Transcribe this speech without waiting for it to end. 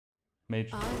Mage.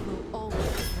 I will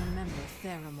always remember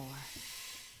Theramore.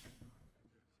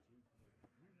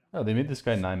 Oh, they made this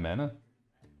guy 9 mana?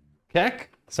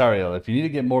 Keck? Sorry, if you need to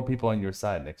get more people on your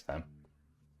side next time.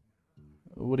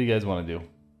 What do you guys want to do?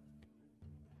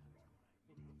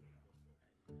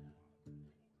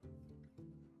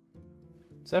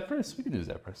 Zephyrus? We can do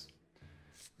Zephyrus.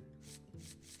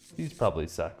 These probably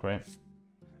suck, right?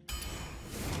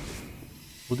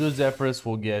 We'll do Zephyrus,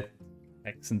 we'll get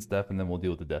X and stuff, and then we'll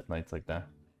deal with the Death Knights like that.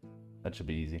 That should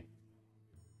be easy.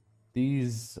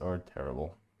 These are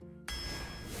terrible.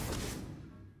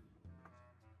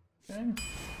 Okay.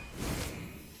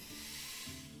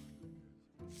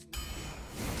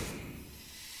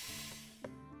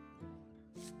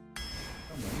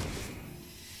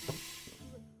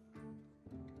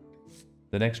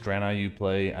 The next Draenei you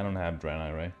play, I don't have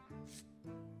Draenei, right?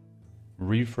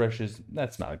 Refreshes,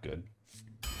 that's not good.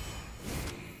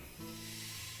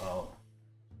 Oh.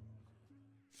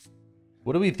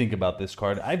 What do we think about this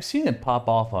card? I've seen it pop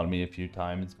off on me a few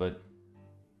times, but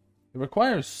it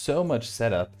requires so much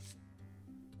setup.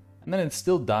 And then it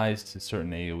still dies to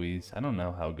certain AoEs. I don't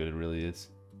know how good it really is.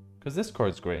 Because this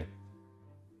card's great.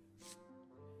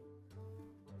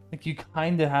 Like, you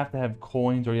kind of have to have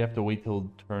coins, or you have to wait till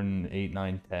turn 8,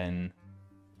 9, 10.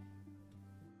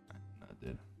 No,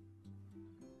 dude.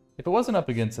 If it wasn't up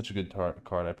against such a good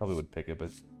card, I probably would pick it,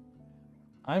 but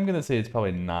I'm going to say it's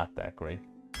probably not that great.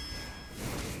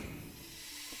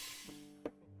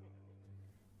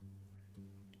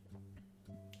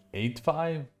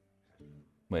 $8-5?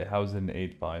 Wait, how's it an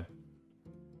 8-5?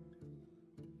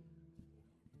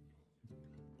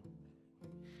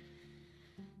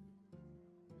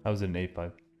 How's it an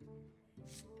 8-5?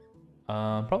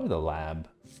 Probably the lab.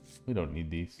 We don't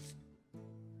need these.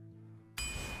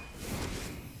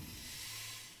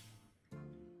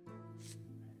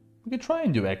 We could try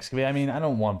and do excavate. I mean, I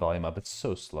don't want volume up. It's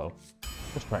so slow.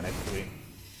 Let's try and excavate.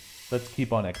 Let's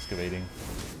keep on excavating.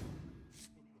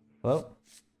 Hello?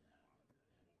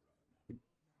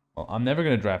 Well, I'm never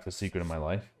going to draft a secret in my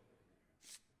life.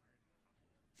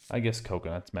 I guess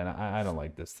coconuts, man. I don't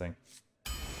like this thing.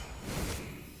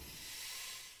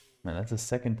 Man, that's the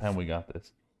second time we got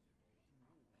this.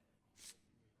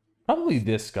 Probably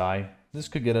this guy. This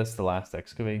could get us the last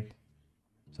excavate.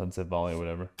 Sunset Volley or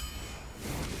whatever.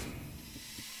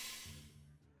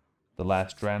 The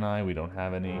last Draenei, we don't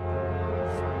have any.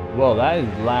 Whoa, that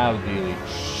is loud, Dealey.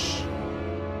 Shh.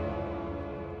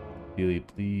 Dealey,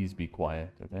 please be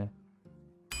quiet, okay?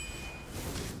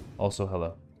 Also,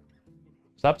 hello.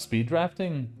 Stop speed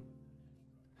drafting.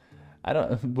 I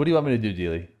don't. What do you want me to do,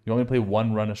 Dealey? You want me to play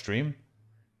one run a stream?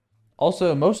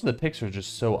 Also, most of the picks are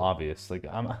just so obvious. Like,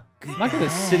 I'm not gonna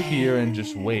sit here and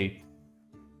just wait.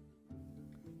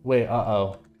 Wait,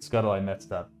 uh-oh. Scuttle, I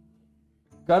messed up.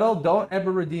 Scuttle, don't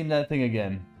ever redeem that thing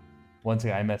again. One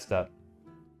second, I messed up.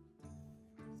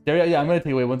 Stereo, yeah, I'm gonna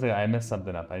take away one second. I messed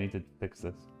something up. I need to fix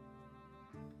this.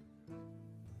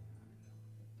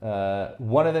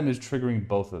 One of them is triggering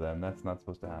both of them. That's not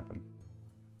supposed to happen.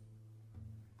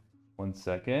 One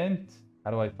second. How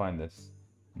do I find this?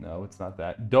 No, it's not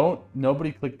that.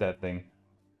 Nobody click that thing.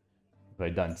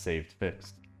 Okay, done, saved,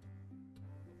 fixed.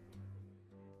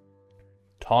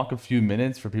 Talk a few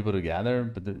minutes for people to gather,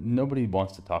 but nobody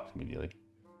wants to talk to me, really.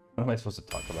 What am I supposed to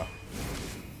talk about?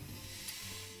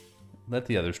 Let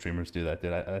the other streamers do that,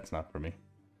 dude. That's not for me.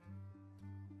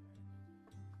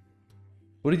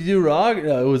 What did you do wrong?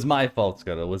 No, it was my fault,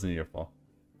 Scuttle. It wasn't your fault.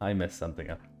 I messed something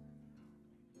up.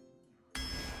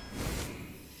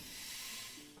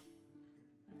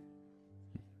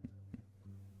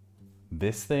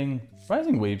 This thing?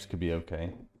 Rising Waves could be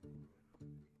okay.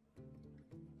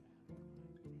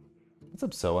 What's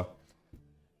up, Soa?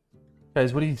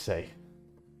 Guys, what do you say?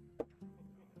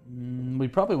 We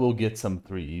probably will get some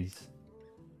 3s.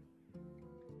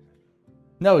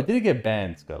 No, it didn't get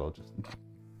banned, Scuttle. Just...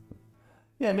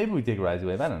 yeah, maybe we take Rising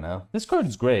Wave. I don't know. This card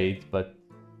is great, but...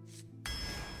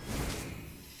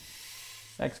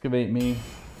 excavate me.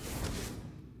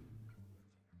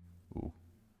 Ooh.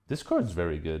 This card's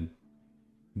very good.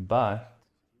 But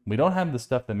we don't have the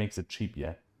stuff that makes it cheap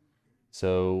yet.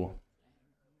 So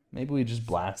maybe we just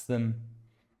blast them.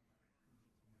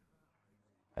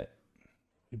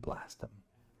 We blast them.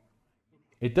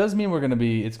 It does mean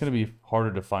it's gonna be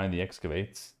harder to find the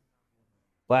excavates.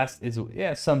 Blast is,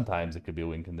 yeah, sometimes it could be a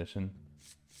win condition.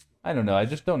 I don't know. I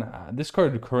just don't. This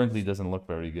card currently doesn't look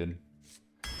very good.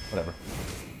 Whatever.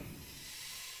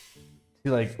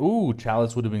 You're like, ooh,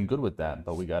 Chalice would have been good with that,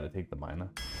 but we gotta take the mana.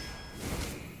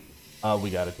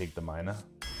 We gotta take the mana.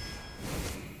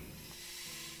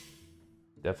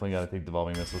 Definitely gotta take the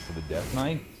Evolving Missiles for the Death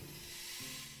Knight.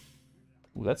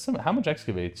 Ooh, that's some. How much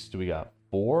excavates do we got?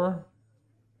 4,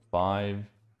 5,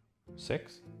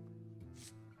 6.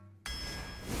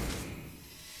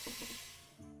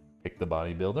 Pick the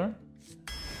bodybuilder.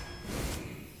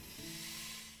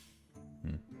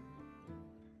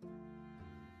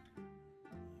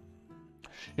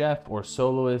 Chef or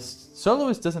soloist.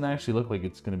 Soloist doesn't actually look like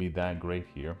it's going to be that great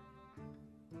here.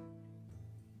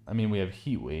 I mean, we have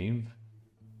Heat Wave.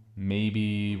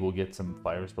 Maybe we'll get some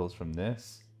fire spells from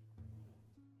this.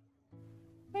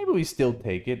 Maybe we still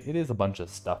take it. It is a bunch of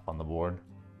stuff on the board.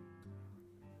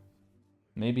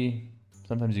 Maybe.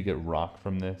 Sometimes you get rock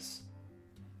from this.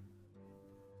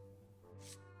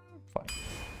 Fine.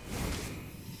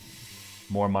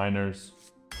 More miners.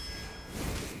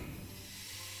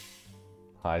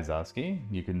 Hi, Zoski.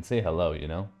 You can say hello, you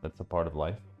know? That's a part of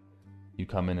life. You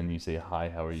come in and you say, hi,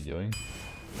 how are you doing?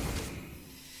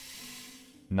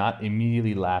 Not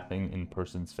immediately laughing in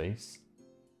person's face.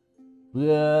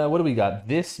 What do we got?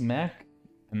 This mech,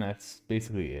 and that's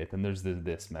basically it. And there's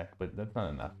this mech, but that's not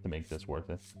enough to make this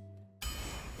worth it.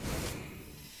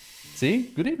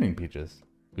 See? Good evening, Peaches.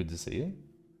 Good to see you.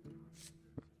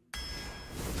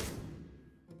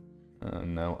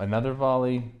 No. Another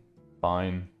volley.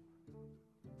 Fine.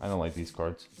 I don't like these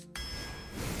cards.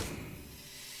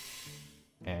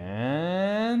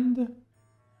 And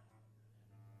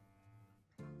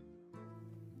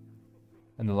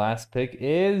the last pick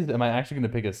is... Am I actually going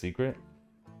to pick a secret?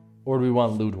 Or do we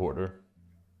want Loot Hoarder?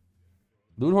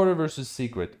 Loot Hoarder versus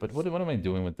Secret. But what am I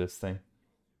doing with this thing?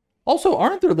 Also,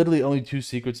 aren't there literally only 2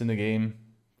 secrets in the game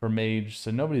for Mage?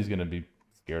 So nobody's going to be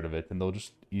scared of it. And they'll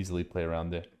just easily play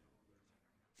around it.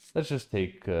 Let's just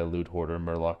take Loot Hoarder,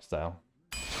 Murloc style.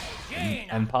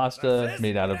 And pasta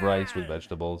made out of rice with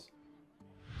vegetables.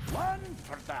 One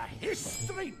for the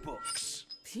history books.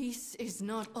 Peace is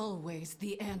not always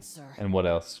the answer. And what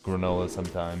else? Granola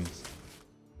sometimes.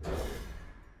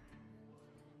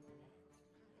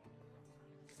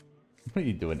 What are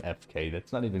you doing, FK?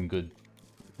 That's not even good.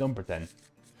 Don't pretend.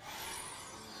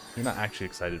 You're not actually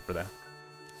excited for that.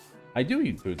 I do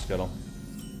eat food, Scuttle.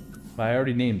 But I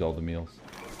already named all the meals.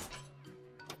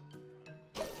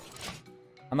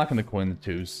 I'm not going to coin the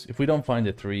 2s. If we don't find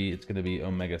a 3, it's going to be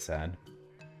omega sad.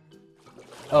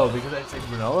 Oh, because I said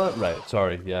granola? Right,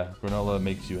 sorry, yeah. Granola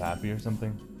makes you happy or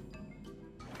something?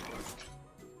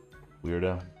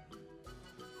 Weirdo.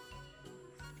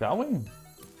 Shall we?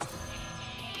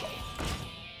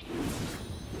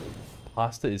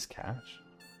 Pasta is cash?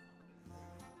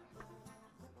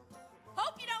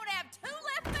 Hope you don't have 2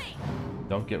 left feet.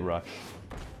 Don't get rushed.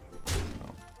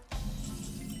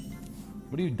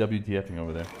 What are you WTFing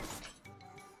over there?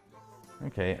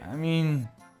 Okay, I mean,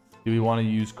 do we want to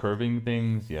use curving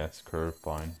things? Yes, curve,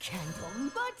 fine.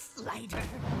 Candle butts lighter.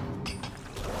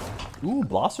 Ooh,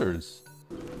 blossers.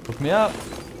 Hook me up.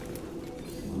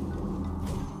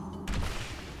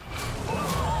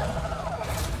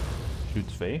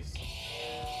 Shoots face.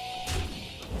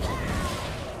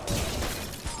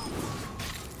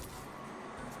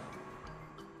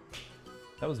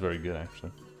 That was very good,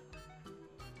 actually.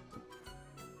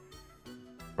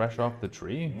 Fresh off the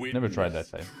tree? Never tried that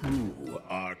type. True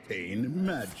arcane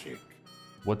magic.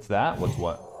 What's that? What's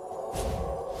what?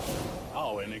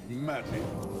 How enigmatic.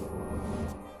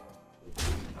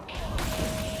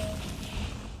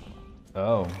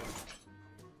 Oh.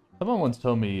 Someone once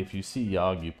told me if you see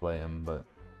Yogg, you play him, but...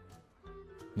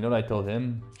 You know what I told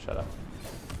him? Shut up.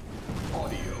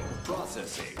 Audio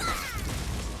processing.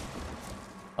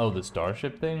 Oh, the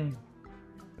starship thing?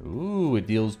 Ooh, it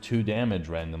deals 2 damage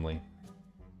randomly.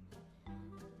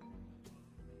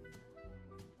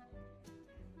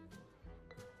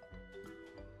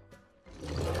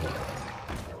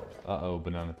 Uh-oh,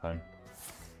 banana time.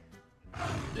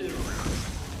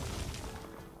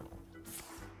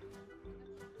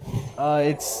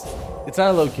 It's not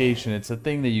a location, it's a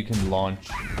thing that you can launch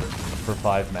for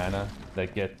 5 mana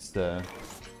that gets the...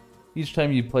 Each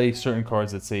time you play certain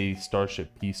cards that say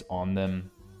Starship Piece on them,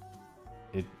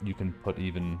 you can put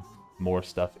even more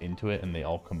stuff into it and they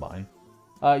all combine.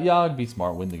 Yogg, be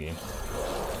smart, win the game.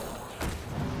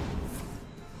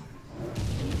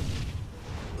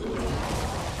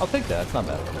 I'll take that, it's not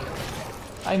bad.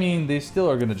 I mean, they still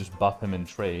are going to just buff him and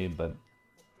trade, but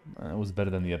it was better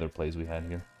than the other plays we had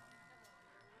here.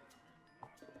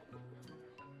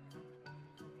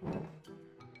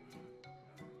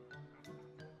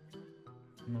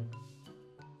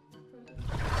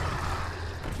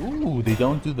 Ooh, they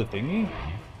don't do the thingy?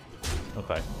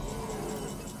 Okay.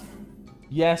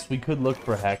 Yes, we could look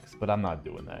for Hex, but I'm not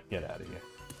doing that. Get out of here.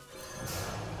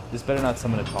 This better not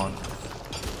summon a taunt.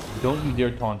 Don't you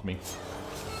dare taunt me.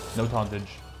 No tauntage.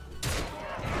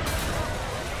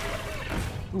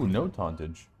 Ooh, no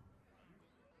tauntage.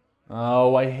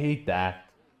 Oh, I hate that.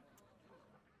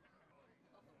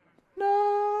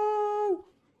 No!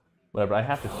 Whatever, I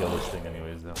have to kill this thing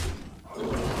anyways, though.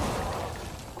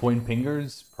 Coin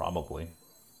pingers? Probably.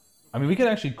 I mean, we could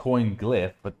actually coin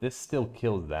glyph, but this still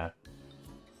kills that.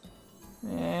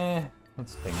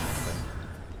 Let's ping this thing.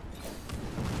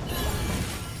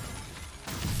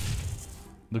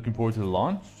 Looking forward to the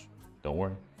launch? Don't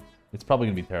worry. It's probably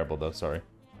going to be terrible, though, sorry.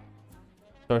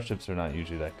 Starships are not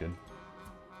usually that good.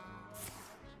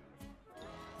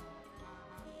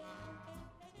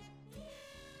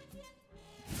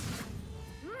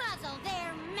 Muzzle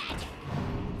their magic.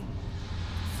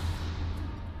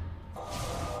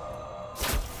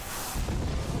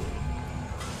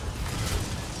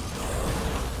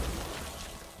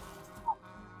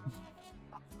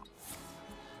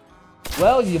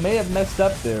 Well, you may have messed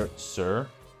up there, sir.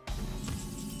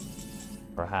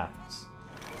 Perhaps.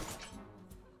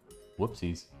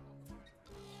 Whoopsies.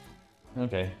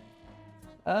 Okay.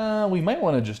 We might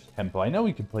want to just tempo. I know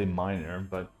we could play minor,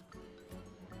 but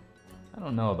I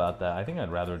don't know about that. I think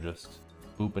I'd rather just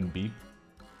boop and beep.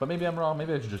 But maybe I'm wrong.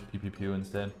 Maybe I should just pew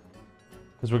instead.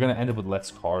 Because we're going to end up with less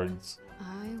cards.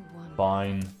 I wonder.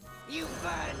 Fine. You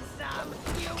burn some.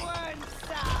 You earn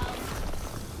some.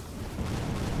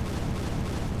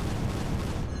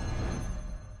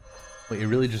 Wait, you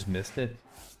really just missed it?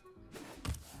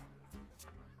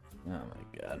 Oh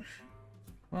my god.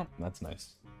 Well, that's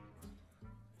nice.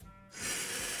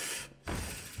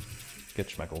 Get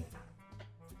schmeckle.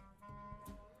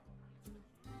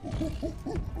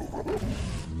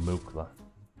 Mukla.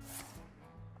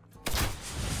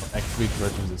 X3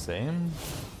 corrections the same?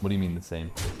 What do you mean the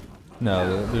same?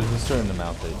 No, there's a certain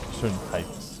amount, certain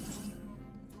types.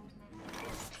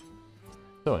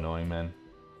 So annoying, man.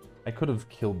 I could have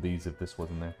killed these if this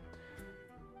wasn't there.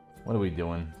 What are we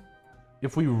doing?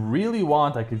 If we really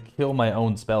want, I could kill my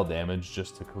own spell damage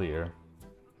just to clear.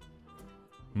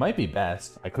 Might be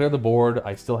best. I clear the board,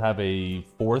 I still have a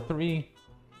 4-3.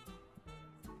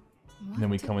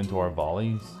 Then we come into our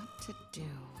volleys. What to do?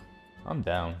 I'm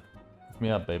down. Pick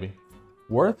me up, baby.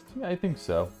 Worth? Yeah, I think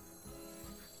so.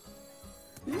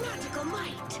 Magical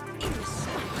might in the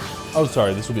spotlight. Oh,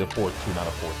 sorry, this will be a 4-2, not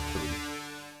a 4-3.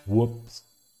 Whoops.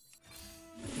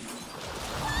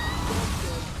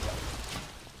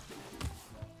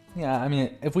 Yeah, I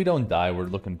mean, if we don't die, we're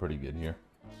looking pretty good here.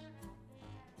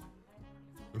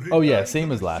 Oh yeah,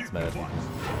 same as last meta.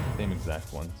 Same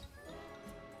exact ones.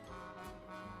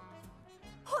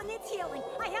 Who needs healing?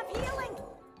 I have healing.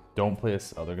 Don't play a...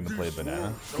 Oh, they're gonna play a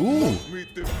banana. Ooh!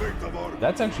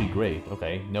 That's actually great.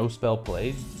 Okay, no spell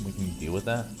played. We can deal with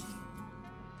that.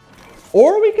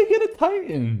 Or we could get a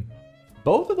Titan.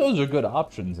 Both of those are good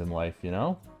options in life, you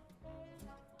know?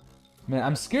 Man,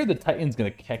 I'm scared the Titan's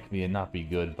gonna keck me and not be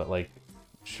good, but like,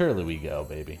 surely we go,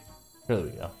 baby. Surely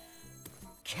we go.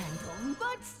 Candle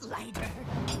mudslider.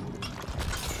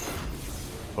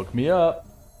 Hook me up.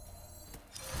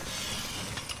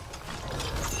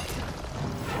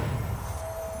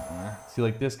 See,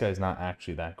 like, this guy's not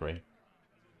actually that great.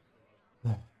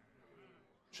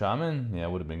 Shaman? Yeah,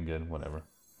 would have been good. Whatever.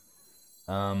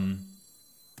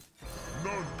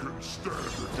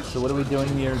 So what are we doing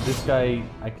here? This guy,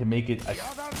 I can make it...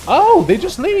 Oh, they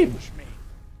just leave!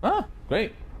 Ah,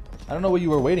 great. I don't know what you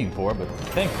were waiting for, but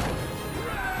thanks.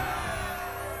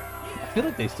 I feel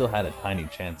like they still had a tiny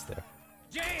chance there.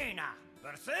 Jaina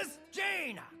versus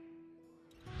Jaina.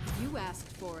 You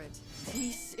asked for it.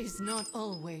 Peace is not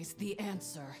always the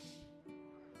answer.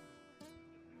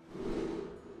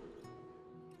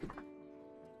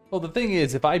 Well, the thing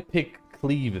is, if I pick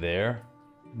Cleave there,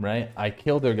 right? I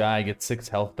kill their guy, get 6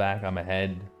 health back, I'm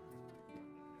ahead.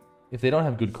 If they don't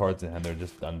have good cards in hand, they're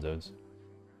just dunzos.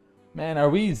 Man, are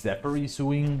we Zephyri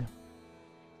suing?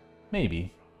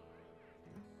 Maybe.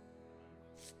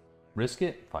 Risk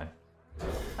it? Fine.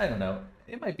 I don't know.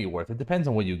 It might be worth it. Depends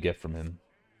on what you get from him.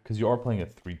 Because you are playing a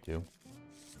 3-2.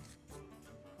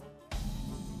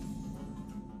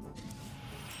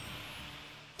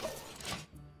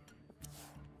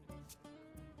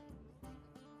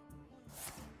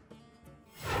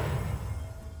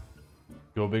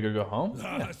 Go big or go home?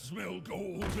 Yeah. I smell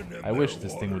gold in them I wish there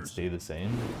this thing would waters. stay the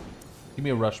same. Give me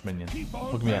a rush minion.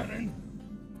 Hook me up.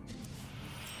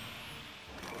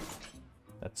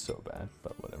 That's so bad,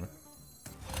 but whatever.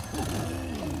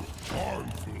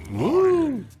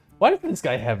 Woo! Why does this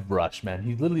guy have rush, man?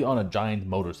 He's literally on a giant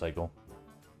motorcycle.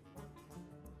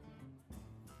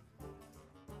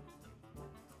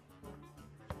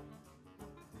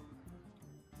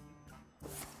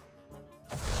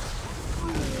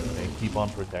 Okay, keep on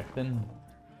protecting.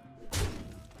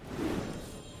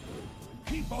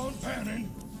 Keep Keep on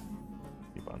panning.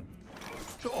 Keep on.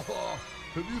 Oh,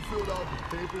 have you filled out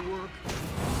the paperwork?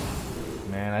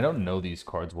 Man, I don't know these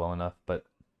cards well enough, but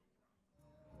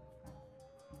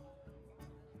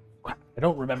I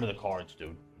don't remember the cards,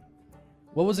 dude.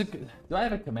 What was it? Do I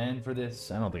have a command for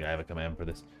this? I don't think I have a command for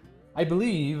this. I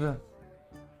believe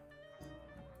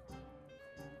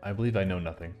I know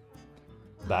nothing.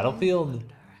 Battlefield?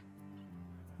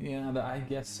 Yeah, I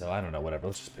guess so. I don't know. Whatever.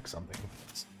 Let's just pick something.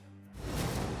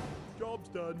 Job's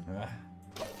done.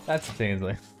 That's the thing. Is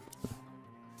like,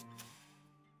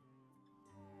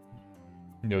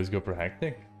 you always go for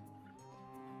hectic.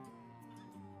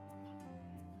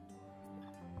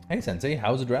 Hey Sensei,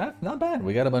 how's the draft? Not bad.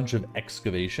 We got a bunch of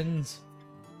excavations.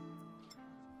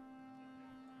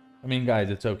 I mean,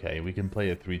 guys, it's okay. We can play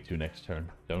a 3-2 next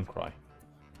turn. Don't cry.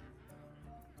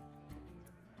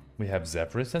 We have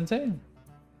Zephyrus Sensei.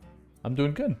 I'm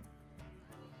doing good.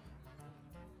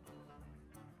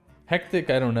 Hectic,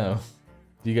 I don't know.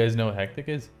 Do you guys know what hectic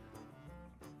is?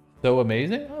 So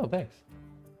amazing? Oh, thanks.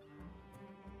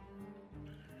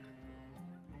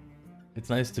 It's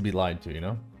nice to be lied to, you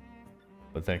know?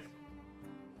 But thanks.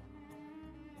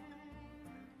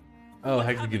 Oh,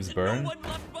 hectic gives burn?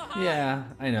 Yeah,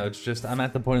 I know. It's just, I'm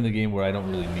at the point in the game where I don't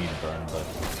really need burn, but...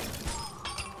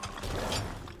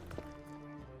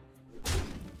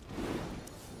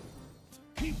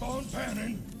 Keep on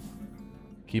panning.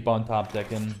 Keep on top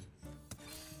decking.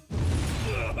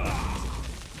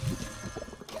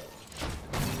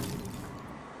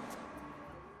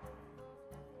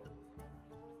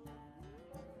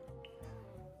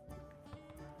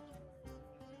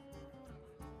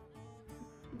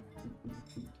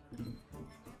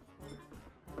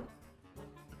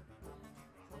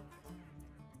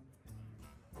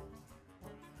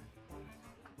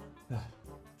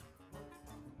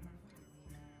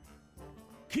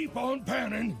 Keep on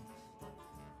panning.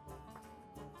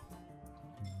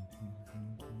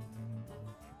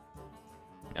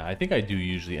 Yeah, I think I do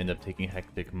usually end up taking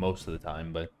hectic most of the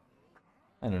time, but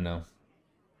I don't know.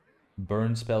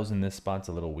 Burn spells in this spot's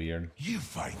a little weird. You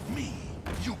fight me,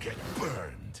 you get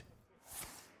burned.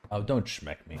 Oh, don't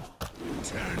schmeck me.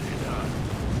 Turn it on.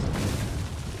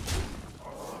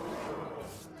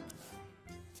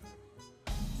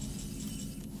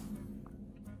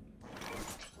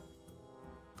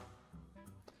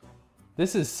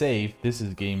 This is safe. This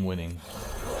is game winning.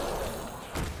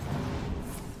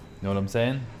 Know what I'm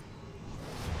saying?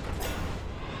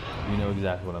 You know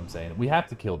exactly what I'm saying. We have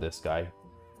to kill this guy.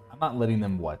 I'm not letting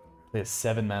them, what? Play a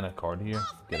 7-mana card here?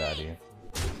 Get out of here.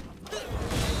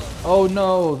 Oh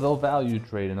no, they'll value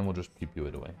trade and then we'll just keep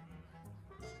it away.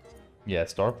 Yeah,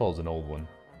 Starfall's an old one.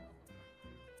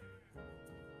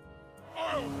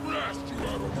 I'll blast you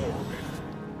out of orbit.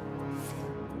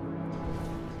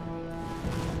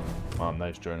 Oh,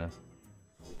 nice journey.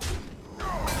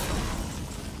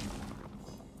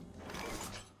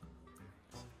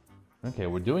 Okay,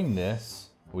 we're doing this.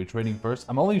 Are we trading first?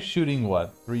 I'm only shooting,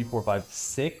 what? 3, 4, 5,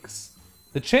 6?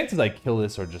 The chances I kill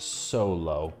this are just so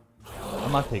low.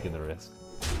 I'm not taking the risk.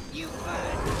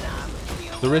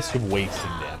 The risk of wasting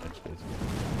damage, basically.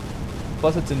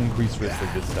 Plus, it's an increased risk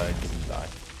that this guy doesn't die.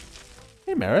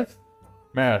 Hey, Marith.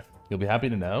 Marith, you'll be happy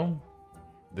to know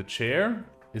the chair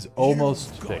is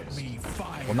almost fixed.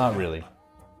 Well, not really.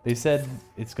 They said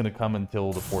it's going to come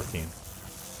until the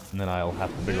 14th. And then I'll have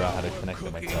to figure out how to connect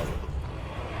it myself.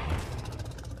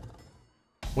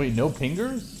 Wait, no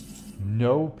pingers?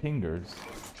 No pingers.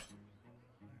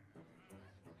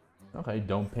 Okay,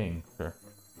 don't ping. Sure.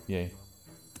 Yay.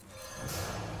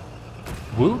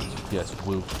 Woot? Yes,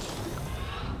 woot.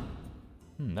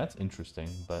 That's interesting,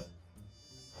 but...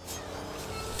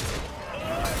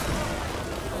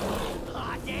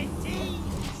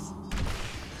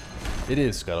 It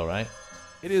is Scuttle, right?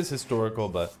 It is historical,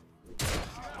 but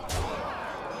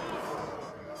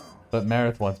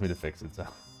Marith wants me to fix it, so...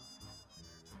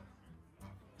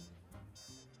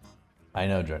 I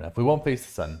know, Jordan. We won't face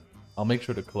the sun. I'll make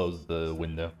sure to close the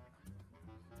window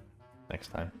next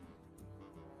time.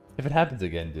 If it happens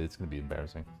again, dude, it's gonna be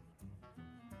embarrassing.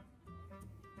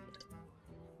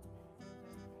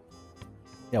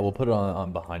 Yeah, we'll put it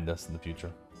on behind us in the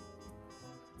future.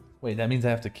 Wait, that means I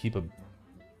have to keep a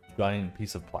giant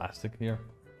piece of plastic here?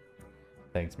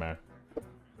 Thanks, Mar.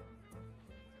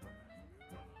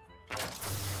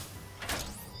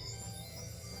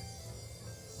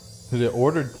 Did it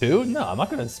order two? No, I'm not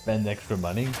gonna spend extra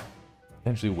money.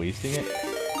 Potentially wasting it.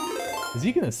 Is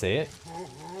he gonna say it?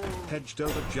 Hedged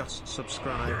over just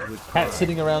subscribed with Cat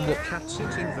sitting around it. Cat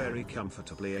sitting very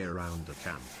comfortably around a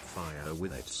campfire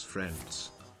with its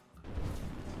friends.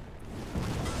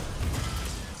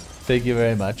 Thank you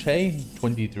very much. Hey,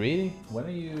 23. When are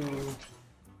you?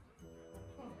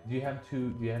 Do you have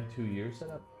 2 years set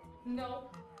up? No.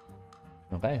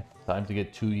 Okay, time to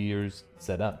get 2 years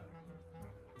set up.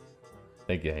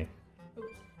 Thank you. Hey.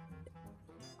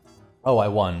 Oh, I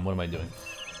won. What am I doing?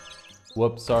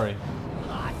 Whoops, sorry.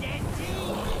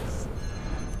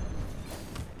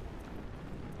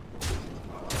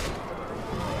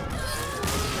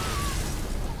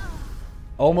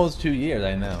 Almost 2 years,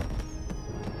 I know.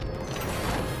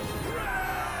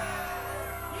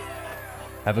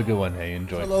 Have a good one, hey,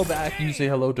 enjoy. Hello back, you say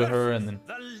hello to her and then...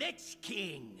 The Lich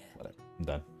King. Whatever, I'm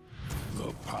done.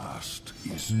 The past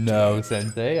is No,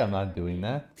 Sensei, I'm not doing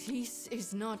that. Peace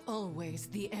is not always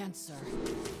the answer.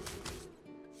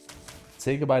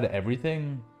 Say goodbye to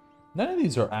everything? None of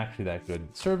these are actually that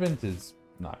good. Servant is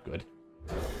not good.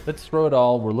 Let's throw it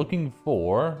all. We're looking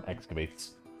for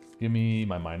excavates. Give me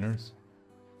my miners.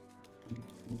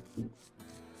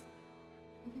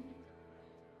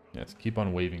 Yes, keep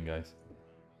on waving, guys.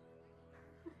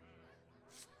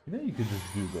 You know you could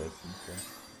just do this instead.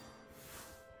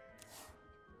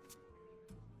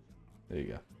 There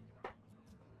you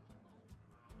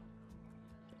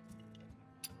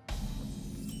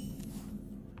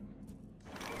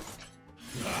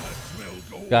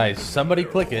go. Guys, somebody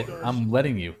click it. I'm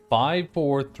letting you. 5,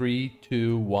 4, 3,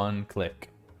 2, 1, click.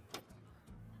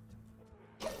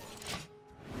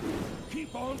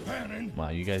 keep on panning. Wow,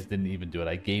 you guys didn't even do it.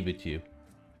 I gave it to you.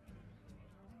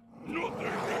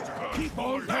 Keep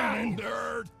on panning,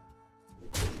 nerd.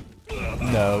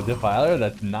 No, Defiler,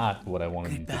 that's not what I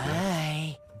wanted you to do.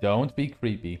 Bye. Don't be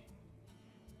creepy.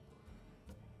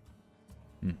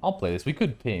 I'll play this. We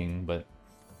could ping, but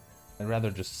I'd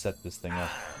rather just set this thing up.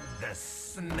 The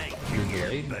snake. You're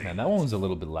delayed? Man, that one was a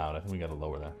little bit loud. I think we gotta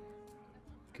lower that.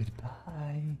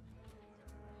 Goodbye.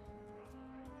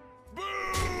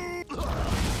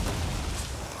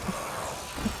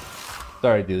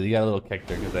 Sorry, dude. You got a little kick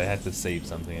there because I had to save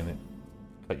something and it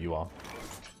cut you off.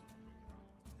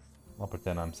 I'll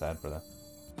pretend I'm sad for that.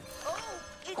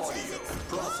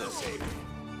 Processing.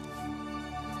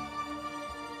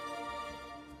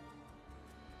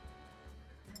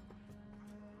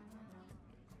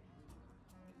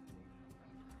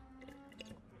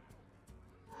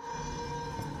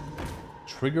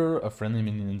 Trigger a friendly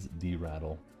minion's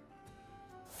D-rattle.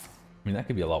 I mean, that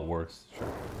could be a lot worse. Sure.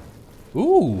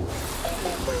 Ooh!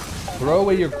 Throw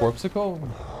away your corpsicle?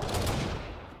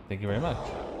 Thank you very much.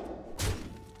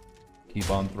 Keep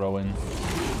on throwing.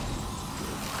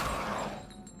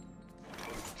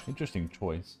 Interesting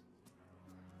choice.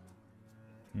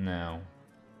 Now.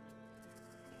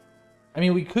 I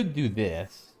mean, we could do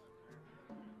this.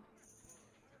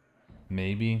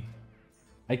 Maybe.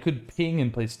 I could ping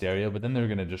and play stereo, but then they're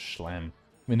gonna just slam.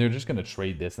 I mean, they're just gonna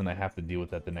trade this, and I have to deal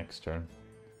with that the next turn.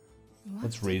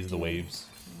 Let's raise the waves.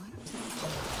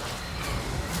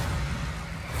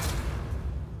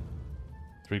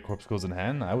 3 corpsicles in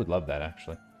hand? I would love that,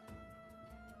 actually.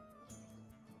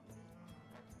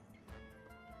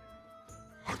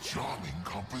 A charming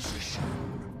composition.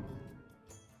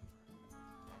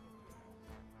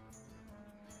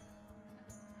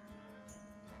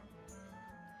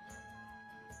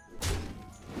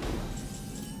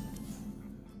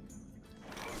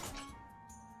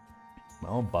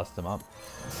 I'll bust him up.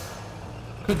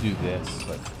 Could do this,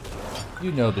 but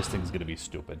you know this thing's gonna be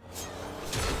stupid.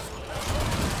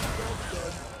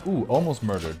 Ooh, almost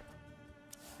murdered.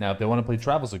 Now, if they want to play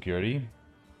travel security,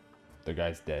 the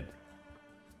guy's dead.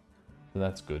 So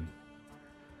that's good.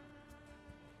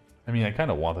 I mean, I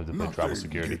kind of want them to play travel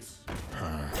security.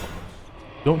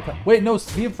 Don't wait, no,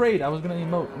 be afraid. I was gonna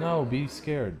emote. No, be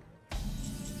scared.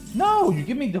 No, you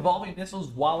give me devolving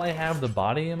missiles while I have the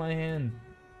body in my hand.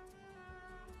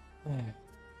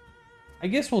 I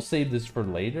guess we'll save this for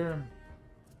later.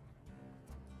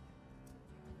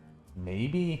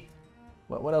 Maybe.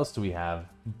 What else do we have?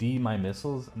 D my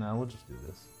missiles? No, we'll just do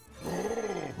this.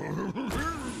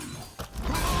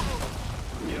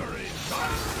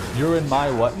 You're in my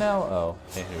what now? Oh,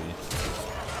 can't hear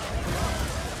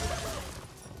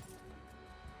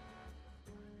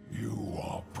you. You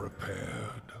are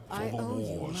prepared for I the owe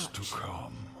you wars to much.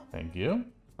 come. Thank you.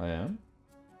 I am.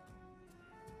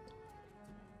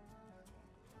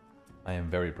 I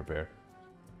am very prepared.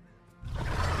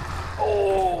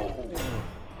 Oh!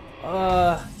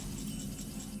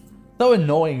 So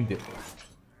annoying, dude.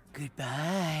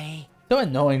 Goodbye. So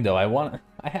annoying, though.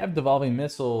 I have devolving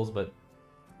missiles, but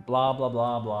blah, blah,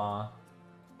 blah, blah.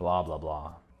 Blah, blah,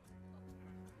 blah.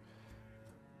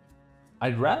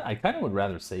 I kind of would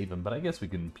rather save him, but I guess we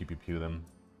can pew pew pew them.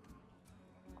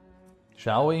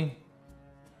 Shall we?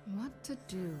 What to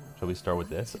do? Shall we start with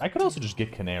this? I could also just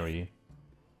get Canary.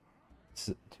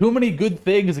 Too many good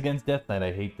things against Death Knight.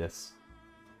 I hate this.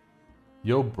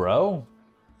 Yo, bro.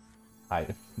 Hi.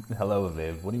 Hello,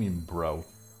 Viv. What do you mean, bro?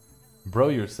 Bro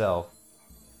yourself.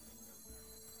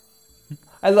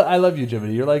 I love you,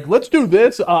 Jiminy. You're like, let's do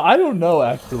this. I don't know,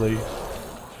 actually.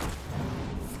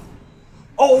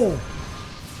 Oh!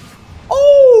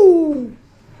 Oh!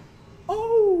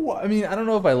 Oh! I mean, I don't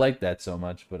know if I like that so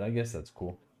much, but I guess that's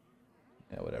cool.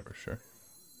 Yeah, whatever, sure.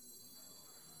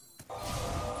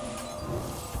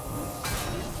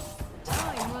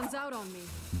 Time runs out on me.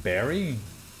 Berry?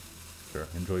 Sure,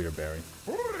 enjoy your berry.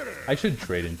 I should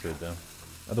trade into it, though.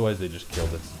 Otherwise, they just kill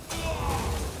this.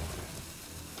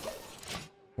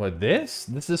 What, this?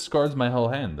 This discards my whole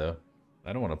hand, though.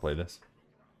 I don't want to play this.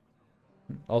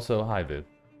 Also, hi, Viv.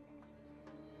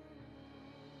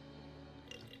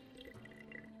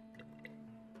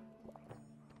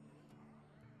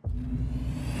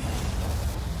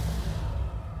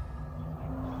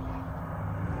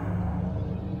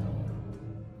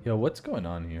 Yo, what's going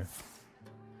on here?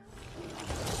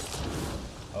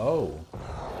 Oh.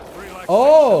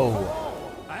 Oh!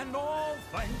 And all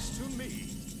thanks to me.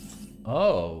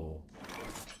 Oh.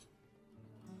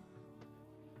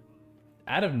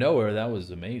 Out of nowhere, that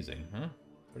was amazing, huh?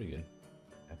 Pretty good.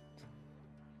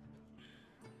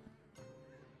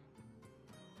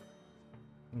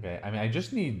 Okay, I mean, I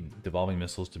just need Devolving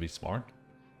Missiles to be smart.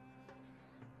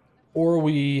 Or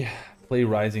we play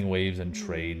Rising Waves and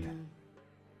trade.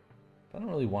 I don't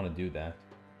really want to do that.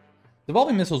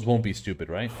 Devolving Missiles won't be stupid,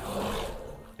 right?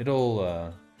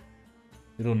 It'll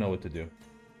know what to do.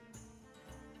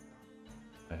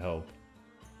 I hope.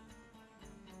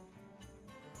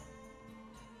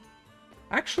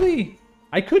 Actually,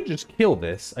 I could just kill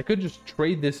this. I could just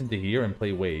trade this into here and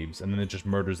play Waves, and then it just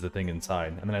murders the thing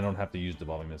inside, and then I don't have to use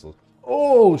Devolving Missiles.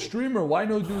 Oh, streamer, why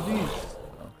no do these?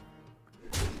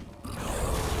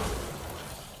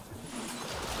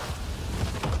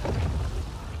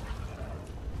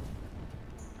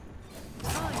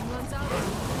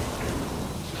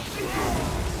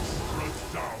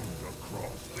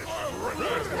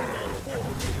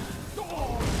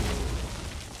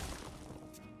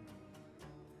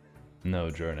 No,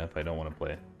 Jerneth, I don't want to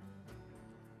play.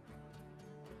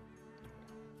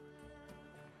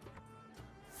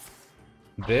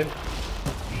 Viv,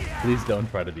 please don't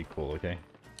try to be cool, okay?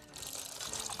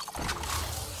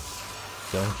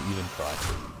 Don't even try.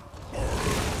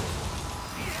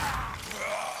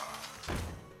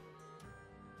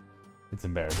 It's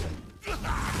embarrassing.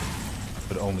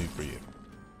 But only for you.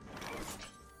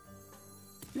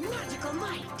 Magical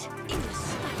might in the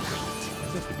spotlight.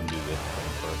 I guess we can do this thing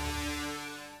first.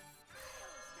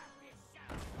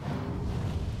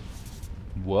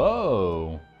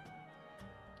 Whoa!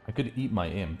 I could eat my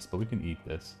imps, but we can eat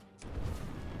this.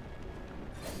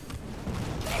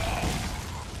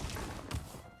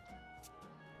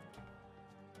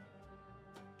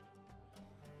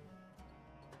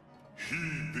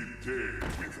 Heed the day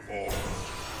with all.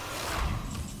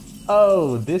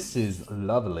 Oh, this is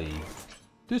lovely.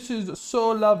 This is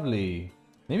so lovely.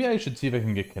 Maybe I should see if I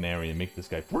can get Canary and make this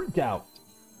guy freak out.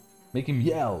 Make him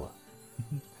yell.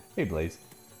 Hey, Blaze.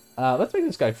 Let's make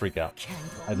this guy freak out.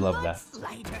 I'd love that.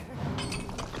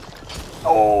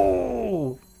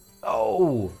 Oh!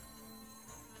 Oh!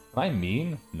 Am I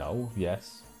mean? No.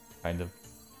 Yes. Kind of.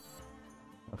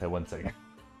 Okay, 1 second.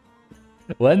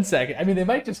 1 second. I mean, they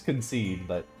might just concede,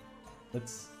 but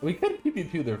let's... We could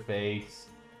PvP their face.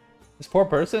 This poor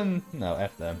person? No,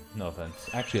 F them. No offense.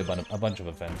 Actually, a bunch of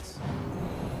offense.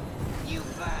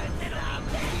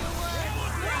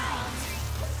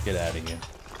 Get out of here.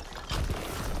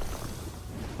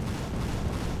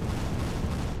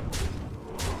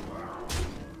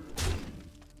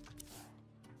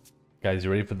 Guys,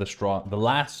 you ready for the straw? The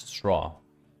last straw.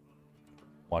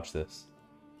 Watch this.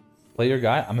 Play your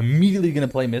guy. I'm immediately going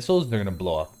to play missiles. They're going to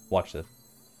blow up. Watch this.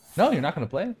 No, you're not going to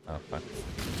play? Oh, fine.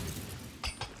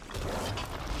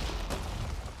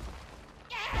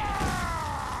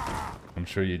 I'm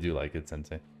sure you do like it,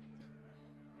 Sensei.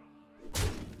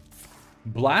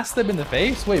 Blast them in the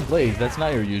face? Wait, Blaze, that's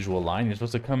not your usual line. You're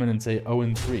supposed to come in and say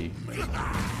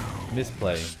 0-3.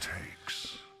 Misplay.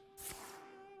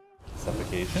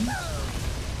 Suffocation.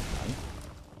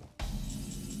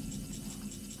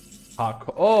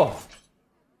 Oh!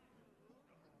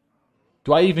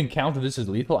 Do I even count this as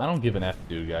lethal? I don't give an F,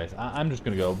 dude, guys. I'm just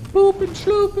gonna go boop and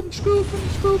sloop and scoop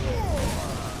and scoop.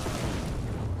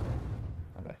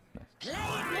 Okay, nice.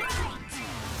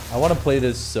 I want to play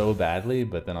this so badly,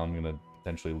 but then I'm gonna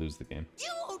potentially lose the game.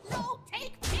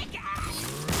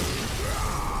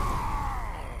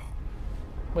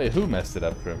 Wait, who messed it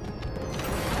up, Trip?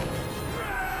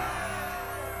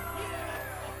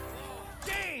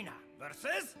 Dana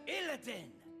versus Illidan.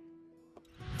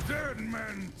 Dead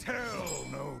men tell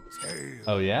no tales.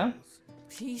 Oh, yeah?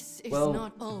 Peace is Well-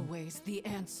 not always the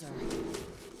answer.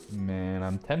 Man,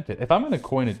 I'm tempted. If I'm gonna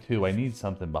coin it too, I need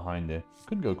something behind it.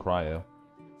 Could go cryo.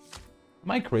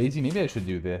 Am I crazy? Maybe I should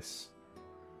do this.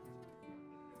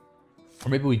 Or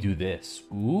maybe we do this.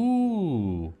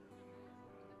 Ooh.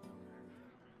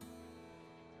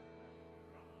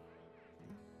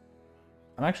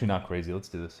 I'm actually not crazy. Let's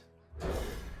do this.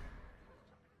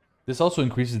 This also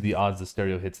increases the odds the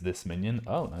stereo hits this minion.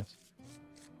 Oh, nice.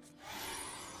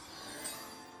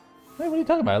 Hey, what are you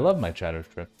talking about? I love my chatter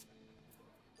Trip.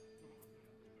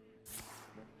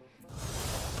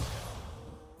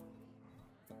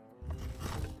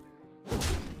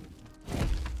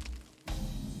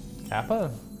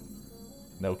 Kappa?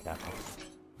 No Kappa.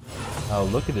 Oh,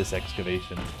 look at this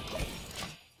excavation.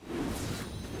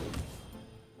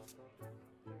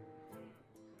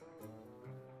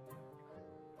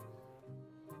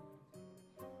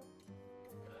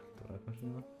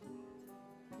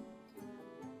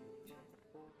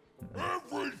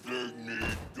 Everything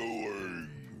needs doing.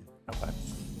 Okay.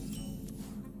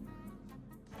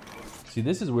 See,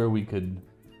 this is where we could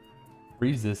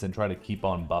freeze this and try to keep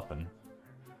on buffing.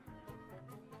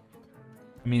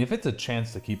 I mean, if it's a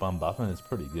chance to keep on buffing, it's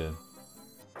pretty good.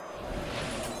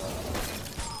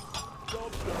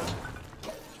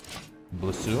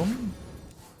 Blossom?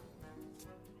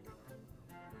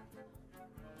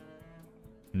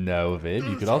 No, Vid,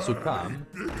 you could also come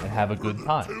and have a good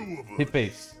time. Hit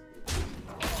face.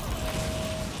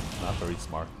 Not very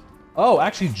smart. Oh,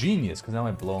 actually genius, because now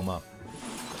I blow him up.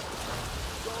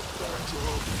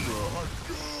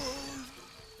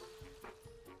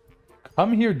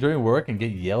 Come here during work and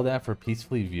get yelled at for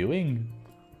peacefully viewing?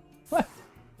 What?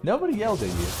 Nobody yelled at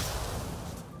you.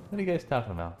 What are you guys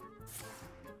talking about?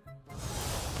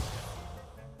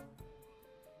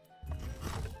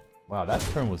 Wow, that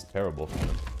turn was terrible for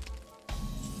him.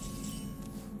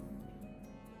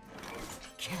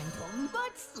 Candle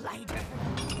mudslider.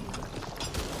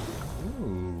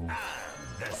 Ooh.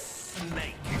 The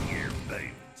snake in your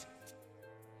boot.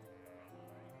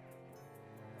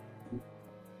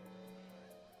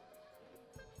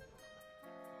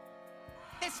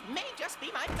 This may just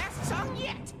be my best song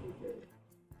yet.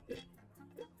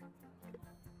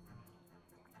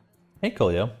 Hey,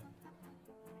 Coolio.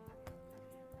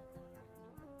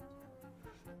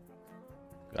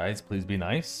 Guys, please be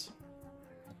nice.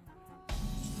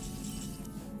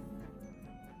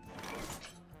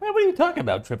 Man, what are you talking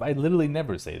about, Trip? I literally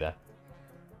never say that.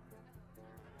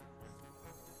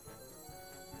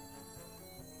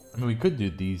 I mean, we could do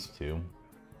these two.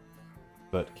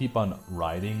 But keep on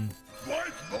riding.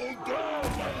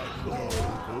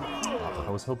 I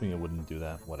was hoping it wouldn't do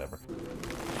that. Whatever.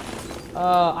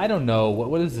 I don't know.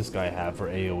 What does this guy have for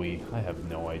AoE? I have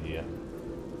no idea.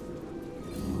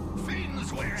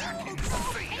 Things where I can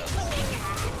see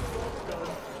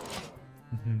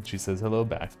 'em. She says hello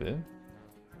back, Viv.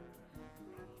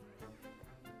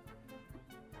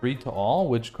 3 to all?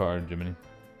 Which card, Jiminy?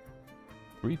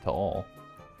 3 to all?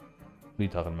 What are you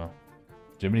talking about?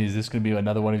 Jiminy, is this going to be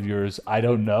another one of yours? I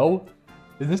don't know.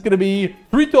 Is this going to be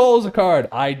 3 to all as a card?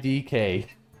 IDK.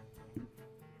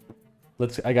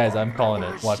 Let's, guys, I'm calling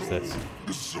it. Watch this.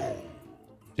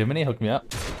 Jiminy, hook me up.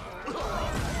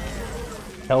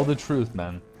 Tell the truth,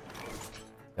 man.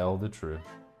 Tell the truth.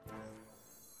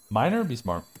 Minor, be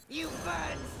smart. You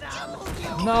burn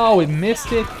some. No, it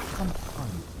missed it. Come on.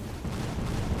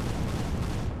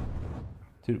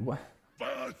 Dude, what?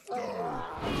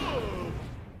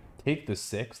 Take the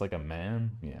 6 like a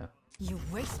man? Yeah. You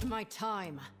waste my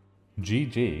time.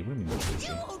 GG. What do you mean GG?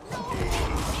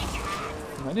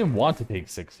 I didn't want to take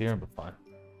 6 here, but fine.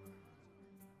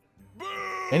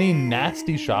 Any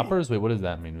nasty shoppers? Wait, what does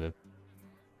that mean, Viv?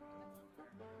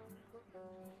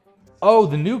 Oh,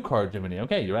 the new card, Jiminy.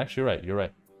 Okay, you're actually right. You're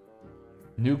right.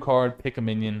 New card, pick a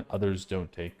minion, others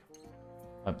don't take.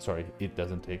 I'm sorry, it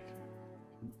doesn't take.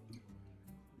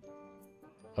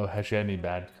 Oh, has she had any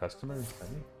bad customers?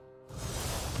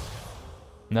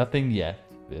 Nothing yet,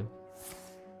 Viv.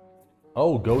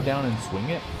 Oh, go down and swing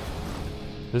it?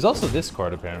 There's also this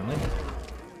card, apparently.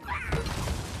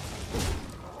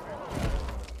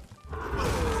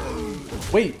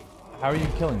 Wait, how are you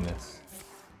killing this?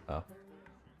 Oh.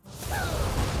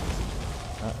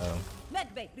 Uh-oh.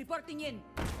 Medbay reporting in.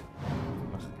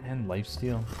 And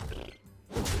lifesteal.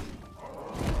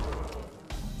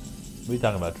 What are you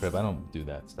talking about, Trip? I don't do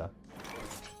that stuff.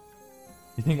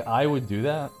 You think I would do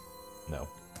that? No.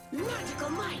 Magical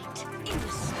might in the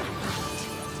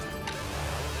spotlight.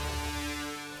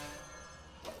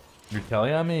 You're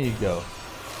telling on me? Go.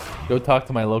 Go talk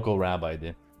to my local rabbi,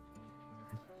 dude.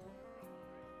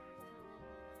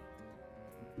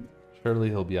 Surely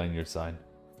he'll be on your side.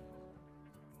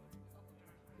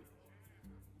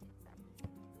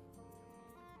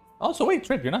 Also, wait,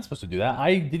 Trip, you're not supposed to do that.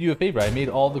 I did you a favor. I made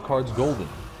all the cards golden.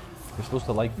 You're supposed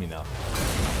to like me now.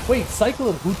 Wait, Cycle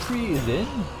of Hutri is in?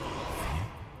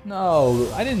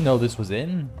 No, I didn't know this was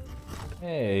in.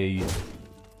 Hey.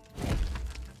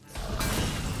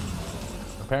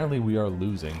 Apparently we are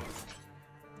losing.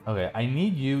 Okay, I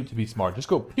need you to be smart. Just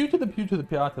go pew to the pew to the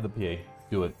PA to the PA.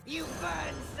 Do it. You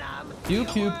burn some. Pew,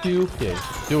 pew, pew,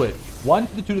 PA. Do it. 1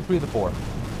 to the 2 to 3 to the 4.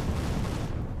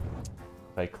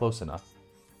 Okay, close enough.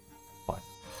 Fine.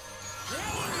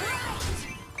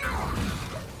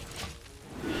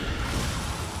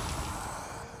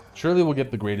 Surely we'll get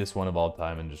the greatest one of all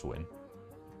time and just win.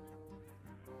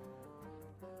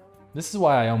 This is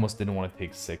why I almost didn't want to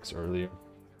take 6 earlier.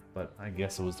 But I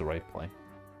guess it was the right play.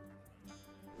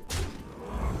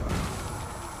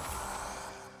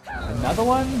 Another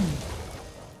one?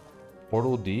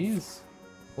 Portal D's?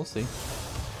 We'll see.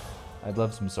 I'd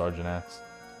love some Sergeant Axe.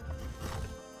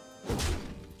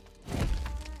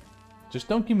 Just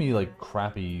don't give me like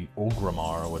crappy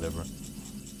Ogrimmar or whatever.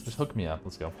 Just hook me up.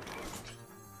 Let's go.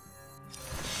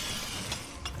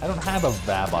 I don't have a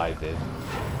Vabai bid.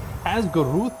 Has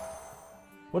Garuth?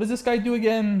 What does this guy do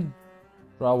again?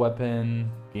 Draw weapon,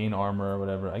 gain armor, or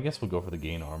whatever. I guess we'll go for the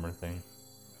gain armor thing.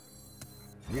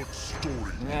 What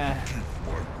story?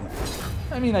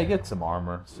 I mean, I get some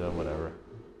armor, so whatever.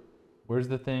 Where's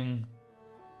the thing?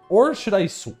 Or should I...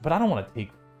 But I don't want to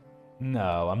take...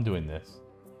 No, I'm doing this.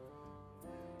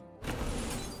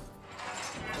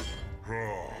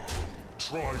 Try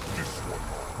this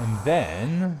one. And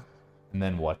then... And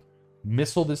then what?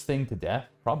 Missile this thing to death?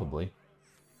 Probably.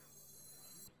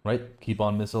 Right? Keep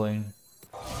on missiling.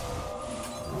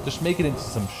 Just make it into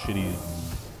some shitty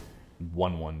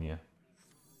 1-1, yeah.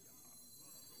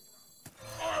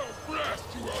 I'll blast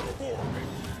you out of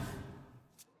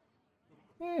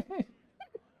orbit.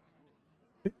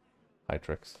 Hi,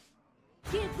 Tricks.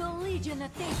 Give the Legion a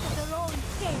taste of their own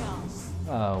chaos.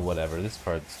 Whatever. This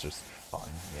card's just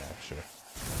fine. Yeah, sure.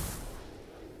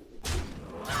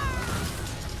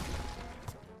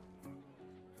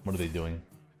 What are they doing?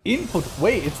 Input.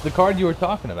 Wait, it's the card you were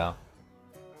talking about.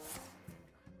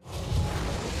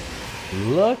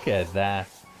 Look at that.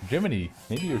 Jiminy,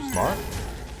 maybe you're smart?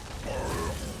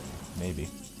 Maybe.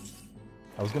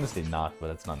 I was gonna say not, but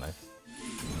that's not nice.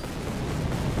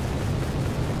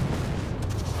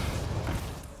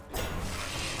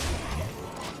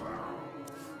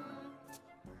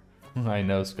 I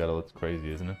know, Scuttle, it's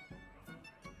crazy, isn't it?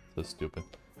 So stupid.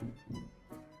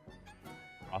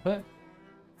 Profit?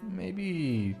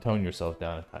 Maybe tone yourself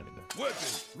down a tiny bit.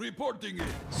 Weapons reporting in.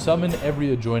 Summon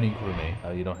every adjoining crewmate.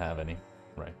 Oh, you don't have any.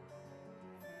 Right.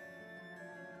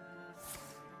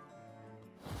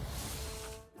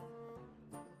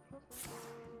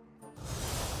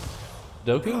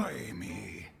 Sudoku?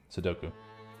 Blimey. Sudoku.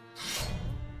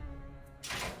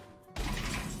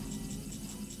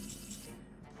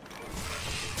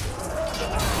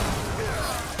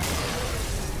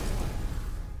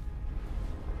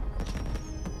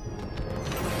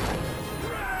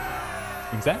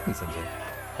 Exactly, Sensei.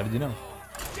 How did you know?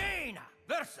 Dana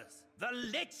versus the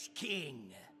Lich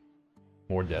King.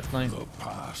 More Death Knight? The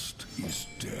past is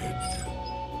dead.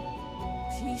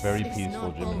 Peace Very is peaceful,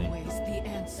 not Jiminy. always the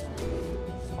answer.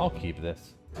 I'll keep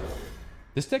this.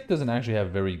 This deck doesn't actually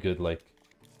have very good, like,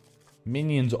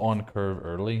 minions on curve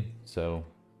early, so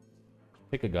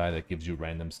pick a guy that gives you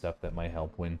random stuff that might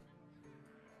help win.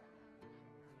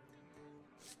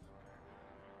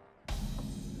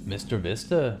 Mr.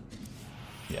 Vista?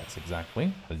 Yes,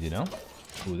 exactly. How did you know?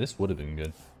 Ooh, this would have been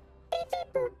good.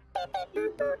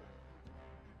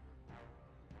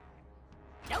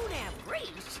 Don't have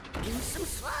grease, use some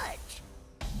sludge.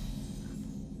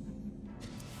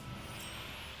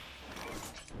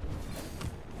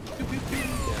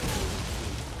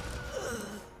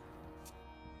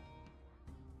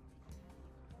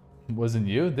 Wasn't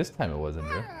you? This time it wasn't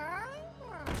you.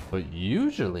 But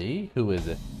usually, who is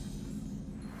it?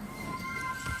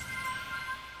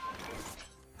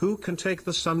 Who can take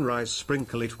the sunrise,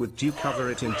 sprinkle it with dew,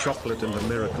 cover it in chocolate and a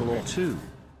miracle or two?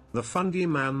 The Fundy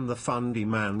Man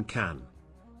can.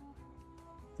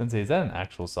 Sensei, is that an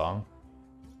actual song?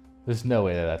 There's no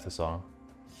way that that's a song.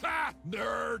 Ha!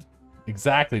 Nerd!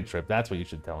 Exactly, Trip. That's what you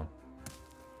should tell him.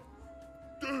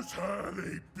 This hand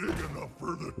ain't big enough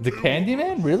for the The two of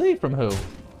Candyman? us. Really? From who?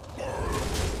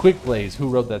 Quick Blaze. Who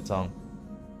wrote that song?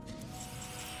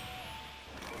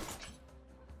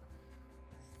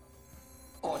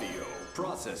 Audio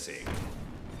Processing.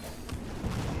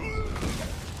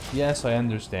 Yes, I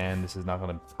understand. This is not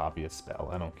going to copy a spell.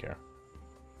 I don't care.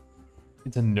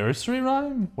 It's a nursery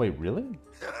rhyme? Wait, really?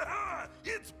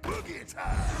 It's boogie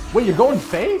time. Wait, you're going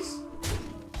face?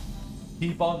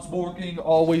 Keep on smorking,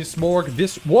 always smork.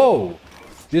 Whoa!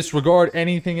 Disregard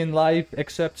anything in life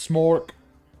except smork.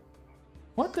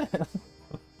 What the hell?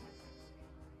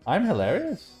 I'm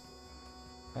hilarious?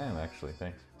 I am actually,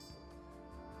 thanks.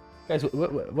 Guys,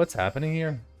 what's happening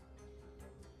here?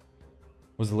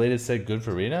 Was the latest set good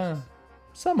for Rena?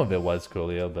 Some of it was,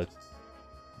 Coolio, but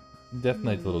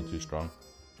definitely a little too strong.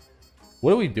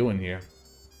 What are we doing here?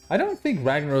 I don't think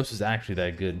Ragnaros is actually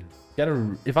that good.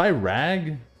 If I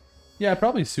rag, yeah,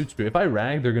 probably suits me. If I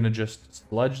rag, they're gonna just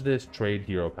sludge this, trade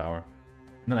hero power,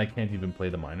 and then I can't even play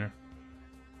the miner.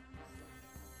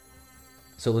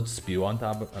 So let's spew on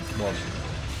top of. Well,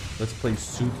 let's play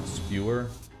Suit Spewer.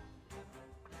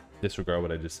 Disregard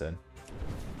what I just said.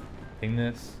 Ping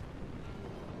this.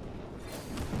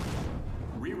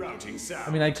 Rerouting sound.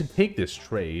 I mean, I could take this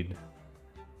trade.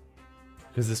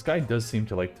 Because this guy does seem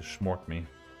to like to schmork me.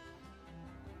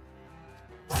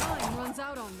 Time runs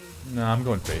out on me. No, I'm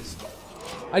going face.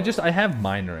 I have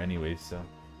miner anyway, so.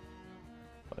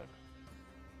 Whatever.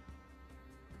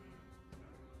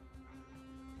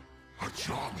 A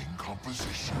charming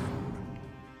composition.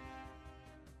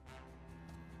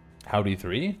 Howdy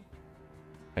 3?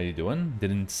 How you doing?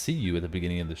 Didn't see you at the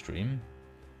beginning of the stream.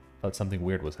 Thought something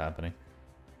weird was happening.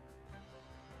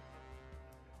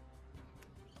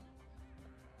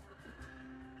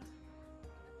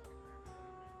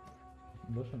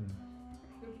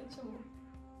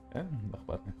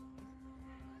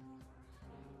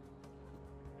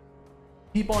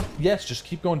 Keep on. Yes, just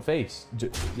keep going face.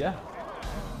 Yeah.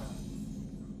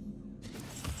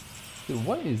 Dude,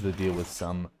 what is the deal with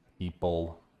some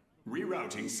people?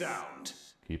 Rerouting sound.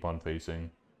 Keep on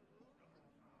facing.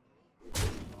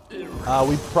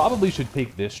 We probably should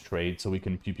take this trade so we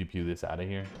can pew pew pew this out of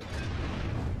here.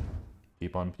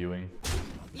 Keep on pewing.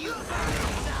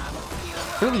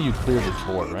 Clearly you cleared this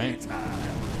board, right?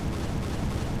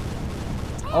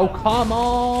 Oh, come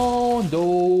on,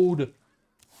 dude!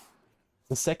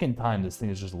 The second time this thing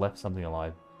has just left something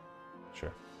alive.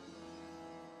 Sure.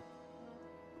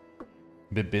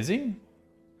 Bit busy?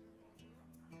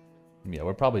 Yeah,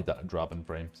 we're probably dropping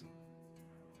frames.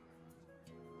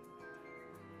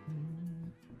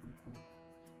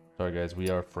 Sorry guys, we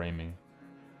are framing.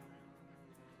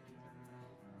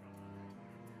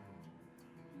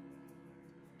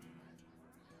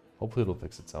 Hopefully it'll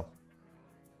fix itself.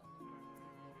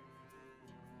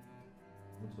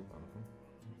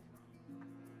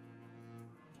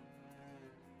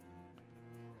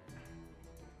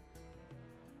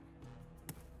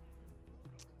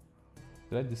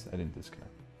 I didn't disconnect.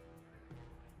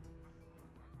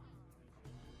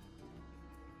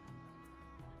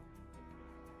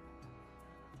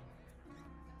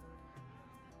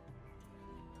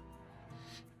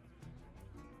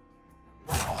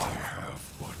 I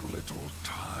have but little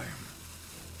time.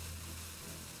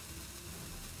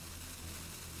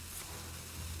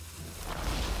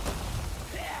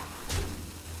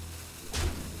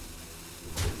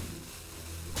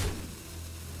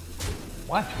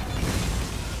 What?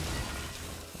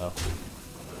 Oh.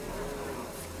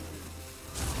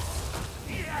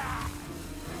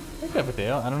 Hey,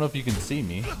 Capiteo. I don't know if you can see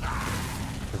me.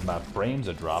 Because my frames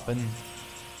are dropping.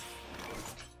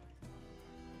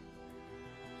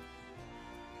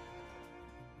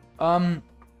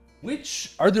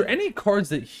 Are there any cards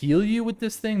that heal you with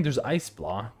this thing? There's Ice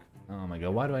Block. Oh my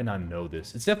god, why do I not know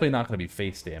this? It's definitely not going to be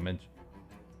face damage.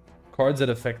 Cards that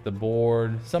affect the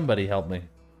board. Somebody help me.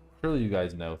 Surely you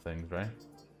guys know things, right?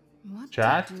 What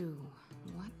Chat? to do?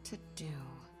 What to do?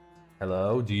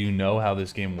 Hello? Do you know how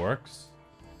this game works?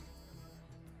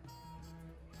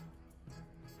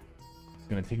 It's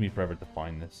gonna take me forever to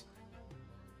find this.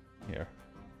 Here.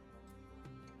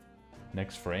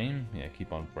 Next frame? Yeah,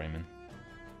 keep on framing.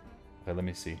 Okay, let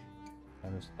me see. Oh,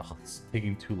 it's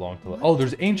taking too long to... Oh,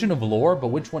 there's Ancient of Lore, but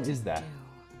which one is that?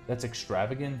 That's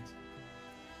Extravagant?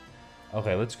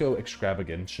 Okay, let's go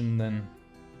Extravagantion then.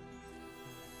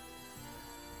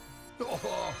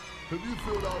 Oh, have you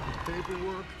filled out the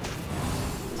paperwork?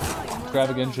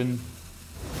 Extravagantion.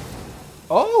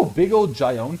 Oh, big old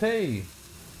Gionte.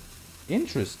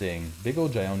 Interesting. Big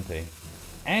old Gionte.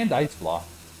 And Ice Block.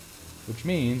 Which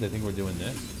means I think we're doing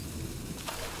this.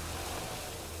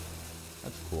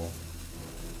 That's cool.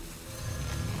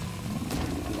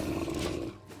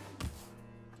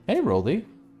 Hey, Rolly.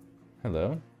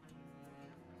 Hello.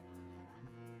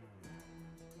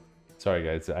 Sorry,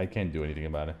 guys. I can't do anything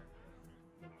about it.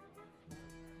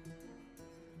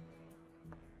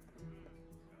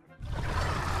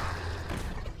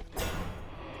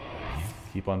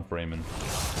 Keep on framing.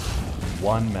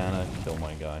 1 mana, kill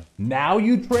my guy. Now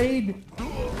you trade?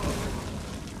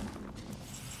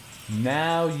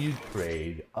 Now you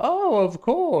trade. Oh, of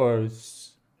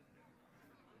course.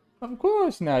 Of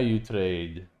course now you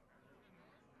trade.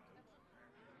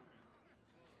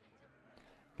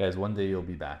 Guys, one day you'll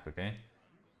be back, okay?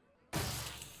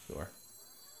 Sure.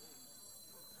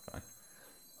 Fine.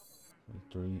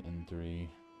 3 and 3.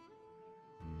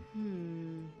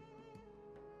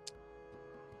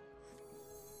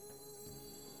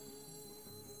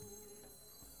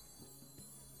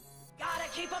 Gotta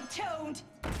keep them tuned.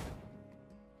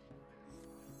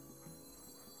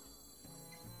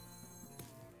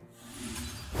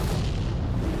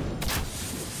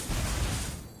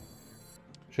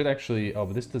 Should actually... Oh,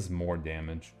 but this does more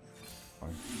damage.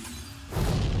 Fine.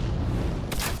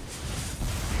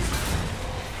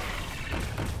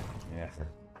 Yeah.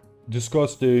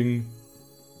 Disgusting.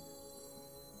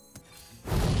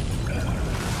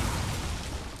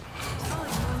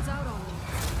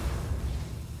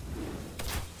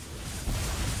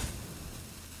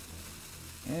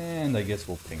 And I guess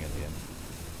we'll ping it again.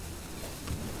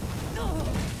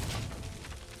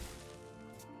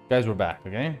 Guys, we're back,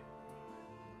 okay?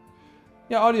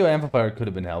 Yeah, audio amplifier could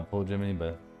have been helpful, Jimmy,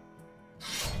 but...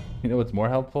 You know what's more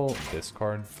helpful? This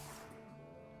card.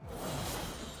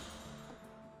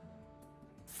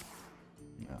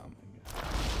 Oh my god.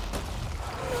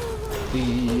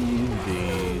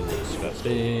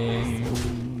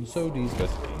 Disgusting. So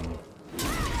disgusting.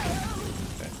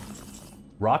 Okay.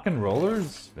 Rock and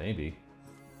rollers? Maybe.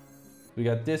 We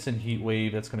got this and heat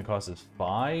wave. That's gonna cost us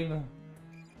 5.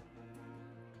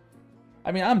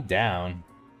 I mean, I'm down.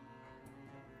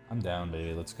 I'm down,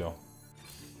 baby. Let's go.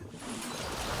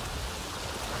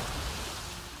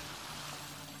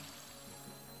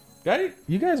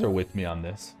 You guys are with me on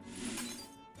this.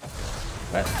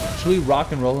 Right. Should we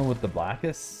rock and roll in with the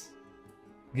Blackest?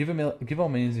 Give all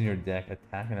minions in your deck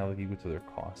attack and outlook equal to their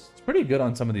cost. It's pretty good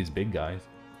on some of these big guys.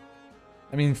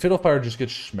 I mean, Fiddlefire just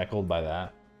gets schmeckled by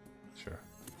that. Sure.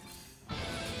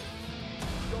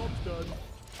 Job's done.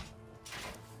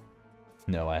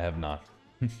 No, I have not.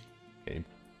 Okay.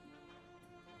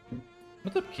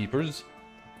 What's up, keepers?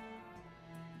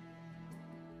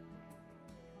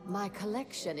 My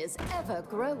collection is ever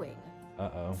growing.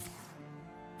 Uh-oh.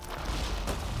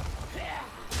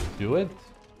 Do it?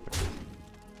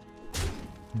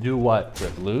 Do what,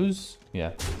 Trip? Lose?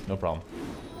 Yeah, no problem.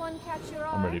 One catch your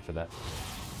eye. I'm ready for that.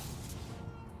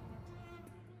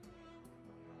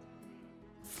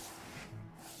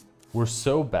 We're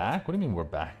so back? What do you mean we're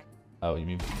back? Oh, you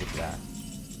mean with that? I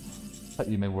thought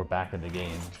you meant we're back in the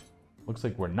game. Looks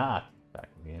like we're not back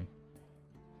in the game.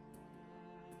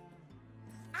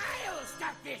 I'll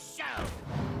start this show.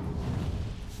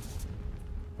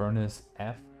 Furnace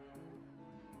F.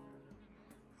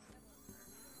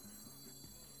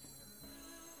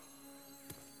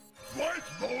 Lights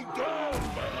go down,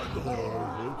 man.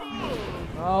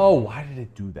 Oh, why did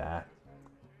it do that?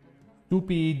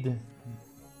 Stupid.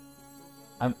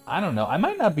 I don't know. I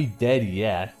might not be dead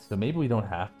yet, so maybe we don't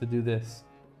have to do this.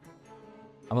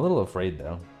 I'm a little afraid,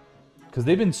 though. Because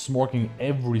they've been smorking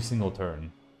every single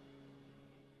turn.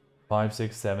 5,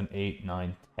 6, 7, 8,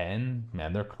 9, 10.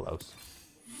 Man, they're close.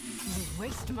 You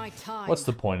waste my time. What's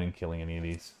the point in killing any of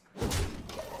these?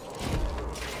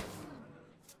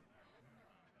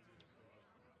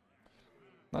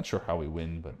 Not sure how we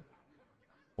win, but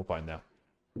we'll find out.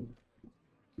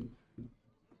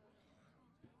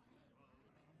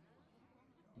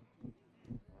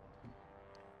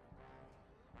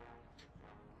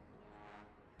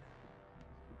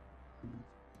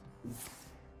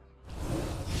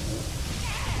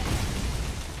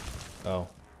 Oh.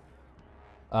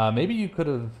 Maybe you could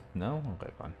have... No?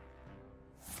 Okay, fine.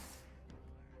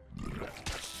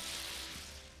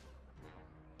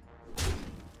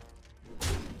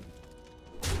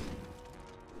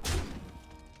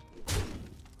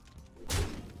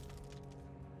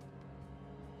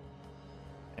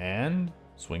 And...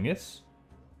 Swingus?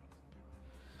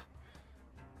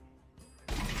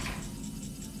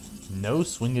 No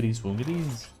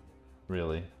swingity-swingities?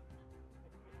 Really?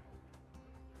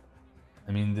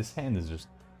 I mean, this hand is just...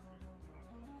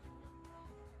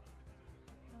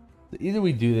 Either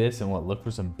we do this and look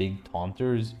for some big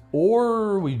taunters,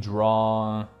 or we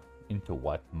draw into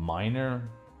what? Minor?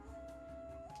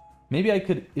 Maybe I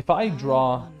could, if I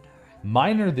draw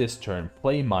minor this turn,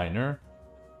 play minor,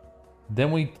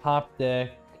 then we top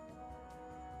deck.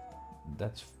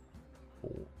 That's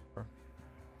 4.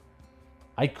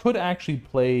 I could actually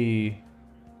play,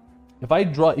 if I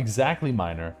draw exactly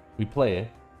minor, we play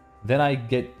it, then I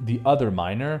get the other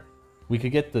minor, We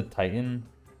could get the Titan,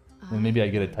 and maybe I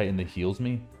get a Titan that heals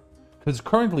me. Because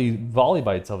currently, volley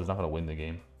by itself is not going to win the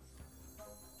game.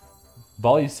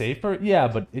 Volley's safer? Yeah,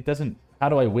 but it doesn't... How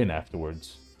do I win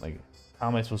afterwards? Like, how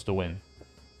am I supposed to win?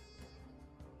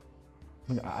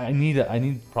 Like, I need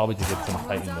probably to get some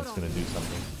Titan that's going to do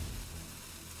something.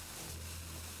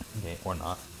 Okay, or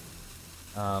not.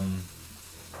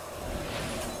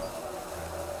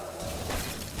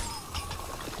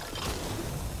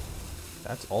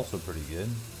 That's also pretty good.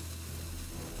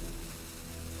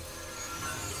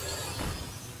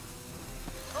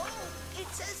 It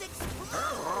says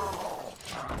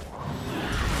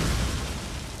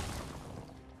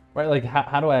Right, like,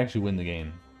 how do I actually win the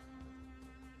game?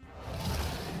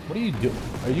 What do you do?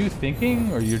 Are you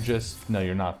thinking, or you're just... No,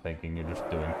 you're not thinking, you're just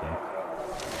doing things.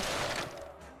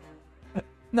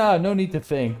 No need to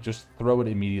think, just throw it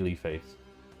immediately face.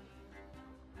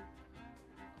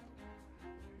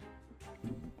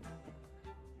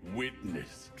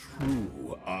 Witness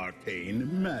true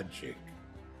arcane magic.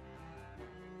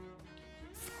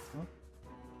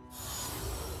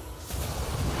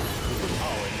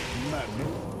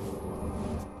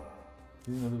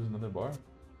 Do you know there's another bar?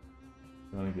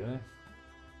 You wanna get it?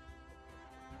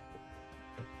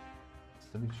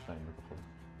 Let me try and record.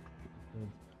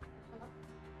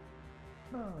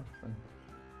 No, it's fine.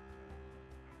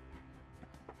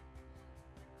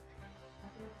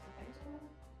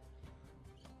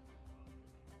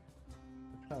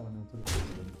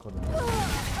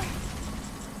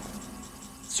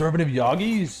 Servant of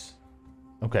Yogis?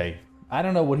 Okay. I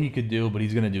don't know what he could do, but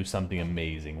he's gonna do something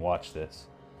amazing. Watch this.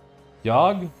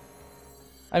 Yogg?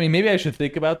 I mean, maybe I should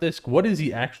think about this. What does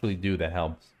he actually do that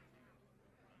helps?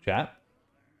 Chat?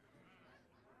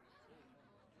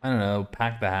 I don't know.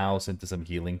 Pack the house into some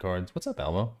healing cards. What's up,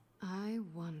 Elmo? I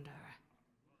wonder.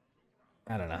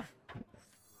 I don't know.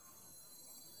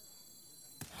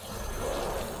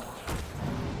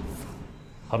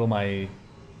 Huddle my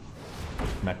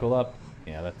Mekkel up?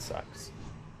 Yeah, that sucks.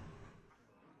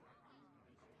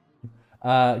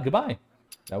 Goodbye.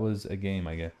 That was a game,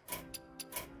 I guess.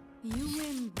 You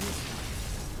win this.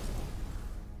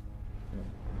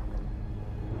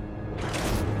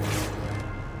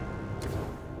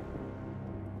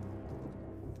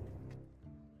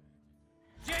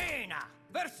 Jaina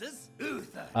versus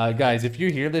Uther. Guys, if you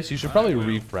hear this, you should probably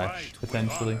refresh,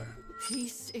 potentially.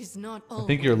 Peace is not I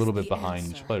think you're a little bit always the behind. You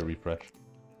answer. should probably refresh.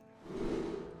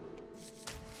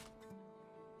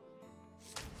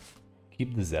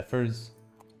 Keep the Zephyrs.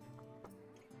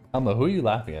 Elmo, who are you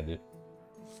laughing at, dude?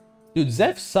 Dude,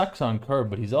 Zeph sucks on curve,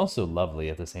 but he's also lovely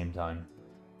at the same time.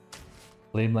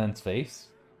 Flameland's face?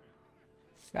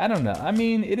 I don't know. I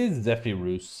mean, it is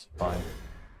Zephyrus. Fine.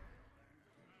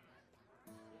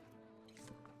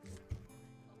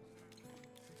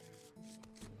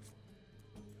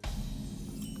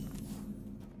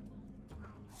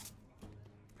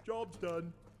 Job's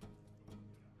done.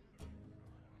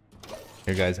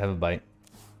 Here, guys, have a bite.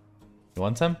 You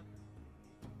want some?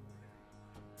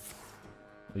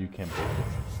 Oh, you can't break it.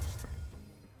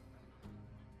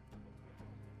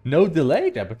 No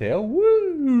delay, Japatail.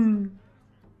 Woo!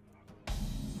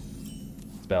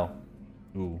 Spell.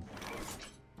 Ooh.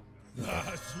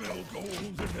 I smell gold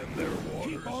in them there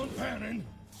waters. Keep on panning.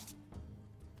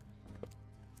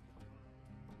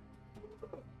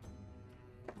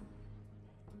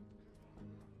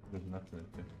 There's nothing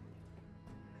in it.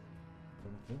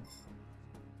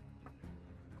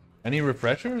 Any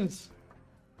refreshers?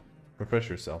 Refresh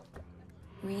yourself.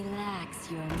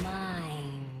 Relax your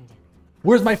mind.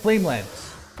 Where's my flame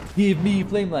lance? Give me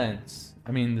flame lance.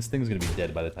 I mean, this thing's gonna be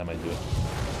dead by the time I do it.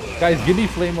 Guys, give me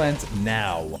flame lance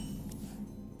now.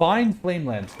 Find flame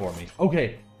lance for me.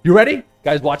 Okay, you ready?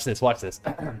 Guys, watch this, watch this.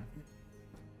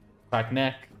 Crack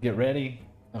neck, get ready.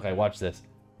 Okay, watch this.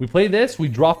 We play this, we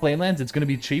draw flame lance, it's gonna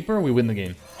be cheaper, we win the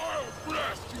game.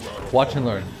 Watch and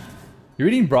learn. You're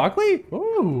eating broccoli?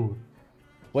 Ooh.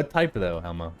 What type though,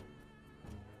 Helmo?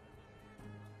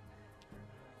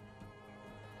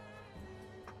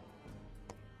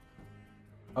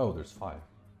 Oh, there's 5.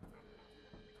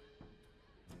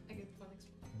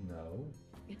 No.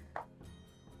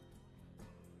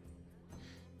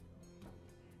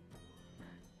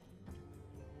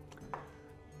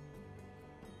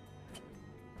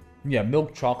 Yeah,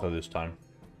 milk chocolate this time.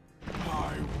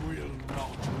 I will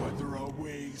not weather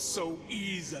away so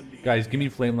easily. Guys, give me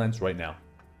flame lance right now.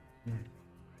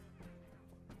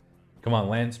 Come on,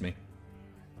 lance me.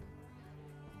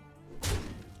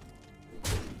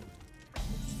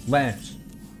 Lance.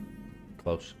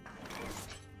 Close.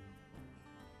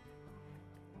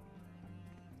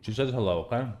 She says hello,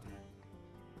 okay?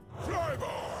 Flyby!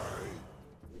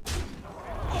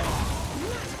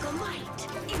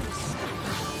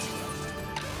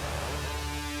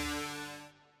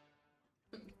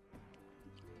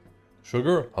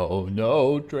 Sugar? Oh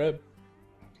no, Trip.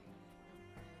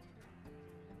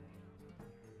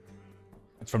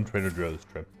 It's from Trader Joe's,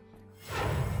 Trip.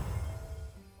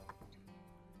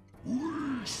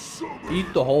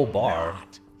 Eat the whole bar.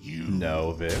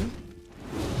 No, Vin.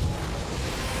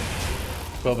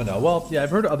 12-0. Well, yeah,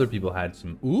 I've heard other people had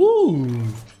some. Ooh.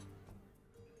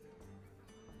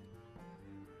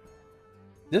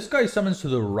 This guy summons to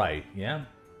the right, yeah?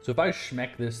 So if I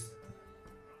schmeck this...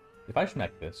 If I schmeck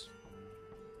this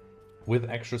with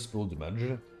extra spell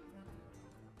damage,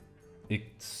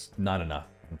 it's not enough,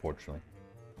 unfortunately.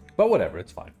 But whatever,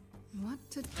 it's fine. What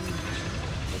to do?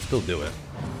 Let's still do it.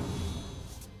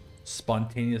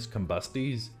 Spontaneous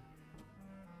combusties?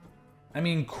 I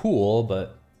mean, cool,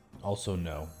 but also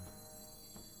no.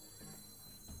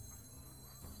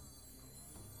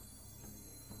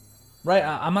 Right,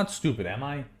 I'm not stupid, am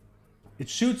I? It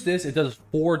shoots this, it does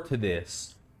 4 to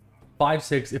this. 5,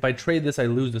 6. If I trade this, I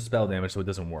lose the spell damage, so it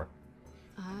doesn't work.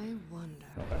 I wonder.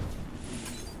 Okay.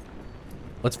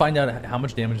 Let's find out how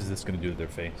much damage is this going to do to their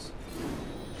face.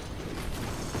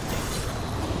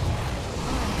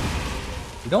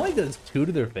 It only does 2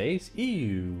 to their face?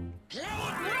 Ew. Play it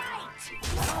right.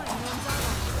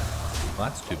 Well,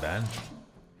 that's too bad.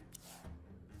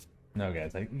 No,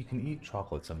 guys, you can eat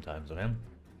chocolate sometimes, okay?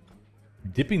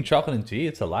 Dipping chocolate in tea,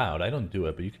 it's allowed. I don't do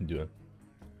it, but you can do it.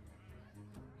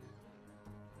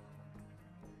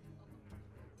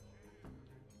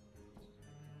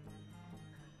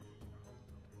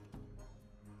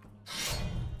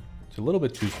 It's a little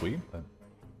bit too sweet, but...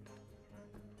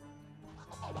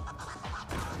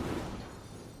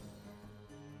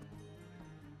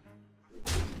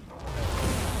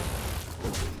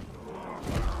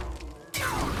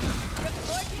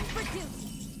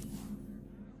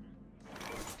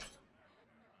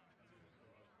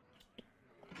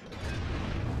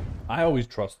 I always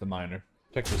trust the miner.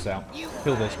 Check this out.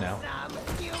 Kill this now.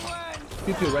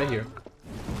 You two right here.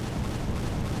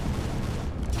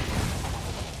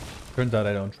 Turns out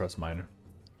I don't trust miner.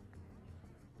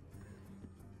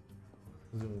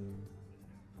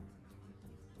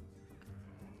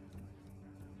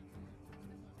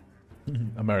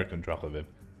 American chocolate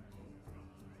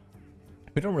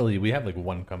Vib. We have like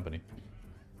one company.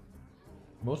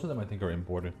 Most of them I think are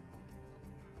imported.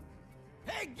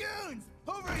 Hey, goons!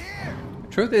 Over here!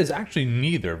 Truth is, actually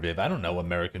neither, Viv. I don't know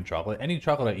American chocolate. Any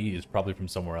chocolate I eat is probably from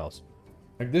somewhere else.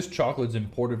 Like, this chocolate's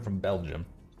imported from Belgium.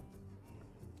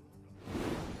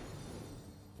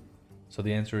 So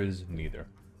the answer is neither.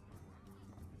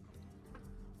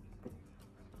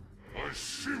 A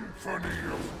symphony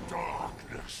of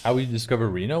darkness. How we discover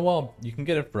Reno? Well, you can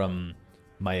get it from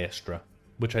Maestra,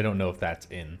 which I don't know if that's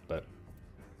in, but...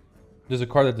 There's a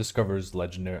card that discovers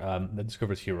legendary, that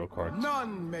discovers hero cards.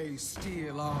 None may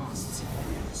steal our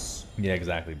secrets. Yeah,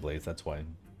 exactly, Blaze. That's why.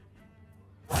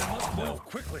 I must move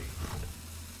quickly.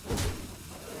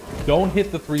 Don't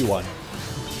hit the 3-1.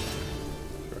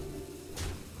 Sure.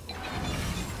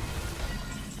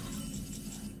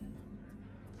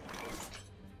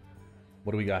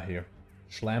 What do we got here?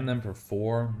 Slam them for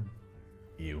 4.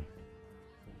 You.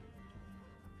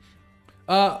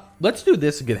 Let's do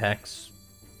this and get Hex.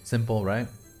 Simple, right?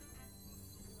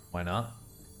 Why not?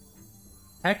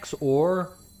 Hex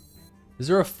or... Is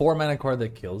there a 4-mana card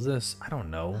that kills this? I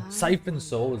don't know. Siphon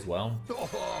Soul as well.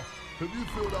 Oh, have you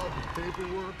filled out the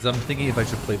paperwork? Because I'm thinking if I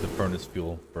should play the Furnace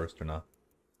Fuel first or not.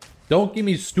 Don't give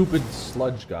me stupid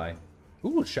sludge guy.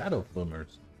 Ooh, Shadow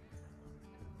Flumers.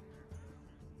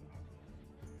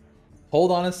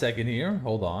 Hold on a second here.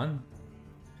 Hold on.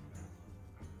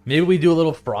 Maybe we do a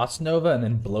little Frost Nova and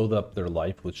then blow up their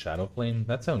life with Shadow Flame.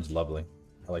 That sounds lovely.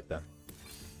 I like that.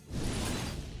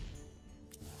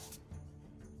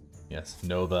 Yes,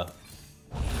 Nova.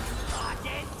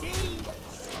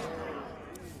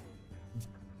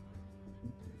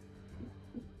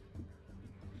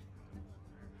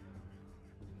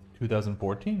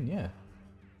 2014, yeah.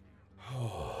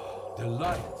 Oh, the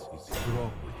light is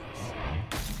strong with us.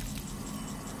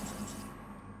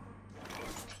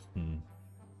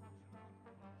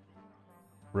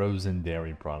 Rose and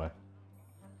dairy product.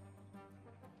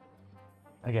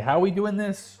 Okay, how are we doing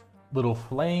this? Little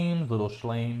flames, little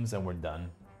schlames, and we're done.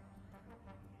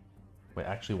 Wait,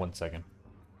 actually, 1 second.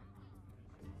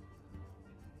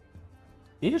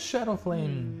 Is Shadow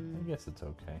Flame... I guess it's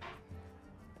okay.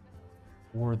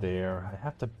 Or there. I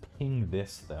have to ping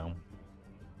this, though.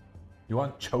 You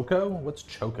want Choco? What's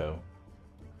Choco?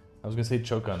 I was gonna say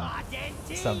choke on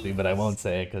something, but I won't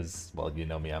say it because, well, you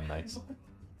know me, I'm nice.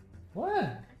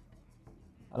 What?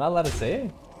 I'm not allowed to say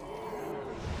it?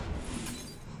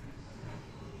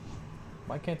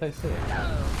 Why can't I say it?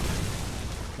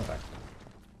 Okay.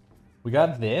 We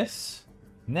got this.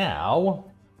 Now,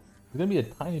 it's gonna be a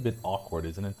tiny bit awkward,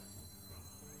 isn't it?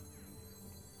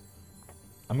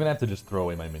 I'm gonna have to just throw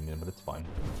away my minion, but it's fine.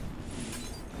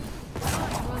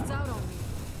 Runs out on me.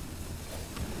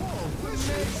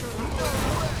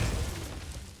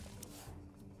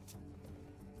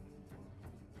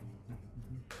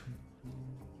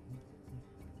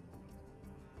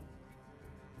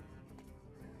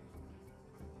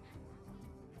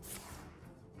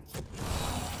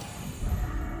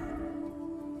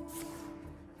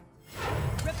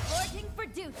 Reporting for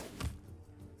duty.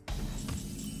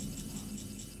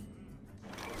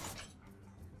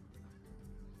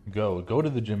 Go to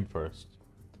the gym first.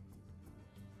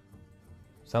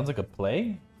 Sounds like a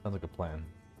play? Sounds like a plan.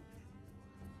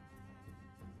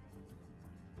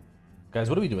 Guys,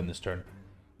 what are we doing this turn?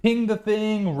 Ping the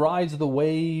thing, rise the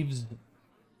waves.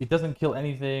 It doesn't kill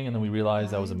anything, and then we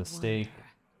realize that was a mistake.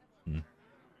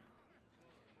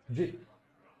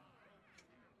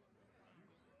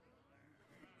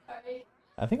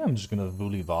 I think I'm just gonna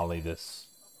volley volley this.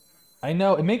 I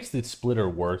know, it makes the splitter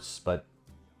worse, but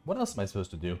what else am I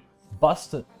supposed to do?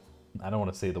 Bust it. I don't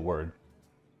want to say the word.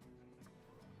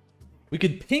 We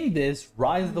could ping this,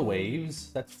 rise the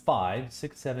waves. That's 5,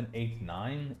 6, 7, 8,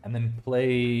 9. And then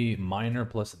play minor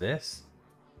plus this.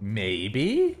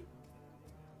 Maybe?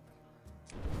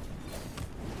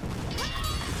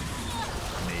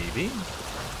 Maybe?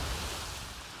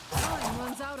 Time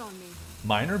runs out on me.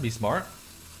 Minor, be smart.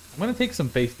 I'm going to take some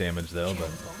face damage though, but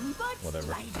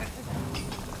whatever.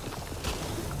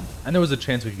 And there was a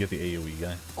chance we could get the AoE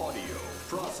guy. Audio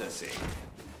processing.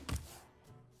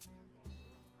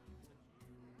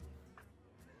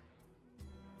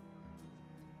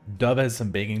 Dove has some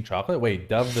baking chocolate? Wait,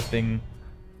 Dove the thing...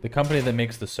 The company that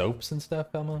makes the soaps and stuff,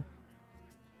 Elmo?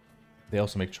 They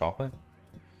also make chocolate?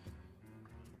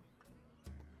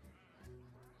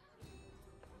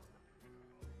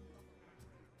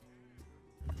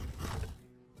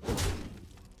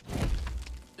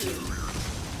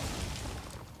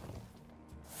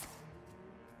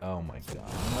 Oh my god,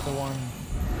 another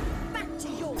one. Back to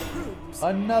your rooms.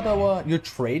 Another one. You're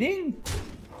trading?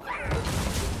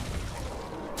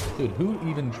 Dude, who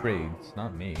even trades?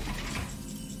 Not me.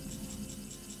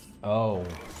 Oh.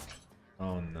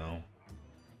 Oh no.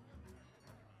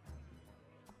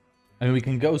 I mean, we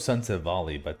can go Sunset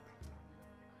Volley, but...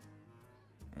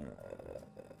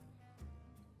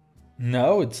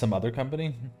 No, it's some other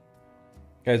company.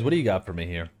 Guys, what do you got for me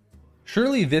here?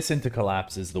 Surely this into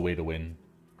collapse is the way to win.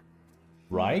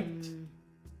 Right?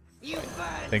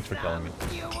 Thanks for telling me.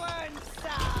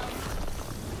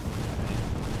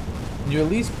 Can you at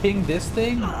least ping this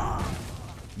thing?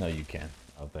 No, you can't.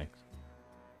 Oh, thanks.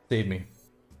 Save me.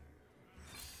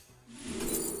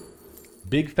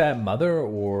 Big Fat Mother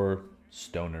or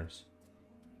Stoners?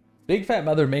 Big Fat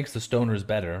Mother makes the Stoners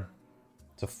better.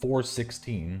 It's a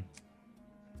 416.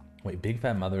 Wait, Big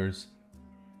Fat Mothers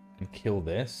can kill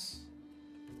this?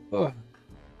 Ugh.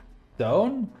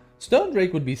 Stone? Stone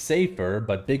Drake would be safer,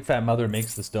 but Big Fat Mother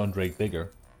makes the Stone Drake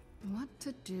bigger. What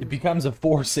to do? It becomes a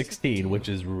 416, which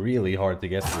is really hard to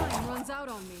get through. Time runs out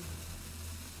on me.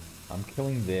 I'm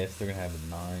killing this. They're gonna have a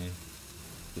 9,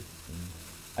 15.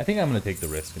 I think I'm gonna take the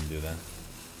risk and do that.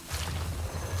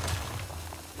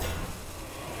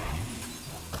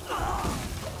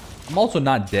 I'm also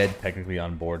not dead technically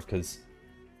on board because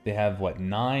they have what,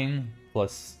 9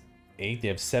 plus 8? They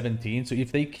have 17. So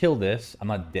if they kill this, I'm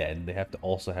not dead. They have to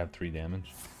also have 3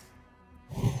 damage.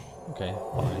 Okay,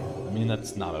 fine. I mean,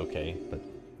 that's not okay, but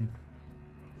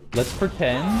let's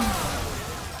pretend.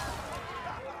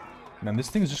 Man, this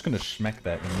thing's just gonna schmeck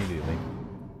that immediately.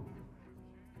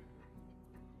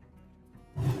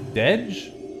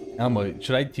 Dedge? Elmo,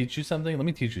 should I teach you something? Let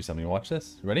me teach you something. Watch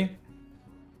this. Ready?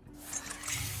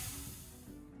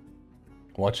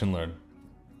 Watch and learn.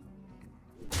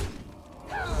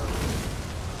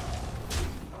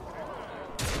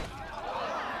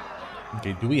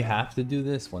 Okay, do we have to do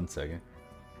this? 1 second.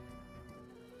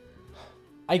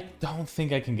 I don't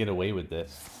think I can get away with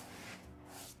this.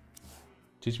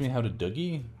 Teach me how to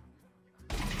Diggie?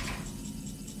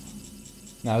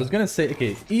 Now, I was gonna say,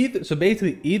 okay, so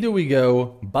basically, either we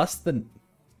go bust the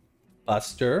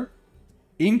Buster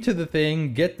into the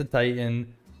thing, get the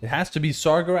Titan. It has to be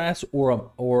Sargeras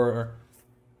or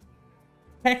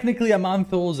technically a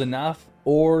Monthul's enough,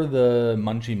 or the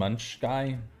Munchy Munch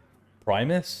guy,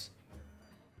 Primus.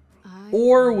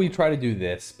 Or we try to do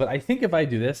this, but I think if I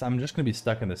do this, I'm just going to be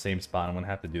stuck in the same spot. I'm going to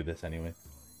have to do this anyway.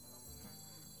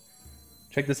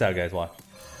 Check this out, guys. Watch.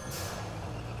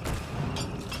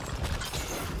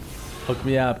 Hook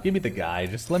me up. Give me the guy.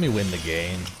 Just let me win the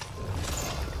game.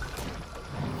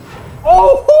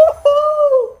 Oh!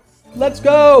 Let's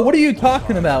go! What are you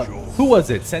talking about? Who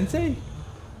was it? Sensei?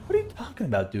 What are you talking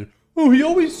about, dude? Oh, he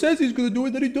always says he's gonna do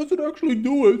it, then he doesn't actually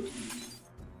do it.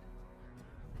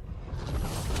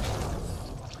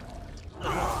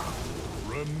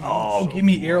 Oh, give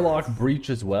me airlock breach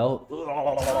as well.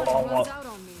 Runs out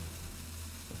on me.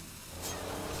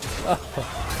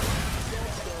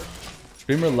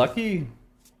 Streamer lucky?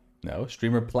 No,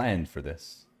 streamer planned for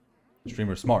this.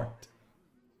 Streamer smart.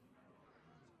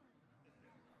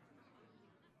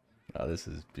 Oh, this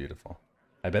is beautiful.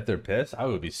 I bet they're pissed. I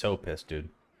would be so pissed, dude.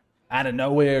 Out of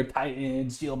nowhere, Titan,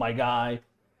 steal my guy.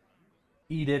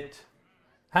 Eat it.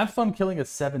 Have fun killing a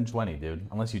 720, dude.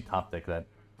 Unless you top deck that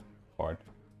card.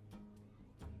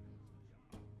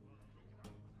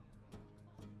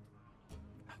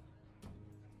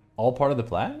 All part of the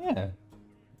plan? Yeah.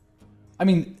 I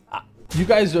mean, you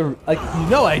guys are, like, you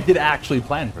know I did actually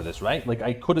plan for this, right? Like,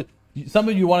 I could have... Some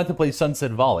of you wanted to play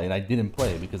Sunset Volley, and I didn't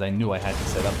play because I knew I had to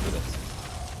set up for this.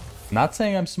 Not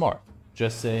saying I'm smart.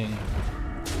 Just saying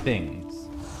things.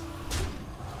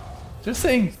 Just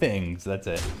saying things, that's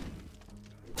it.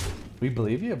 We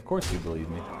believe you? Of course you believe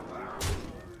me.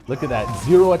 Look at that.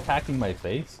 0 attacking my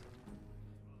face.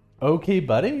 Okay,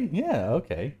 buddy? Yeah,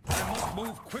 okay.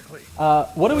 Move quickly.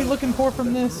 What are we looking for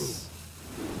from this?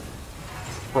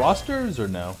 Frosters or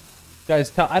no?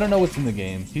 Guys, I don't know what's in the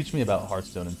game. Teach me about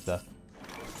Hearthstone and stuff.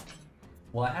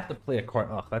 Well, I have to play a card.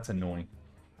 Ugh, that's annoying.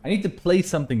 I need to play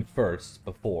something first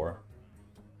before.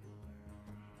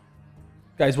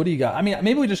 Guys, what do you got? I mean,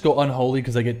 maybe we just go Unholy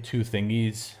because I get 2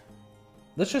 thingies.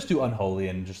 Let's just do Unholy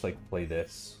and just, like, play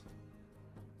this.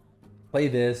 Play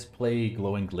this, play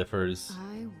Glowing Glyphers.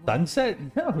 Sunset?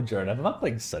 No, Jordan, I'm not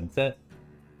playing Sunset.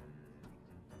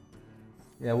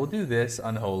 Yeah, we'll do this,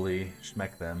 Unholy,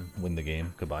 schmeck them, win the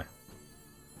game. Goodbye.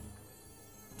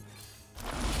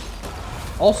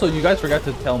 Also, you guys forgot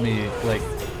to tell me, like,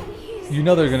 you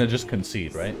know they're gonna just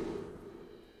concede, right?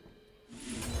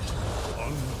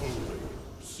 Unholy.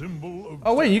 Symbol of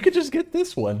Oh wait, you could just get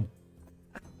this one.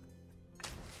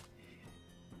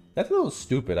 That's a little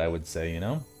stupid, I would say, you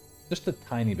know? Just a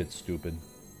tiny bit stupid.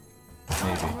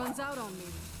 Maybe. Runs out on me.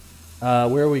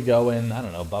 Where are we going? I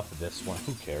don't know, buff this one.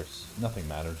 Who cares? Nothing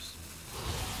matters.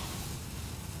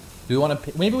 Do we want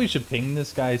to... Maybe we should ping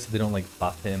this guy so they don't, like,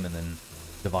 buff him and then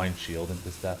Divine Shield into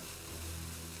stuff.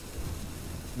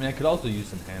 I mean, I could also use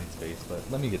some hand space, but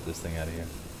let me get this thing out of here.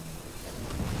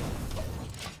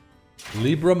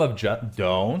 Librum of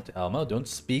Don't, Elmo, don't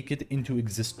speak it into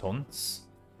existence.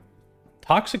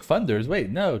 Toxic Funders? Wait,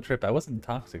 no, Trip, I wasn't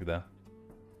toxic, though.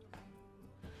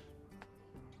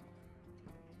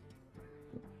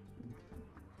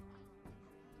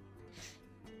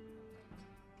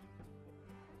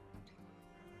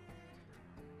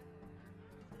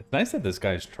 It's nice that this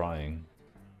guy's trying.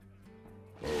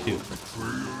 Cute.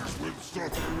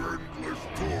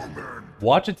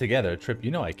 Watch it together. Trip,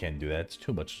 you know I can't do that. It's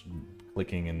too much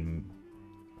clicking and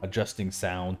adjusting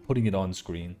sound, putting it on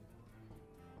screen.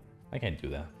 I can't do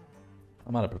that.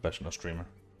 I'm not a professional streamer.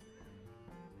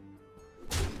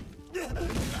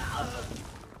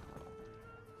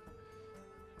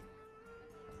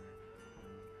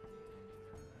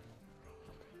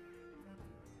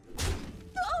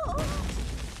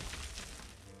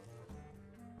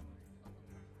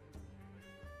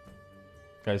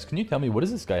 Guys, can you tell me what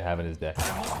does this guy have in his deck?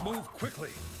 move quickly.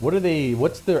 What are they?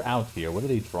 What's their out here? What are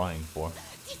they trying for?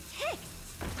 These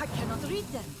texts! I cannot read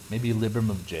them. Maybe Librum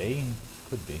of J?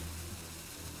 Could be.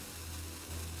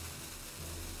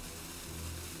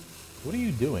 What are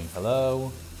you doing?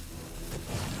 Hello?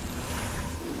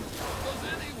 Does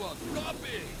anyone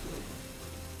copy?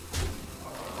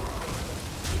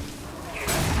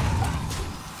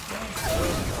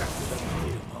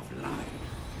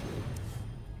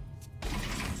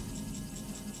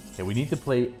 Okay, we need to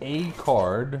play a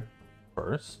card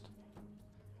first.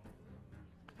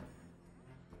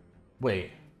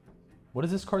 Wait. What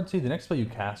does this card say? The next spell you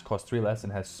cast costs 3 less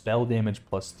and has spell damage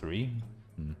plus 3?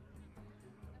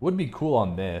 Would be cool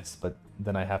on this, but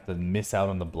then I have to miss out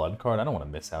on the blood card. I don't want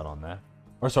to miss out on that.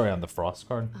 Or sorry, on the frost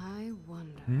card. I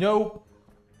wonder. Nope.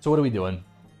 So what are we doing?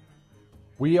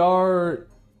 We are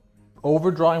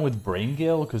overdrawing with Brain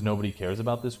Gale because nobody cares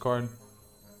about this card.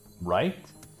 Right?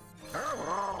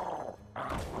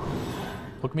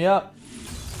 Hook me up.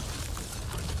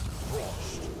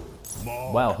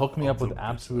 Wow, hook me up with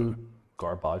absolute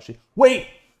garbage. Wait!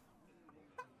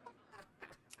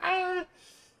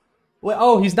 Wait!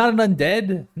 Oh, he's not an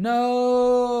undead?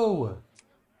 No!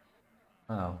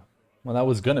 Oh. Well, that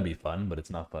was gonna be fun, but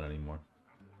it's not fun anymore.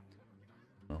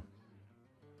 Oh.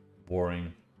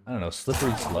 Boring. I don't know,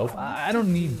 Slippery Slope? I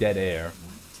don't need dead air.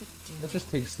 Let's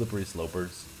just take Slippery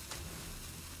Slopers.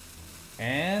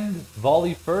 And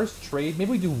volley first, trade.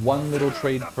 Maybe we do one little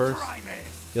trade first.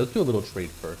 Yeah, let's do a little trade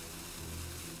first.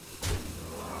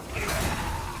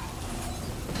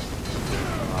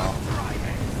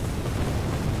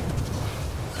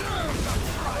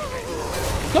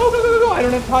 Go, go, go, go, go! I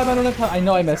don't have time, I don't have time. I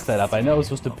know I messed that up. I know I was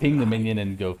supposed to ping the minion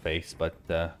and go face, but,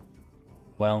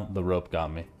 well, the rope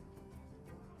got me.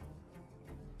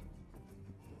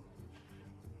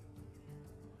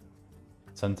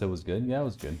 Sunset was good? Yeah, it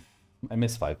was good. I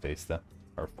missed 5 face, though.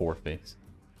 Or 4 face.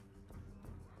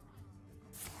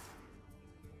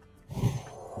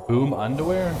 Boom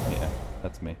underwear? Yeah,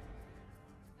 that's me.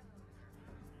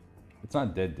 It's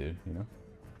not dead, dude, you know?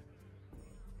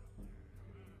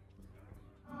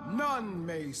 None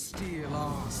may steal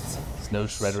us. Snow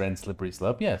Shredder and Slippery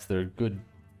Slope? Yes, they're good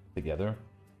together.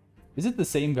 Is it the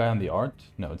same guy on the art?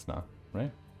 No, it's not,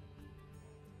 right?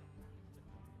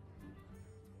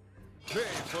 Pay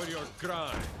for your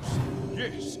crimes.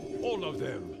 Yes, all of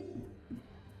them.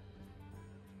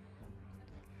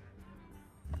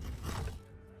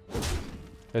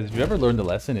 Guys, if you ever learned a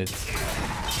lesson, it's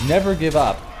never give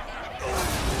up.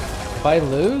 If I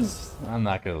lose, I'm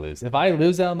not gonna lose. If I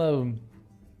lose, Elmo,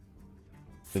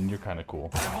 then you're kind of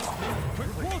cool.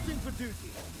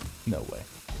 No way.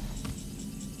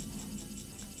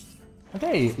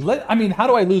 Okay, I mean, how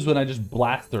do I lose when I just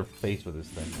blast their face with this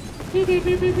thing?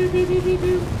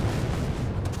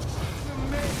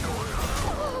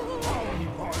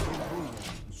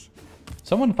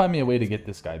 Someone find me a way to get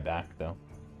this guy back, though.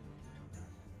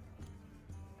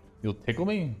 You'll tickle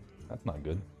me? That's not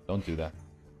good. Don't do that.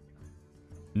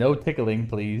 No tickling,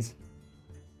 please.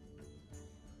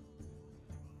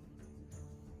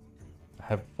 I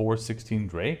have 416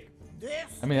 Drake?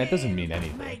 I mean, that doesn't mean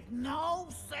anything. Make no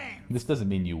sense. This doesn't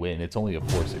mean you win. It's only a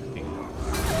 416.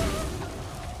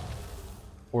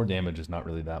 4 damage is not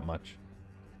really that much.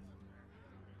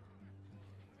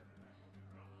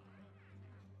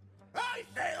 I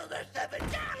sail the 7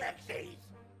 galaxies.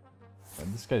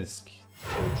 And this guy's so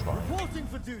trying. Reporting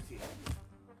for duty.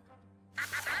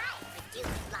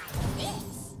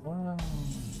 Wow.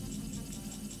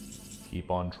 Keep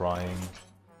on trying.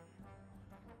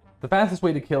 The fastest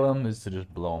way to kill him is to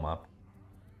just blow him up.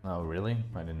 Oh, really?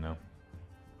 I didn't know.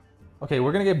 Okay,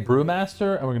 we're gonna get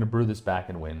Brewmaster, and we're gonna brew this back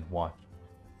and win. Watch.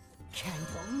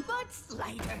 But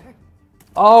slider.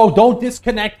 Oh, don't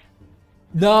disconnect.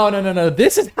 No, no, no, no.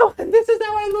 This is how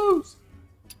I lose.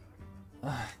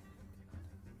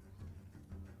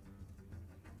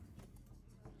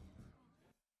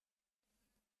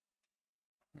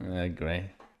 Great.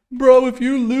 Bro, if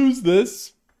you lose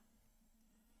this.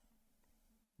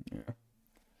 Yeah.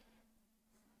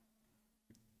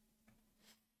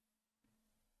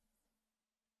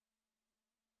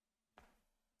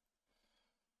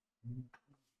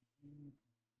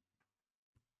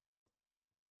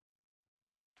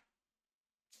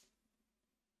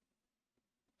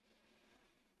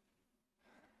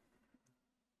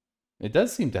 It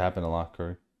does seem to happen a lot,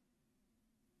 Curry.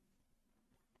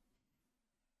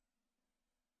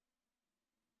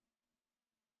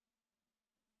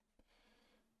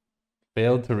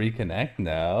 Failed to reconnect?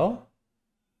 No.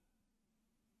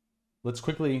 Let's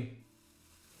quickly...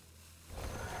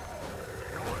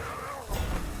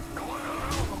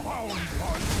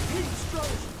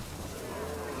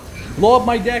 blow up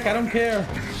my deck, I don't care.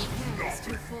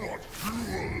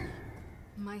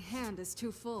 My hand is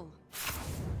too full.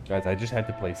 Guys, I just had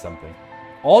to play something.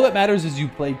 All that matters is you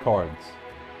play cards.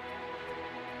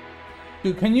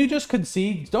 Dude, can you just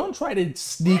concede? Don't try to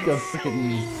sneak a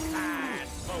freaking...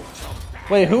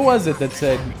 Wait, who was it that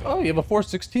said, oh, you have a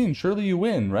 416, surely you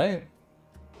win, right?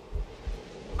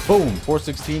 Boom,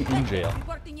 416 in jail.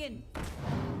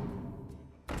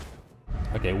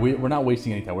 Okay, we're not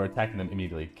wasting any time. We're attacking them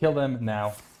immediately. Kill them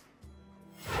now.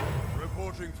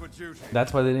 Reporting for duty.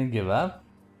 That's why they didn't give up?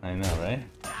 I know, right?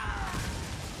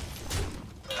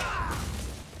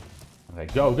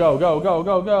 Okay, go, go, go, go,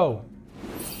 go, go!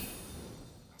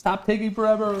 Stop taking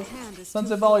forever!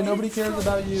 Sunset Volley, nobody cares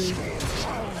about you!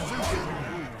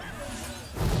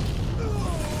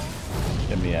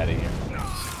 Get me out of here.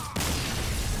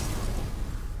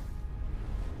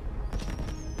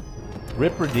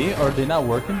 Rip or D? Are they not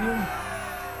working, dude?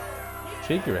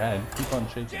 Shake your head. Keep on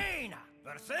shaking. Jaina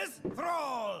versus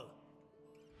Thrall.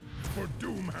 For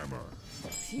Doomhammer.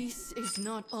 Peace is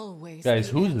not always. Guys,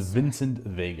 the who's answer. Vincent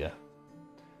Vega?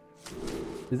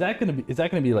 Is that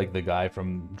gonna be like the guy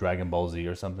from Dragon Ball Z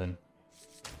or something?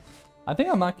 I think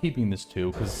I'm not keeping this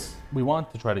too, because we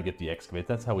want to try to get the excavate.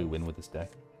 That's how we win with this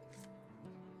deck.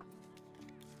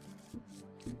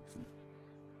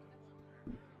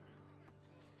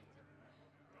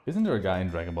 Isn't there a guy in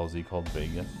Dragon Ball Z called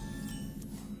Vega?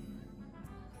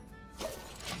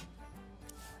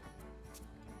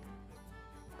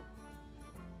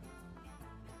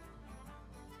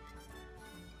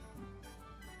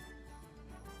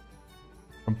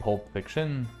 From Pulp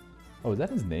Fiction? Oh, is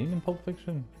that his name in Pulp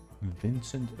Fiction?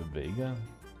 Vincent Vega?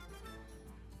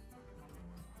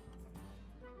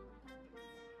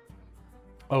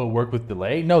 Oh, it worked with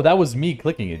delay? No, that was me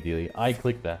clicking it, Dealey. I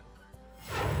clicked that.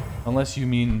 Unless you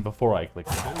mean before I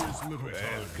clicked it. Welcome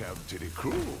to the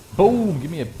crew. Boom! Give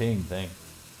me a ping, thing.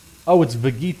 Oh, it's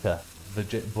Vegeta.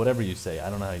 Whatever you say. I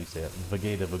don't know how you say it.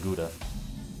 Vegeta, Veguta.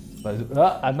 But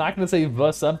I'm not going to say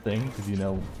the something, because you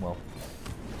know, well,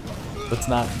 let's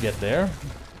not get there.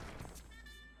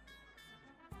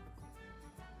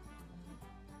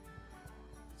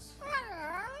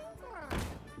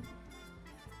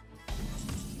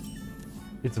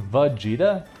 It's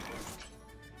Vegeta?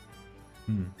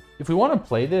 If we want to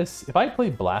play this, if I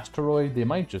play Blasteroid, they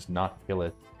might just not kill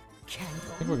it. I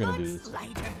think we're going to do this.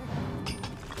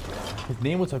 His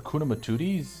name was Hakuna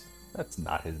Matooties? That's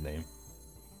not his name.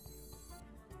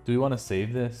 Do we want to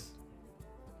save this?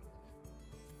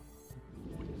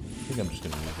 I think I'm just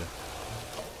going to use it.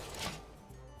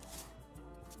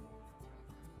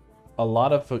 A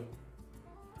lot of...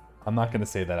 I'm not going to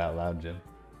say that out loud, Jim.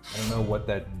 I don't know what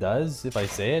that does if I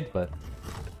say it, but...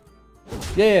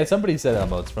 Yeah, somebody said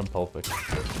emotes from Pulp Fiction.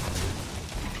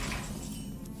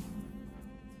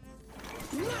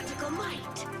 Magical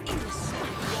might in the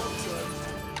spotlight.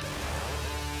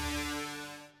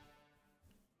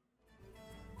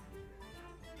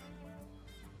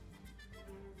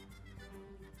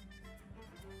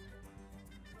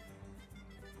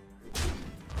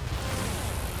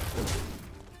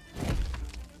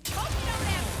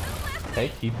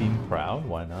 Okay, keep being proud,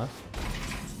 why not?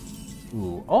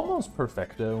 Ooh, almost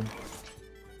perfecto.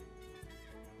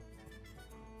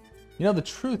 You know, the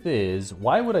truth is,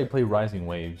 why would I play Rising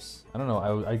Waves? I don't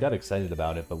know, I got excited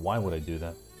about it, but why would I do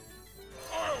that?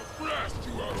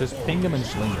 Just ping him and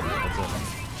sling him, that's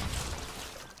it.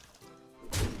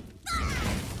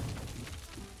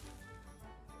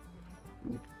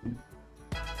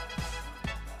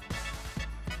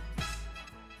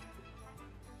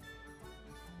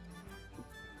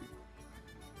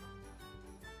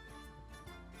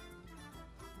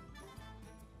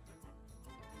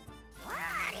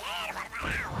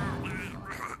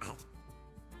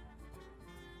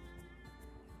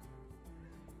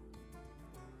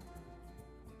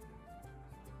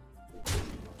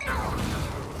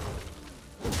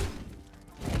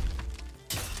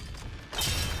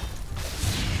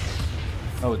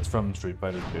 Oh, it's from Street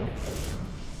Fighter 2.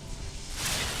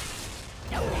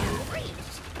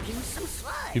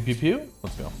 Pew pew pew?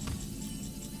 Let's go.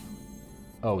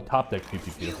 Oh, top deck pew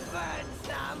pew pew.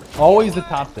 Always the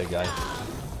top deck, guys.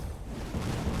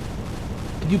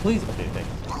 Could you please? Okay, thanks.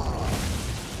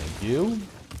 Thank you.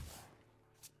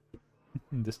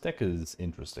 This deck is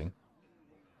interesting.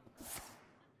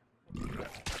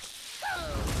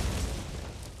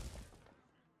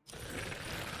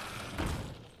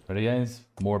 Ready, guys?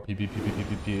 More pew pew pew pew pew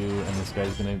pew pew, and this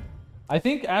guy's gonna... I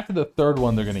think after the third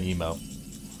one, they're gonna emo.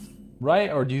 Right?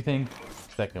 Or do you think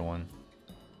second one?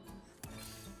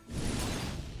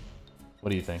 What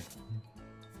do you think?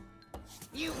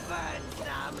 You burned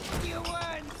some, you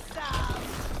earned some.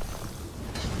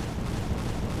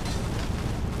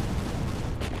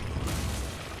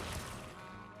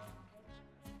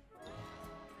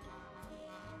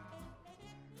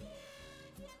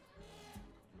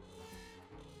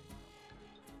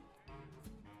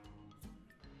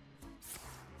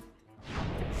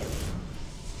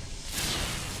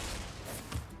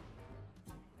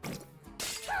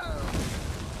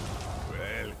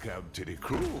 Welcome to the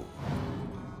crew.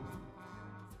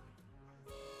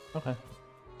 Okay.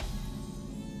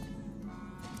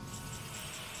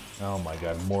 Oh my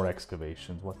god, more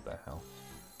excavations. What the hell?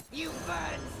 You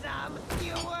burned some,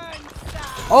 you earned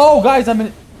some. Oh, guys, I'm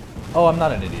an... Oh, I'm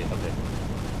not an idiot. Okay.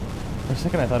 For a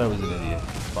second, I thought I was an idiot.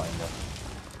 It's fine, though.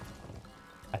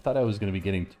 I thought I was going to be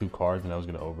getting 2 cards and I was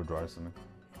going to overdraw something.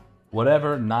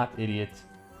 Whatever, not idiot.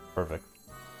 Perfect.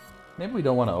 Maybe we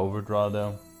don't want to overdraw,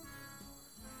 though.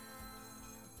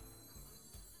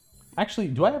 Actually,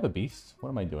 do I have a beast? What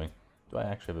am I doing? Do I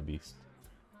actually have a beast?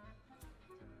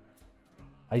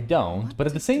 I don't, but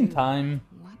at the same time,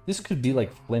 this could be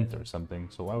like Flint or something,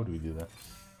 so why would we do that?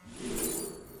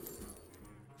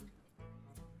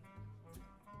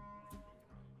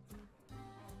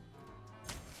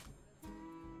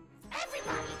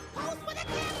 Everybody, pose for the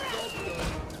camera.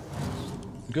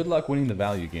 Good luck winning the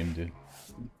value game, dude.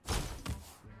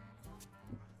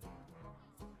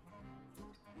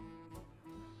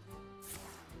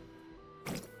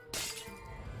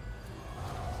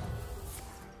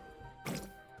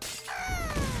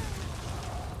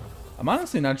 I'm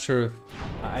honestly not sure.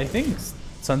 I think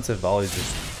Sunset Volley is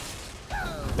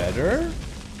just better.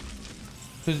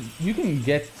 Because you can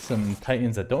get some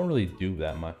Titans that don't really do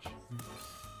that much.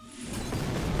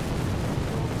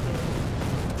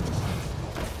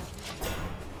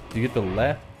 You get the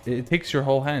left. It takes your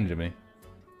whole hand, Jimmy.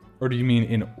 Or do you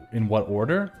mean in what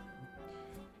order?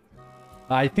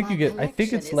 I think you get. I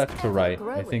think it's left to right.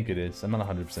 I think it is. I'm not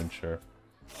 100% sure.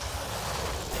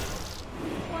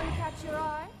 One catch your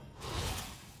eye?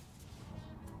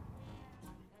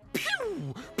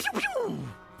 Pew! Pew pew!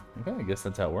 Okay, I guess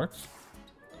that's how it works.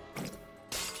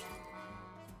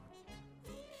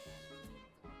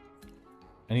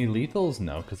 Any lethals?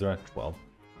 No, because they're at 12.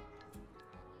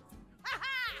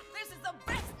 This is the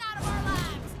best night of our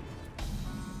lives!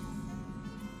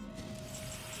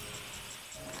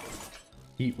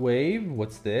 Heat wave?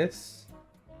 What's this?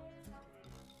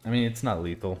 I mean, it's not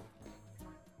lethal.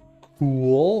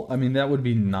 Cool. I mean, that would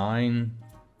be 9.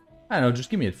 I don't know, just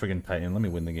give me a friggin' Titan. Let me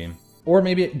win the game. Or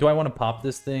maybe, do I want to pop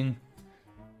this thing?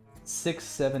 6,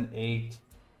 7, 8.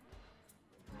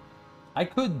 I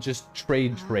could just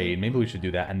trade. Maybe we should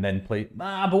do that and then play.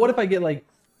 But what if I get like...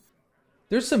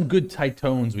 There's some good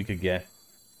Titones we could get.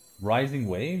 Rising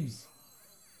Waves?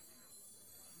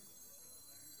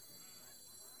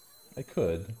 I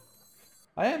could.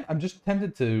 I'm just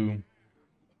tempted to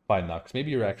buy Nux.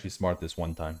 Maybe you're actually smart this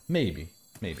one time. Maybe.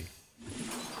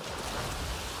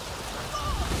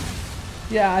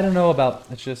 Yeah, I don't know about...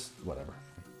 It's just... whatever.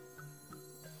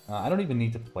 I don't even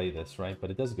need to play this, right? But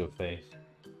it does go face.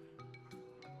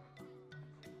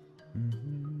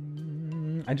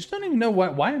 I just don't even know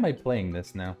why am I playing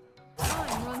this now?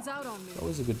 Time runs out on me. That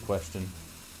was a good question.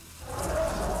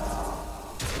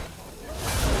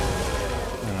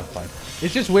 No, fine.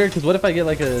 It's just weird because what if I get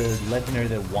like a legendary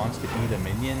that wants to eat a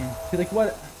minion? See, like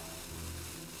what?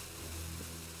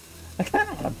 I kind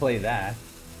of want to play that.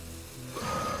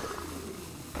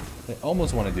 I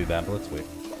almost want to do that, but let's wait.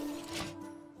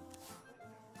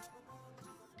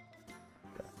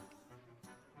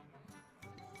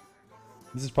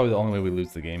 This is probably the only way we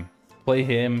lose the game. Play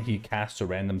him, he casts a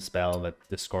random spell that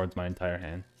discards my entire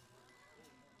hand.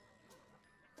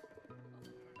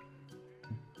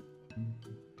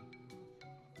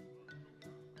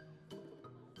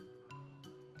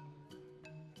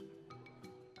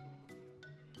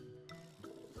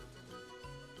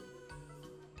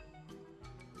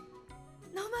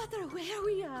 No matter where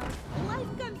we are, life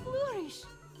can flourish.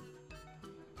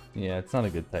 Yeah, it's not a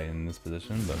good Titan in this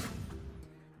position, but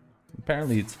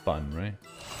apparently it's fun, right?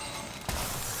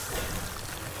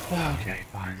 Okay,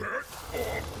 fine.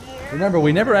 Remember,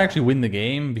 we never actually win the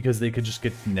game because they could just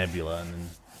get Nebula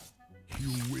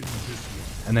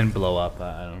and then blow up.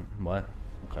 I don't... What?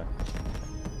 Okay.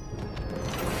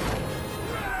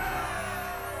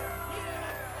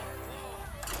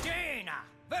 Jaina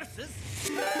versus...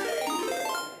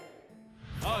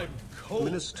 I'm cold.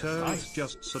 Minister's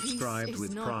just subscribed Peace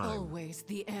with is not Prime. always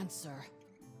the answer.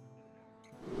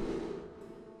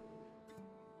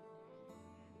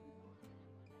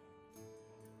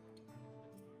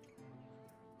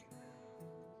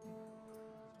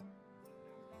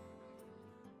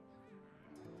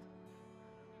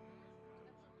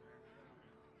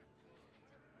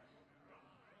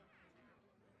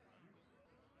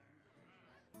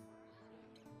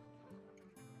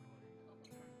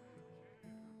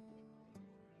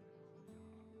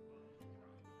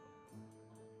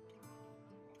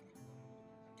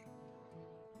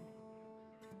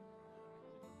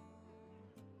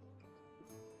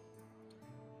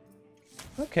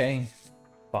 Okay,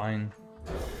 fine.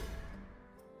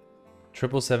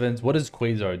 777s. What does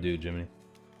Quasar do, Jimmy?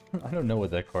 I don't know what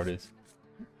that card is.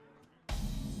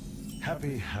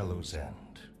 Happy Hallows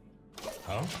End.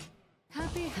 Huh?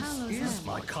 Happy Hallows Here's End.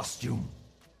 my costume.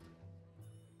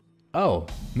 Oh,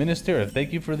 Ministera,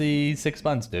 thank you for the 6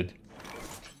 months, dude.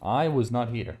 I was not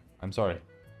here. I'm sorry.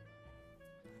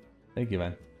 Thank you,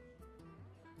 man.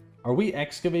 Are we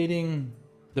excavating?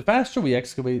 The faster we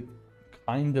excavate,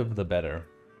 kind of the better.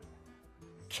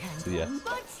 So, yeah.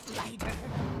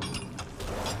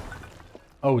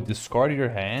 Oh, discard your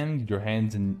hand? Your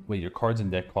hands in... Wait, your cards in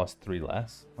deck cost 3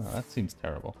 less? Oh, that seems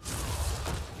terrible.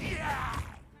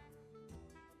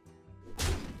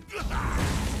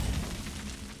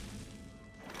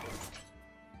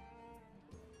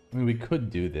 I mean, we could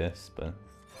do this, but...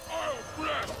 I'll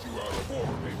blast you out of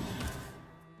orbit.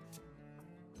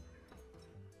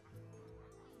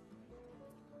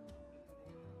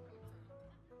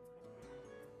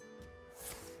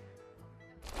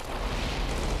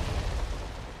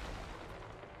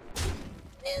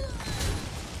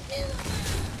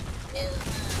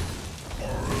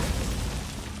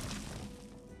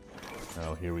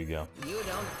 here we go. You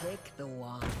don't pick the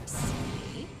one,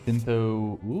 see?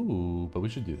 Tinto. Ooh, but we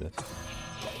should do this.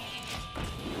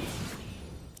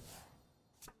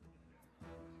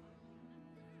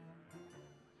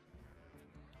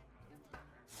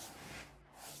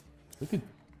 We could,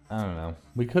 I don't know.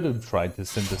 We could have tried to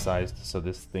synthesize so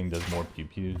this thing does more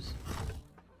pew-pews.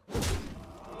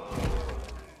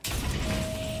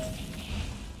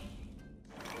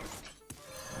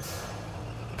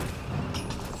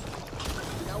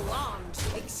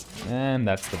 And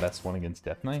that's the best one against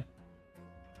Death Knight.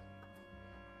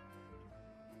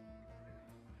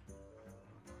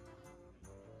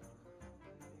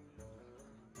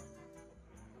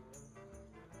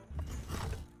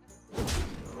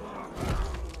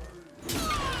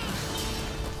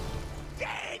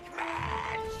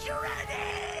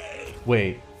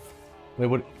 Wait, what?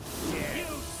 You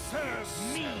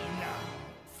serve me now.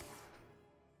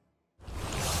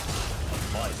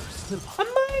 A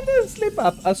minor slip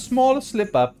up, a small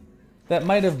slip up that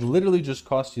might have literally just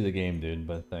cost you the game, dude,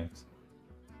 but thanks.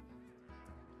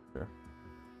 Sure.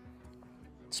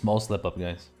 Small slip up,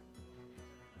 guys.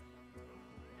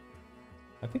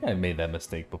 I think I made that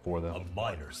mistake before, though. A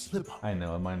minor slip up. I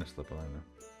know, a minor slip up, I know.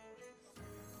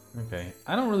 Okay,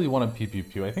 I don't really want to pew pew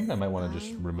pew. I think I might want to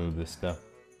just remove this stuff.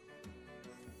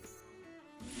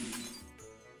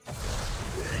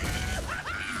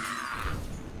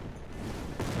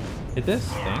 Hit this?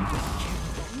 Thanks.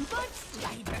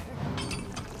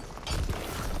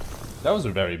 That was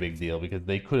a very big deal because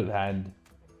they could have had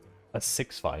a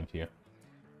 6-5 here. It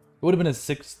would have been a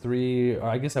 6-3, or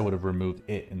I guess I would have removed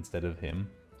it instead of him.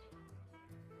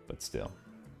 But still.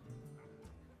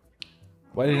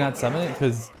 Why did he not summon it?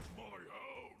 Because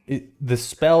the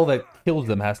spell that kills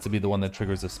them has to be the one that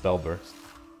triggers a spell burst.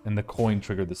 And the coin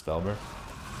triggered the spell burst.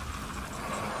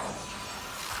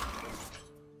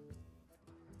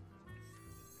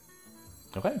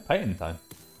 Okay, Titan time.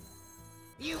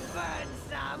 You burn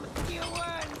some, you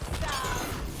earn some.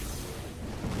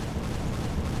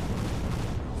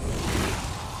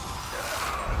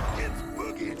 It's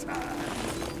boogie time.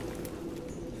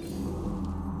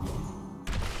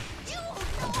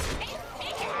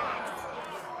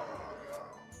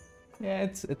 Yeah,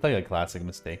 it's like a classic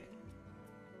mistake.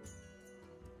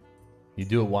 You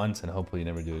do it once and hopefully you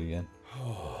never do it again.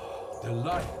 The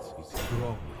light is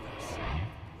strong with us.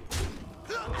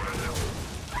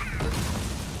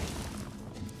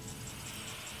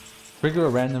 Trigger a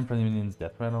random from the minion's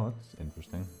death rattle. That's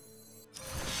interesting.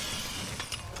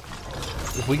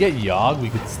 If we get Yogg, we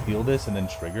could steal this and then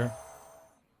trigger.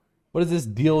 What is this?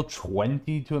 Deal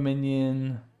 20 to a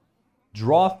minion.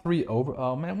 Draw 3 over.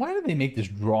 Oh man, why did they make this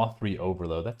draw 3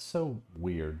 overload? That's so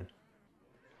weird.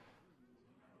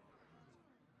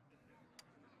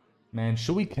 Man,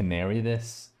 should we canary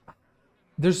this?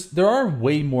 There are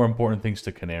way more important things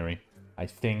to canary, I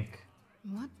think.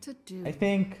 What to do? I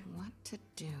think. What to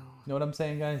do? You know what I'm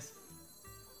saying, guys?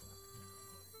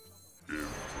 I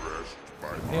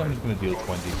think I'm just gonna deal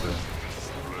 20 to him.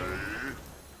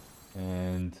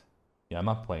 And yeah, I'm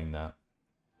not playing that.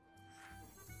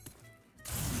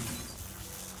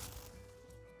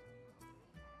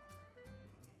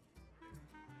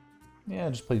 Yeah,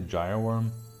 just play Gyre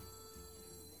Worm.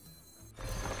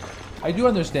 I do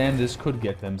understand this could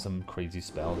get them some crazy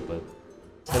spells, but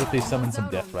what if they summon some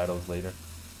death rattles later?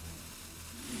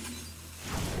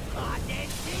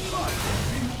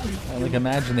 And like,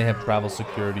 imagine they have travel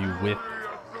security with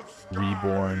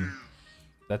Reborn.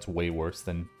 That's way worse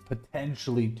than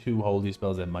potentially 2 holy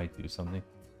spells that might do something.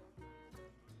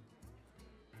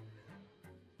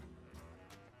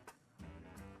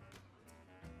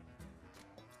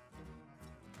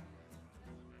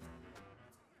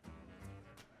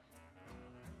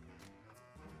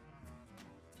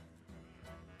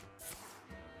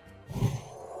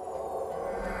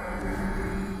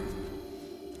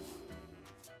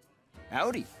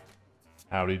 Howdy.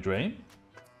 Howdy, Drain.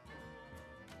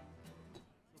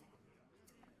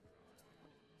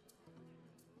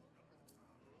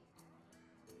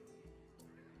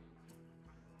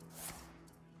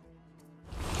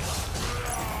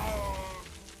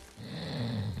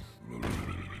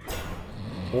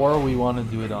 Or we want to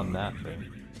do it on that thing.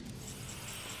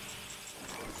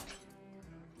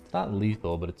 It's not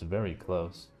lethal, but it's very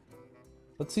close.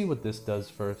 Let's see what this does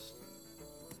first.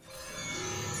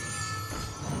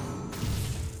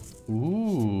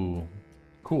 Ooh,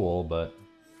 cool, but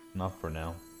not for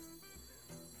now.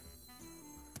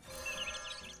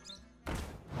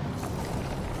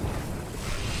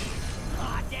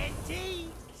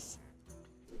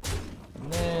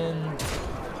 And then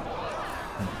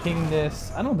ping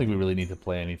this. I don't think we really need to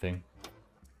play anything.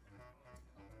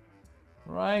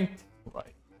 Right.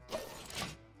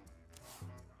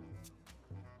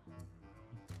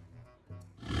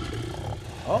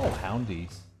 Oh,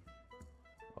 Houndies.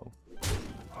 Oh.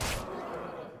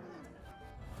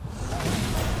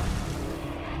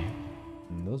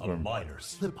 And those were minor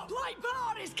slip up.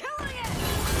 Blightboard is killing it!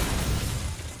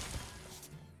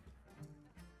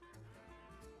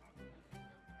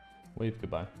 Wave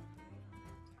goodbye.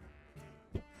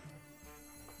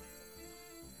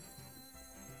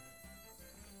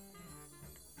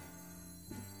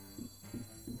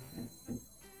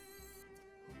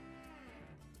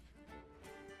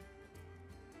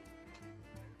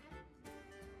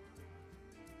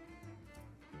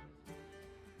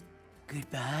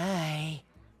 Goodbye.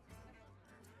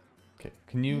 Okay,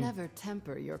 can you... Never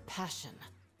temper your passion.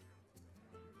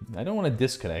 I don't want to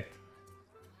disconnect.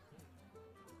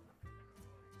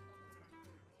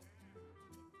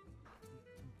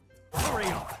 Hurry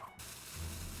up!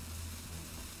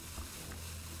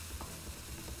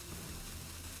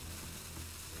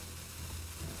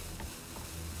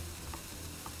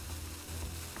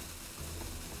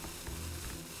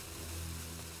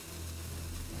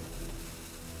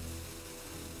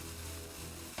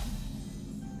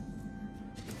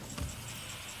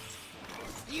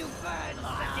 You burn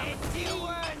some! You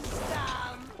earn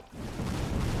some!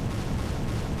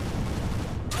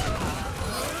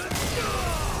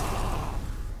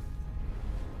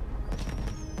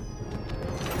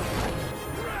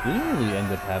 We didn't really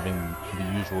end up having the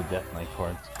usual Death Knight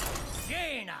cards.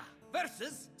 Jaina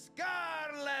versus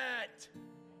Scarlet.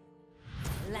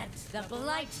 Let the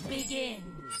blight begin!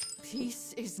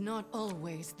 Peace is not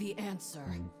always the answer.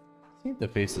 I seem to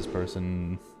face this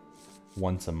person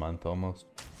once a month almost.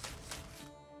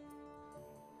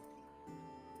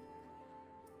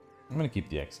 I'm gonna keep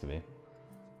the excavate.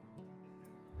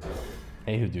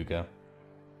 Hey Haduka.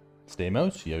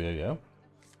 Stamos, yo yo yo.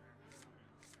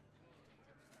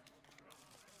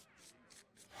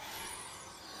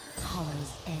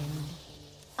 Hollow's End.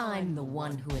 I'm the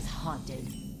one who is haunted.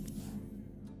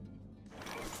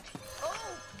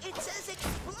 Oh, it says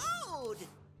explode.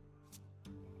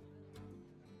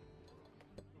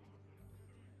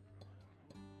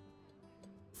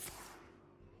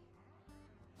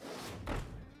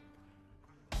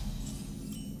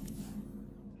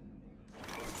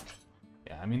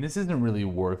 Yeah, I mean this isn't really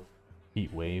worth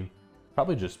Heat Wave.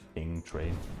 Probably just ping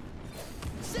trade.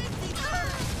 Safety.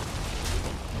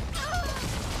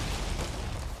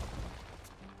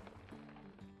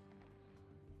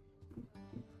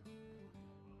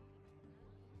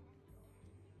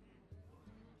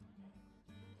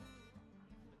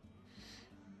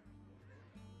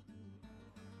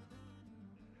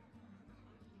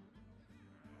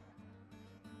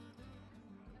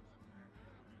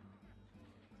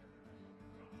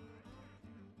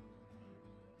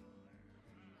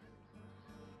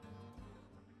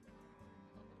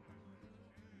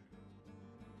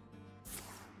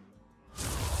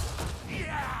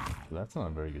 That's not a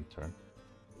very good turn.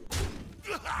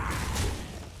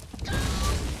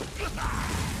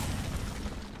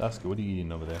 Duska, what are you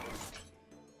eating over there?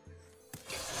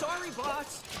 Sorry,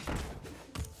 boss.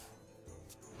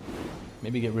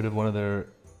 Maybe get rid of one of their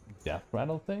death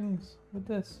rattle things with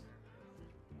this.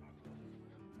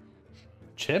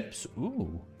 Chips?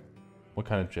 Ooh. What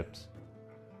kind of chips?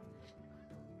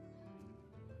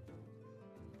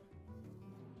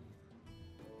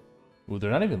 Ooh,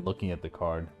 they're not even looking at the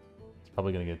card. It's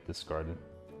probably gonna get discarded.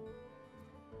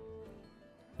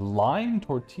 Lime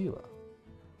tortilla.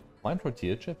 Lime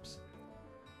tortilla chips?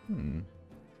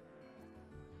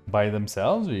 By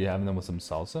themselves, or are you having them with some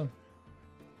salsa?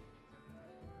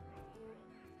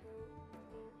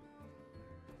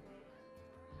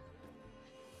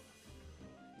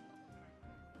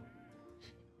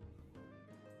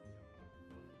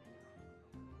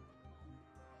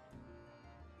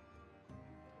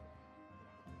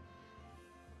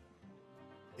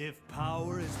 If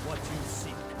power is what you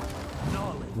seek,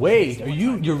 knowledge. Wait,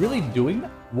 you're really doing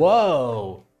that?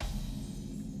 Whoa.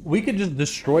 We could just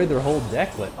destroy their whole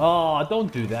deck. Like, oh,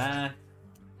 don't do that.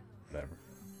 Whatever.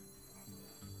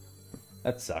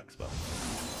 That sucks, but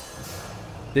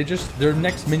their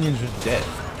next minion's just dead.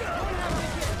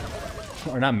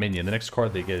 Or not minion, the next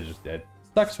card they get is just dead.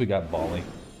 Sucks we got Volley.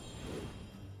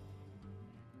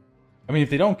 I mean, if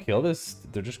they don't kill this,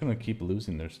 they're just gonna keep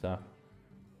losing their stuff.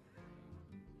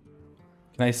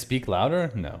 Can I speak louder?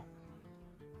 No.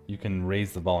 You can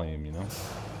raise the volume, you know?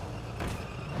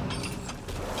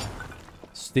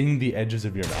 Sting the edges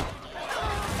of your mouth.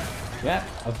 Yeah,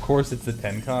 of course it's the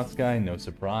 10 cost guy, no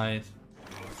surprise.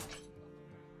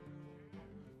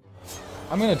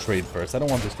 I'm gonna trade first. I don't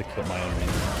want this to kill my own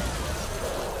minion.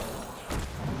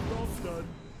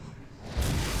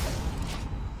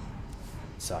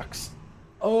 sucks.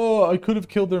 Oh, I could have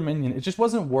killed their minion. It just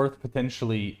wasn't worth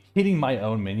potentially hitting my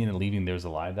own minion and leaving theirs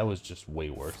alive. That was just way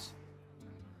worse.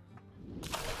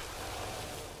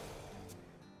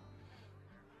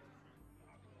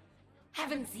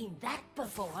 Haven't seen that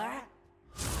before.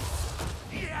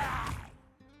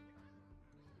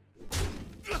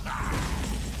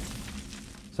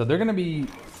 So they're going to be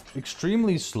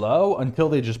extremely slow until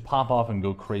they just pop off and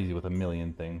go crazy with a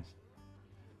million things.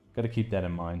 Got to keep that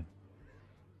in mind.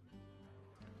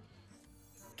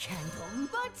 Candle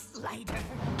much lighter.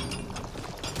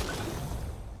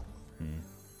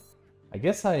 I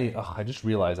guess I just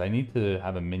realized I need to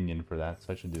have a minion for that,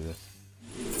 so I should do this.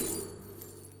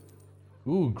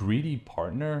 Ooh, greedy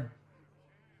partner.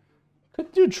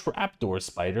 Could do trapdoor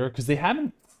spider, because they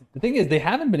haven't... The thing is, they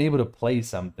haven't been able to play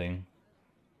something.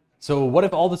 So what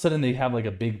if all of a sudden they have like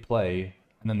a big play,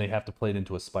 and then they have to play it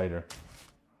into a spider? I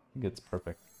think it's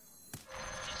perfect.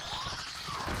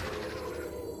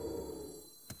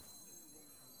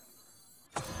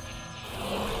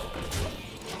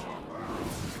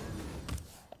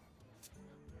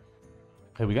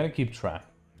 Okay, we gotta keep track.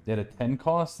 They had a 10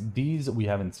 cost. These we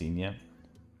haven't seen yet.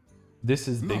 This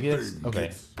is biggest.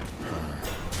 Okay. I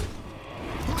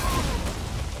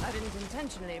didn't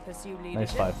intentionally pursue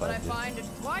leadership, Nice 5-5, but I dude. find it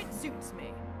quite suits me.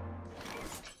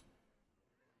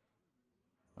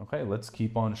 Okay, let's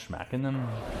keep on schmacking them.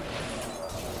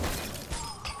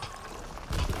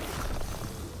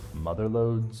 Mother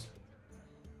loads.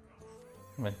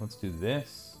 Alright, let's do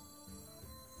this.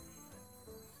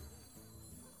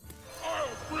 I'll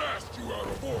blast you out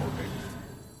of orbit.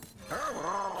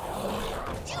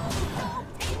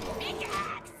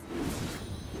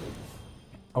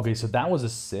 Okay, so that was a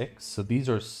 6. So these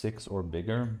are 6 or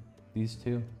bigger. These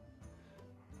two.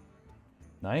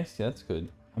 Nice, yeah, that's good.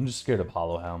 I'm just scared of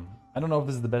Hollow Helm. I don't know if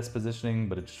this is the best positioning,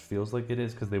 but it just feels like it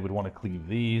is because they would want to cleave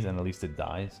these and at least it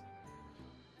dies.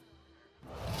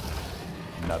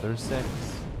 Another 6.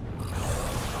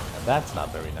 That's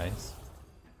not very nice.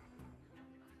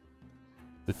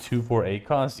 The 2/4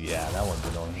 cost? Yeah, that one's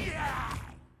annoying.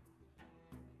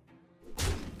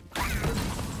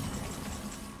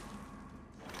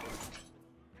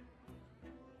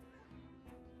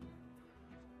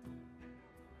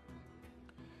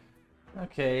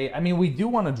 Okay, I mean, we do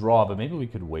want to draw, but maybe we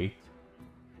could wait.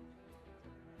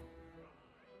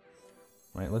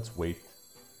 Right, let's wait.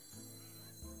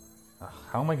 Ugh,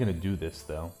 how am I going to do this,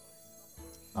 though?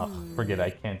 Ugh, forget it, I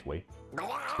can't wait.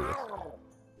 Let's do this.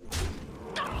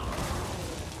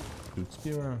 Boot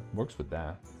Spear works with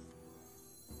that.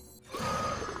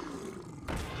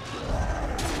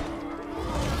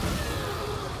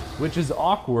 Which is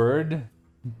awkward.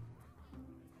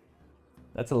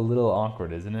 That's a little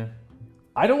awkward, isn't it?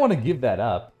 I don't want to give that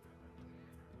up.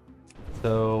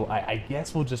 So I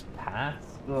guess we'll just pass.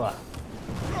 Ugh.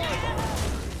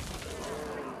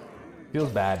 Feels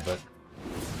bad, but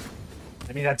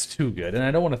I mean, that's too good. And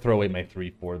I don't want to throw away my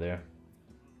 3/4 there.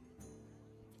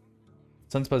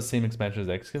 Sunspot's same expansion as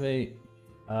Excavate?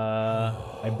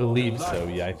 I believe so.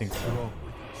 Yeah, I think so.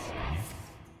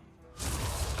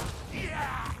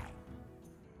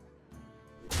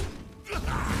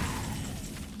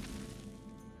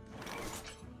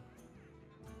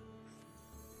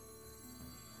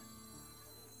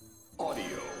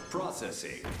 Audio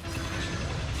processing.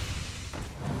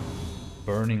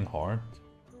 Burning Heart.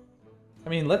 I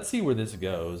mean, let's see where this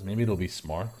goes. Maybe it'll be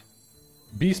smart.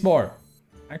 Be smart.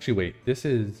 Actually, wait. This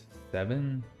is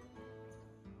 7.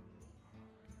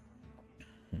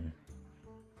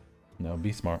 No,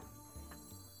 be smart.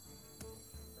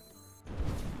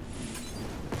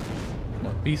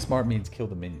 No, be smart means kill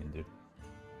the minion, dude.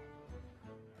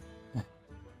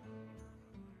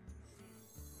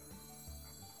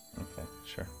 Okay,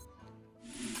 sure.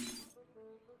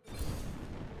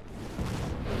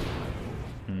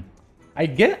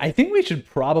 I think we should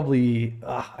probably...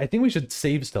 I think we should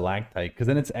save Stalactite, because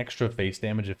then it's extra face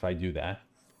damage if I do that.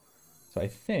 So I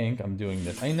think I'm doing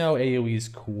this. I know AoE is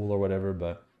cool or whatever,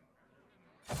 but...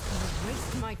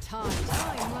 Waste my time.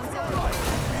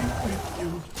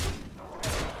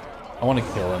 I want to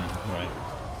kill him, right.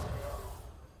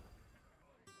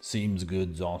 Seems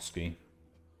good, Zosky.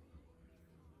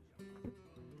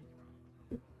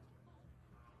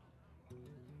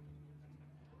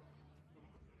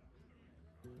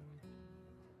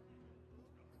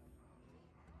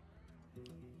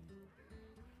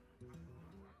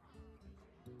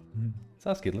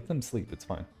 Sasuke, let them sleep, it's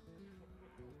fine.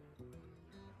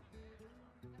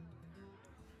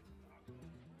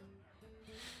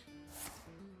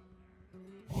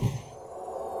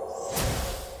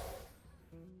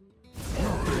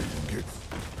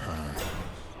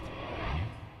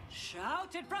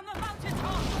 Shout it from the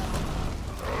mountaintop!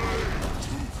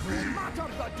 No matter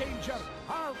the danger,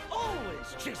 I'll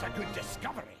always chase a good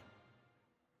discovery.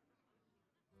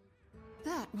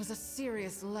 That was a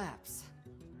serious lapse.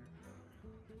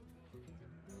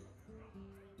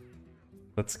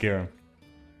 Let's scare him.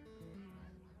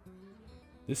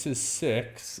 This is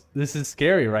 6. This is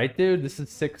scary, right, dude? This is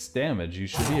 6 damage. You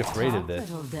should be afraid of this.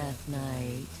 Little Death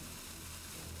Knight.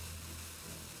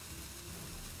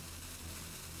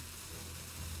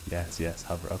 Yes, yes,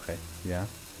 hover. Okay, yeah.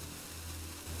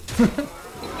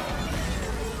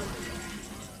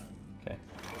 Okay.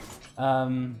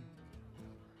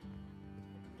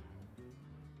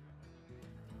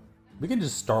 We can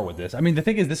just start with this. I mean, the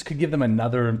thing is, this could give them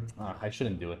another... I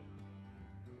shouldn't do it.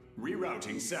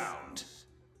 Rerouting sound.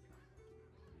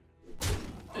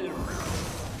 Get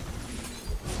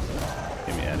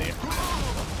me out of here.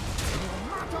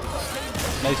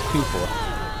 Nice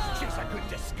 2-4. Chase a good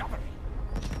discovery.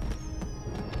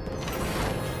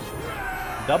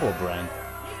 Double brand.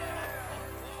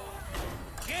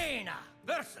 Jaina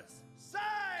versus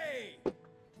Sai.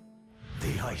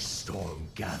 The ice storm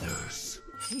gathers.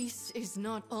 Peace is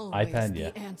not always iPad, the yeah.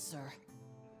 answer.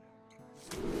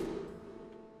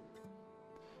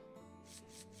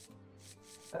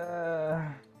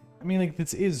 I mean, like,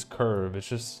 this is curve. It's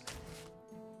just...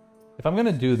 If I'm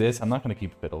gonna do this, I'm not gonna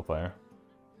keep Fiddlefire.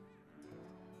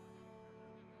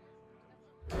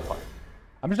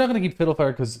 I'm just not gonna keep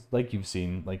Fiddlefire because, like you've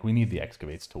seen, like, we need the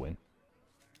Excavates to win.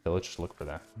 So let's just look for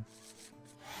that.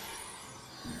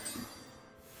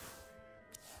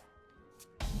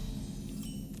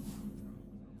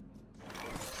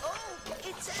 Oh,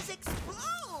 it says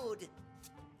explode!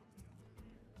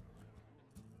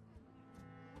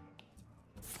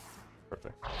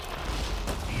 Perfect.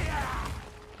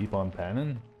 Keep on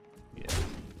panning? Yeah.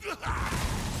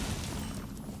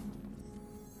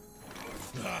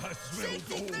 I smell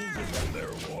gold in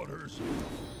their waters.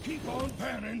 Keep on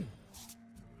panning.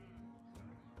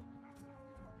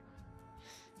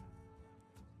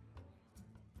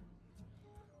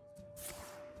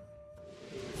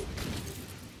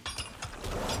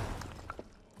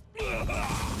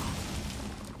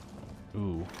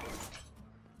 Ooh.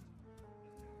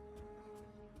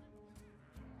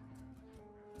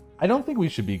 I don't think we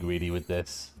should be greedy with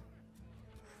this.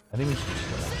 I think we should just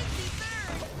go.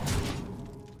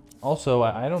 Also,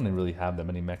 I don't really have that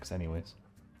many mechs anyways.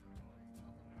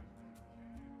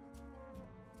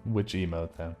 Which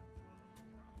emote then?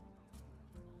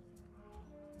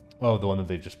 Oh, the one that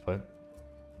they just put.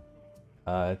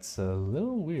 It's a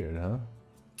little weird, huh?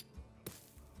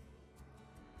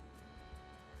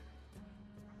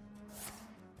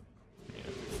 Yeah.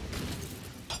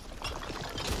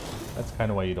 That's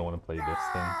kind of why you don't want to play this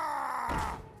thing.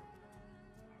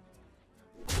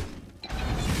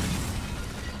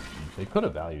 They could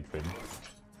have value traded.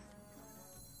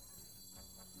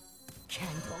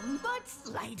 Candle butts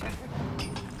lighter.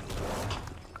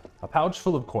 A pouch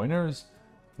full of coiners?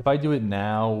 If I do it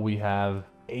now, we have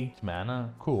 8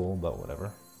 mana. Cool, but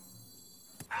whatever.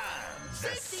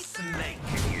 The snake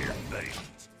in your bait.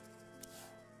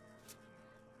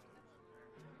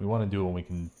 We want to do it when we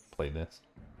can play this.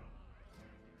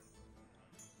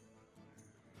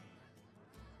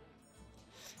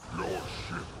 Your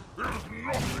ship is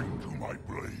nothing to my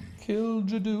blade. Kill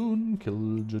Jadoon,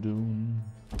 kill Jadoon.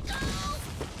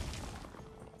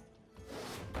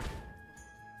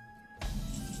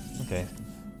 Okay.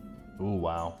 Ooh,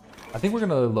 wow. I think we're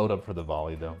gonna load up for the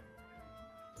volley though.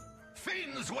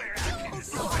 Fiends where I can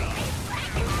see.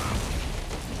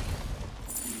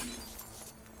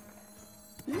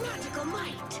 Magical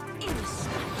might in the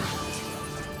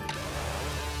spotlight.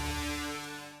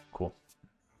 Cool.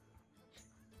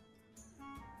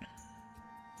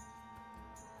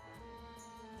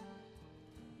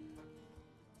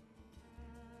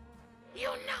 You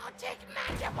now take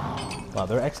mandible. Wow,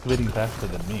 they're excavating faster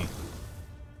than me.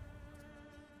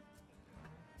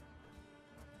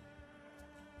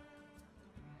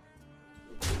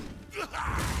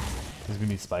 This is gonna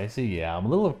be spicy? Yeah, I'm a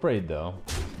little afraid though,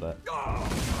 but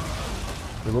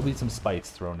there will be some spice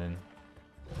thrown in.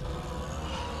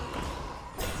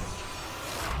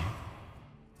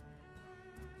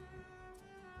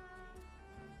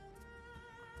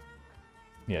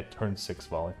 Yeah, turn 6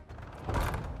 volley.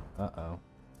 Uh-oh.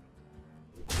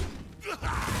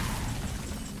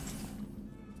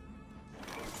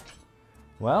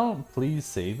 Well, please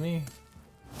save me.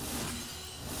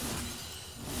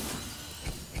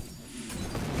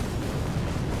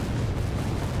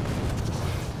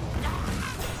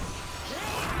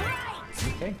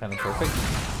 Okay, kind of perfect.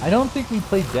 I don't think we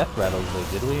played Death Rattles though,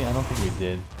 did we? I don't think we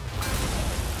did.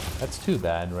 That's too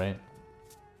bad, right?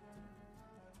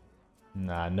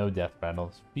 Nah, no death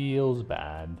rattles. Feels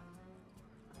bad.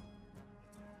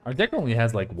 Our deck only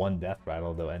has like one death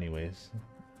rattle though anyways.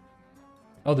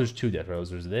 Oh, there's two death rattles.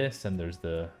 There's this and there's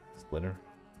the splitter.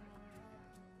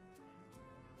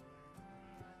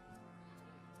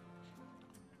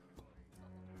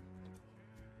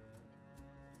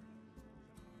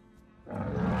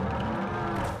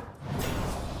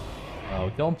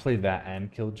 Oh, don't play that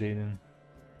and kill Jaden.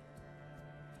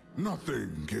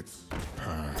 Nothing gets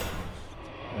past.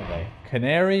 Okay.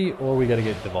 Canary, or we gotta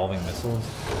get devolving missiles.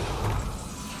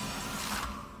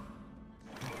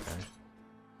 Okay.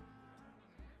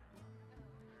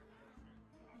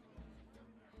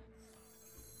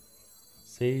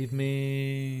 Save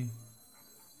me.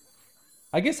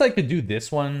 I guess I could do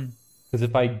this one, because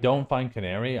if I don't find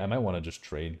Canary, I might want to just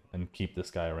trade and keep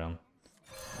this guy around.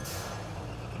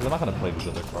 Because I'm not going to play these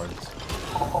other cards.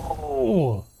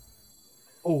 Oh!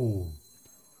 Oh!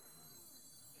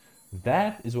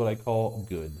 That is what I call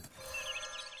good.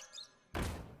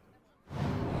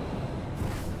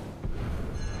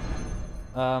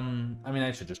 I mean,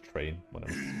 I should just trade,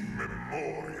 whatever.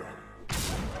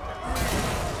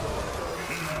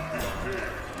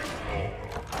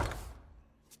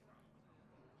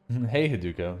 Hey,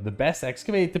 Haduko. The best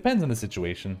excavate depends on the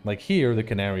situation. Like here, the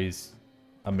Canary's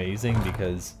amazing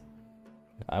because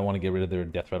I want to get rid of their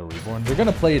Death Rattle Reborn. They're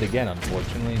gonna play it again,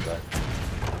 unfortunately,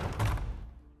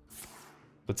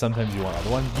 but sometimes you want other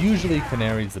ones. Usually,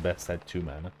 Canary's the best at 2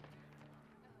 mana.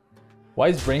 Why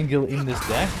is Braingill in this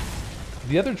deck?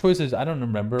 The other choices I don't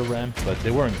remember, Ramp, but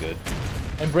they weren't good.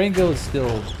 And Braingill is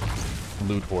still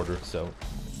loot hoarder, so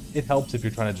it helps if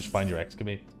you're trying to just find your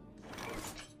excavate.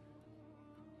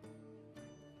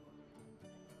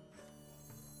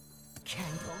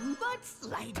 Candle mud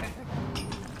slider.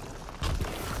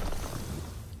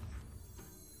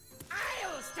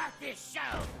 I'll start this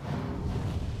show.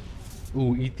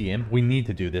 Ooh, eat the imp. We need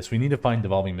to do this. We need to find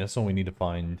Devolving Missile. We need to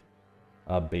find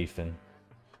Bayfin.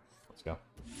 Let's go.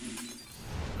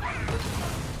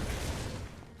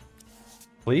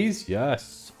 Please?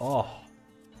 Yes. Oh.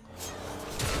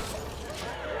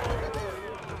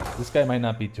 This guy might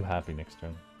not be too happy next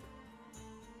turn.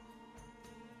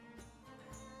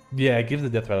 Yeah, it gives the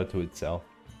Death Rattle to itself.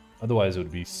 Otherwise, it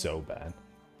would be so bad.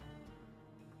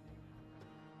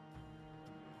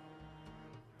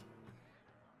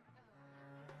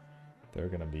 They're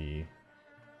gonna be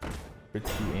pretty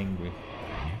angry.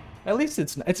 At least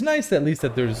it's nice at least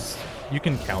that there's you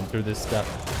can counter this stuff,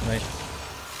 right?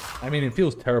 I mean, it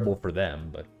feels terrible for them,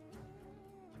 but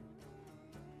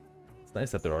it's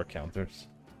nice that there are counters.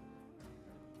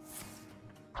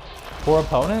 For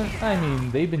opponent, I mean,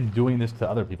 they've been doing this to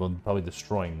other people and probably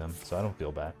destroying them, so I don't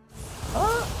feel bad.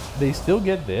 They still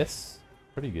get this.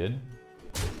 Pretty good.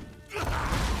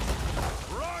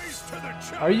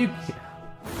 Are you...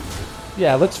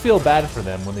 Yeah, let's feel bad for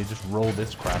them when they just roll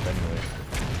this crap anyway.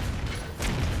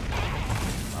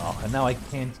 Oh, and now I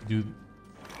can't do...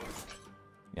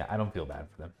 Yeah, I don't feel bad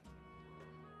for them.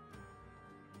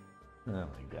 Oh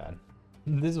my god.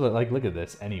 This is what, like, look at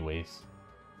this anyways.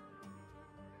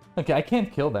 Okay, I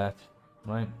can't kill that,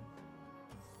 right?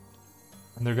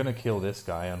 And they're gonna kill this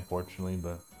guy, unfortunately,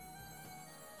 but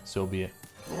so be it.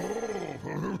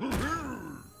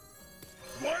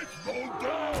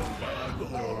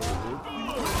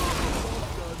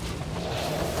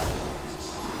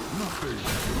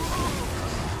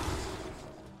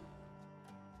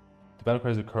 The battle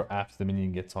card is a card after the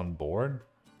minion gets on board?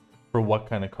 For what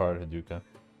kind of card, Haduka?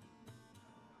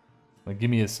 Like,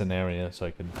 give me a scenario so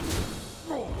I can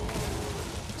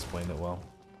explain it well.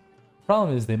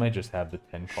 Problem is, they might just have the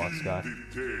 10 cost guy.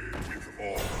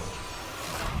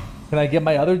 Can I get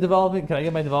my other devolving? Can I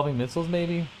get my devolving missiles,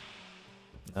 maybe?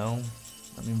 No.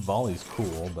 I mean, volley's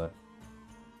cool, but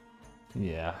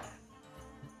yeah.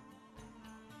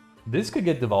 This could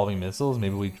get devolving missiles.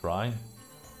 Maybe we try.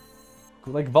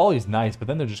 Like, volley's nice, but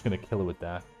then they're just gonna kill it with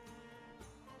that.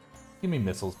 Give me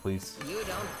missiles, please. You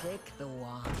don't pick the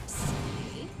ones.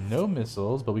 No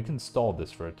missiles, but we can stall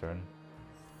this for a turn.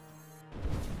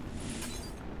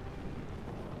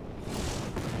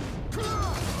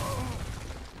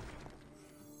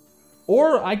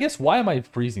 Or, I guess, why am I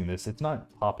freezing this? It's not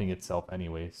popping itself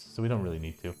anyways, so we don't really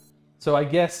need to. So I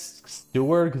guess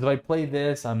Steward, because if I play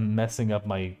this, I'm messing up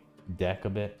my deck a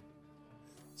bit.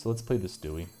 So let's play the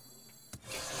Stewie.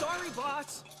 Sorry,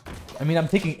 boss. I mean, I'm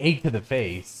taking 8 to the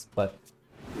face, but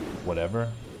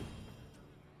whatever.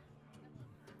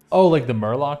 Oh, like the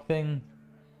Murloc thing?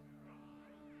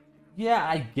 Yeah,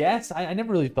 I guess. I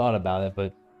never really thought about it,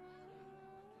 but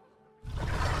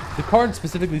The card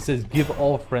specifically says give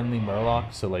all friendly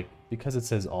Murlocs, so like, because it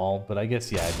says all, but I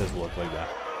guess, yeah, it does work like that.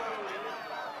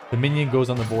 The minion goes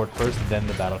on the board first, then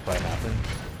the battle cry happens.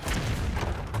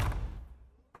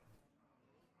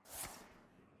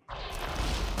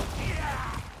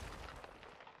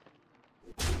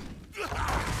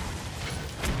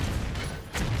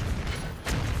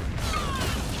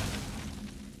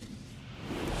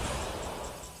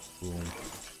 Boom.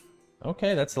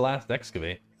 Okay, that's the last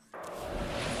excavate.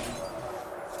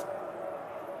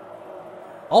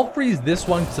 I'll freeze this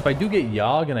one, because if I do get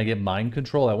Yogg and I get Mind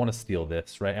Control, I want to steal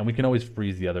this, right? And we can always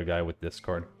freeze the other guy with this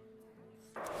card.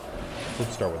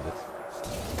 Let's start with this.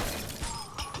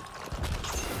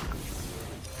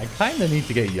 I kind of need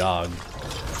to get Yogg.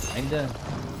 Kinda.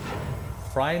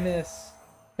 Primus.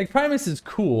 Like, Primus is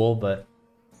cool, but...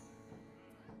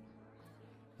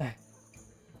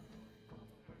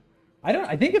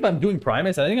 I think if I'm doing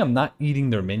Primus, I think I'm not eating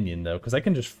their minion, though, because I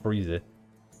can just freeze it.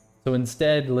 So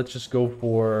instead, let's just go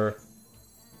for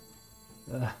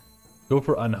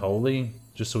Unholy,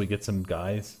 just so we get some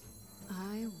guys.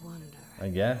 I wonder. I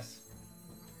guess.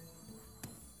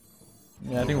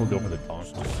 Yeah, I think we'll go for the taunt.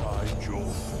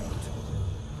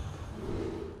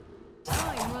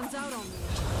 Time runs out on me.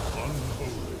 Unholy,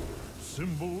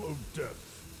 symbol of death.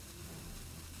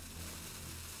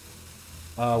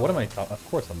 What am I talking? Of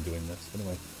course I'm doing this.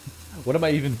 What am I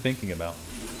even thinking about?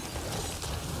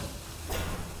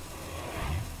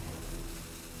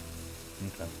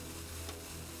 Okay.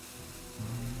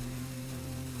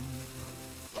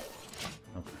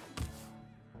 Okay.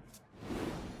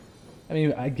 I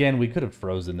mean, again, we could have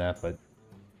frozen that, but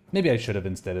maybe I should have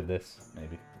instead of this.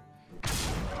 Maybe.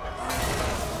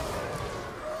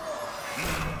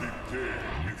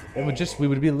 We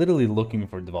would be literally looking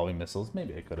for devolving missiles.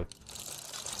 Maybe I could have.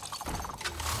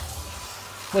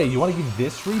 Wait, you want to give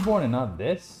this reborn and not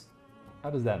this? How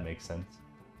does that make sense?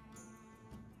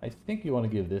 I think you want to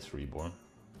give this reborn.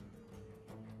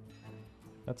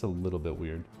 That's a little bit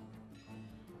weird.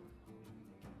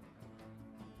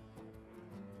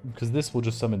 Because this will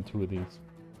just summon 2 of these.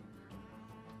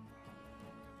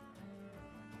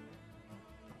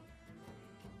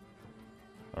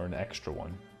 Or an extra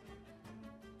one.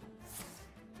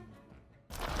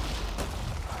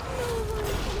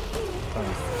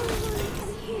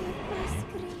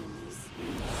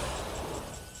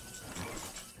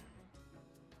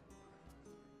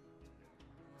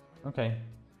 Okay.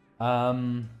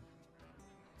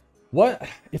 What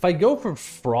if I go for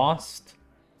Frost?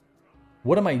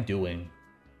 What am I doing?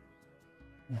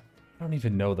 I don't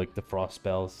even know like the Frost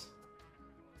spells.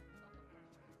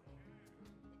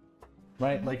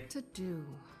 Right, like What to do?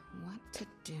 What to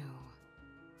do?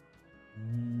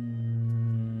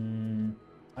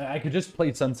 I could just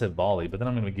play Sunset Volley, but then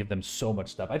I'm gonna give them so much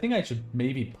stuff. I think I should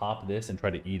maybe pop this and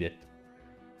try to eat it.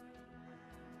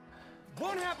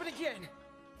 Won't happen again.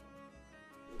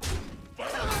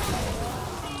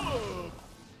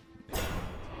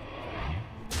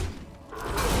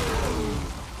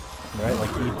 Right, like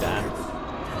eat that.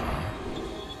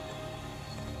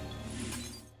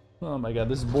 Oh my god,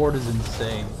 this board is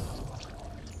insane.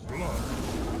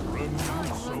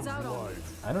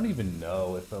 I don't even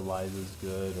know if Eliza's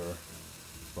good or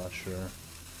Crusher.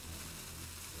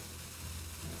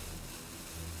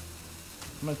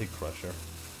 I'm gonna take Crusher.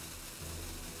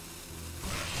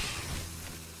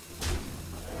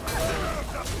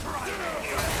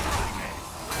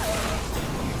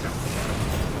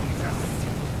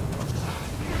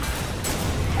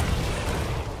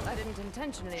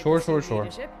 Sure.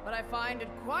 But I find it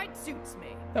quite suits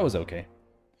me. That was okay.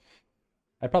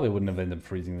 I probably wouldn't have ended up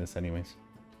freezing this anyways.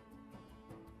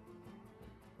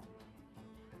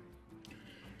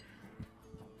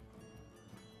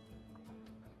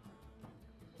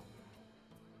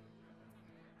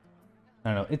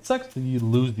 I don't know. It sucks that you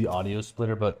lose the audio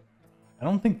splitter, but I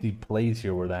don't think the plays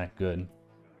here were that good.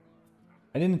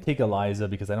 I didn't take Eliza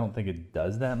because I don't think it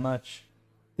does that much.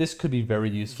 This could be very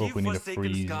useful if we need to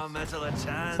freeze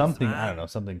something, I don't know,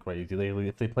 something crazy.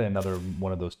 If they play another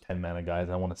one of those 10 mana guys,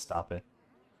 I want to stop it.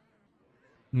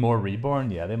 More Reborn?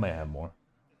 Yeah, they might have more.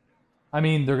 I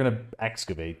mean, they're going to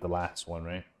excavate the last one,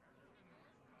 right?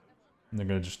 And they're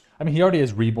going to just... I mean, he already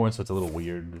has Reborn, so it's a little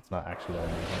weird. It's not actually that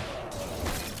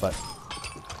amazing. But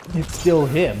it's still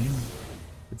him.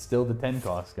 It's still the 10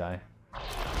 cost guy.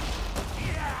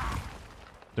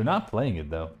 They're not playing it,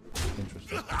 though.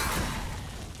 Interesting.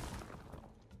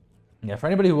 Yeah, for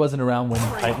anybody who wasn't around when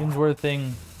Titans were a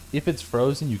thing, if it's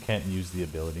frozen, you can't use the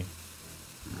ability.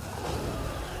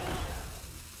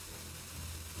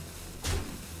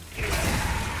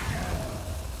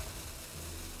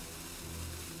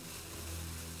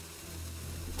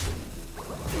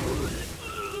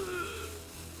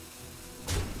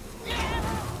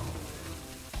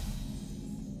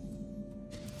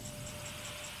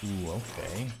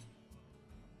 okay.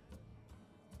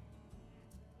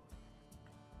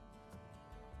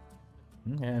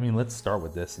 Okay, I mean, let's start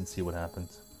with this and see what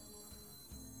happens.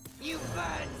 You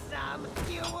burn some,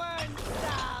 you earn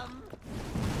some.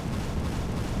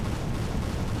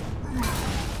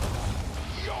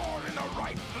 You're in the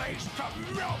right place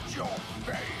to melt your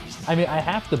face. I mean, I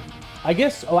have to... I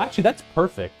guess... Oh, actually, that's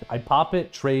perfect. I pop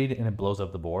it, trade, and it blows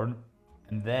up the board.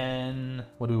 And then...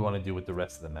 What do we want to do with the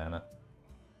rest of the mana?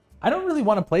 I don't really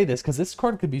want to play this, because this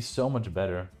card could be so much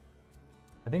better.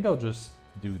 I think I'll just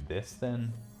do this,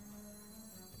 then.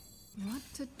 What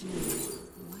to do?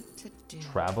 What to do?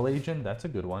 Travel Agent, that's a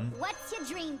good one. What's your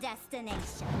dream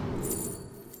destination?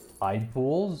 Tide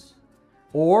Pools?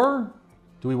 Or...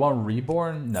 Do we want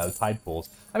Reborn? No, Tide Pools.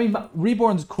 I mean,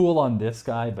 Reborn's cool on this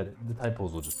guy, but the Tide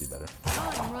Pools will just be better.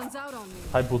 Time runs out on me.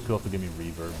 Tide Pools could also give me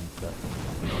reverb and stuff.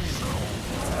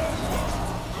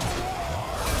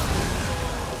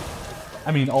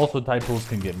 I mean, also Tide Pools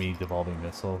can get me Devolving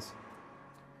Missiles.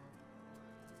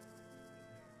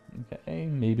 Okay,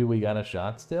 maybe we got a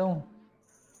shot still.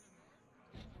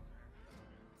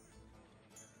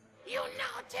 You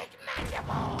now take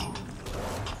mandible.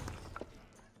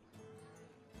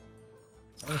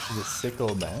 Oh, this is a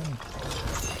sickle man.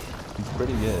 He's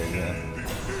pretty good, yeah.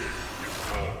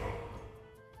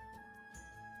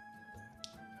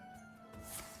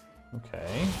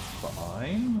 Okay,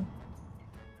 fine.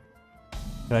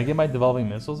 Can I get my Devolving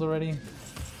Missiles already?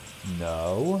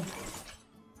 No.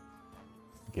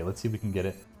 Okay, let's see if we can get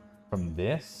it from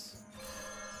this.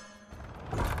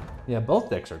 Yeah, both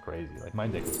decks are crazy. Like, my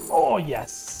deck is... Oh,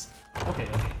 yes! Okay,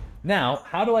 okay. Now,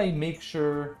 how do I make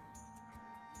sure...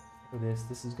 For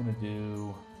this is gonna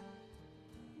do...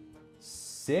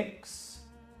 6?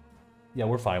 Yeah,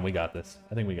 we're fine. We got this.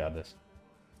 I think we got this.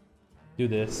 Do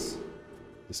this.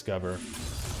 Discover.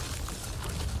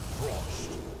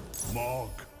 Frost,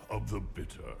 mark of the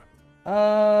bitter.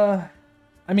 I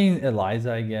mean,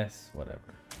 Eliza, I guess. Whatever.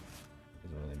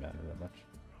 Doesn't really matter that much.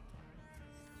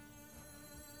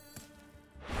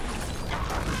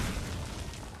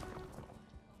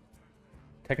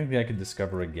 Technically, I could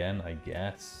discover again, I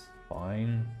guess.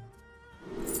 Fine.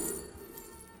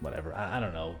 Whatever. I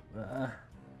don't know.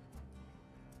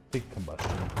 Big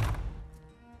combustion.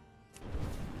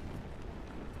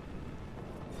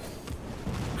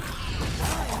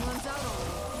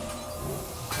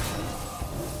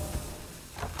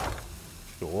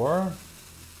 Sure.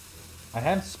 I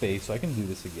have space, so I can do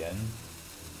this again.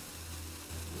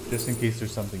 Just in case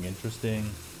there's something interesting.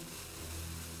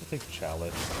 I'll take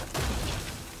Chalice.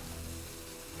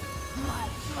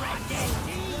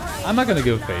 I'm not gonna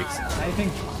go fakes. I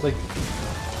think, like...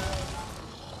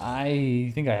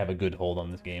 I think I have a good hold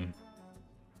on this game.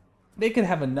 They could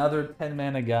have another 10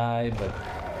 mana guy, but...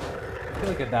 I feel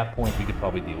like at that point we could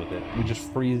probably deal with it. We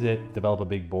just freeze it, develop a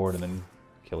big board, and then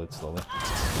kill it slowly.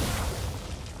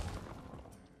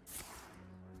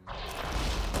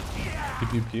 Pew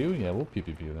pew pew? Yeah, we'll pew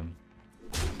pew pew them.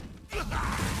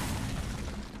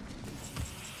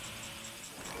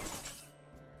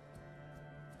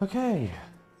 Okay.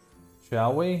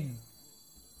 Shall we?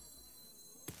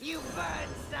 You burn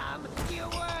some, you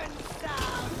earn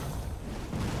some.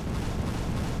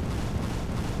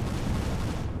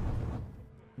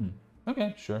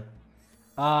 Okay, sure.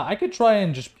 I could try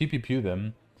and just pew pew pew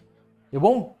them. It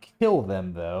won't kill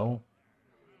them, though.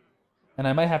 And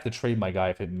I might have to trade my guy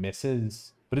if it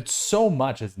misses. But it's so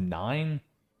much. It's 9.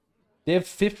 They have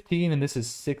 15 and this is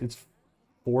 6. It's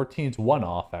 14. It's 1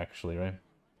 off, actually, right?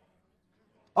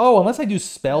 Oh, unless I do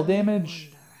spell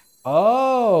damage.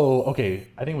 Oh, okay.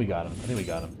 I think we got him. I think we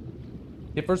got him.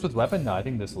 Hit first with weapon? No, I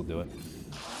think this will do it.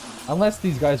 Unless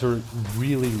these guys are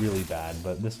really, really bad,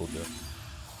 but this will do it.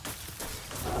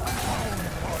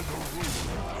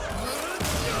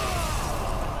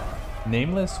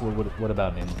 Nameless? What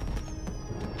about Nameless?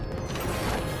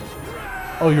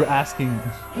 Oh, you're asking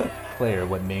player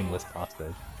what Nameless cost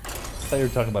is. I thought you were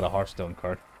talking about a Hearthstone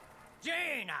card.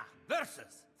 Jaina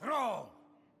versus Throne.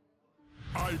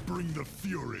 I bring the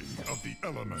fury of the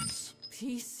elements.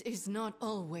 Peace is not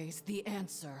always the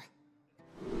answer.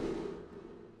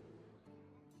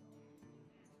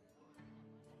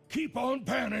 Keep on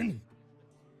panning.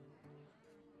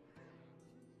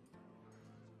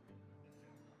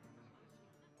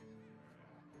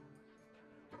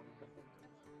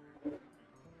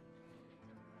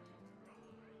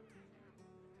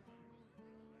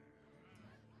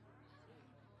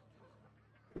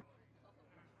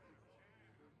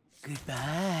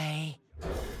 Goodbye.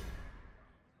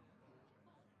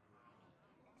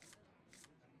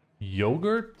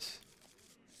 Yogurt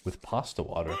with pasta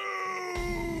water.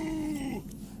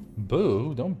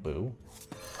 Boo? Don't boo.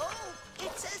 Oh,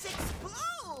 it says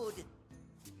explode.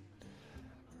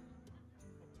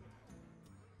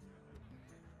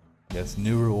 Yes,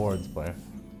 new rewards, player.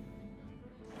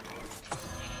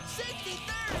 Safety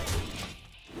third.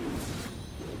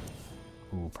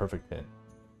 Ooh, perfect hit.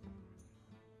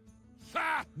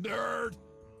 Ha! Nerd!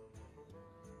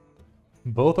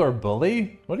 Both are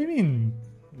bully? What do you mean?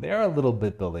 They are a little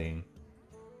bit bullying.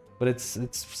 But it's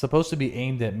supposed to be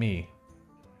aimed at me.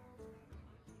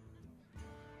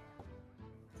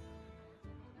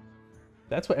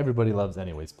 That's what everybody loves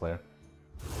anyways, player.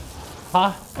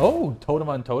 Ha! Oh, totem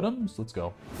on totems? Let's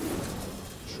go.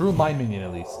 Shroom mine minion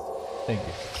at least. Thank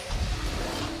you.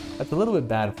 That's a little bit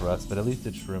bad for us, but at least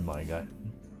it's Shroom mine guy.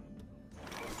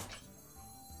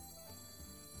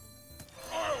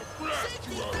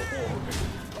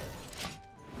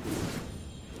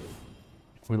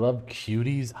 We love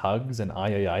cuties, hugs, and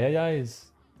ayayayayays.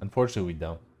 Unfortunately, we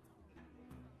don't.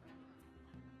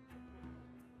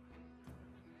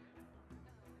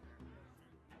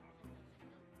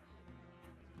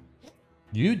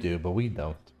 You do, but we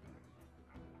don't.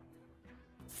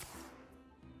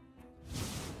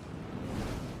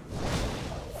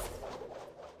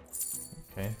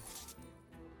 Okay.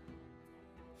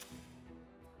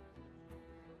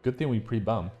 Good thing we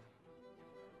pre-bump.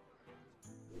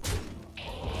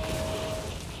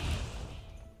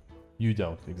 You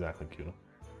don't, exactly, Kudo.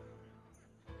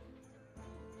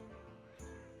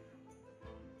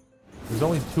 There's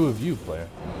only 2 of you, player.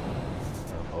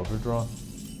 Overdraw.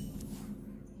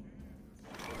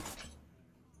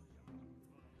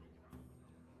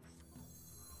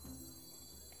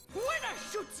 When I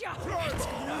shoot ya, it's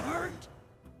gonna hurt.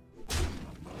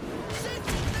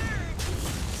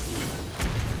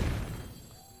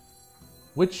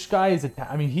 Which guy is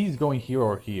I mean, he's going here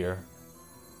or here.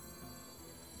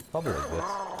 Probably like this.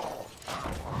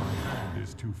 It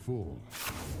is too full.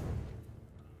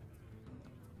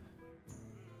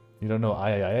 You don't know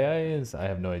I is? I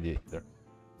have no idea either.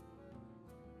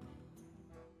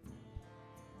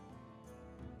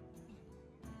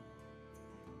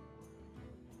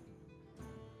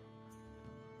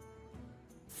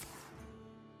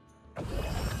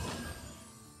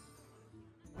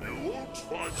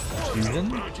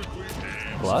 Fusion?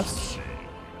 Plus?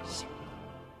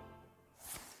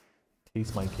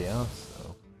 Taste my chaos?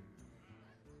 Oh.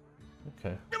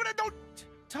 Okay. Don't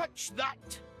touch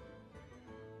that.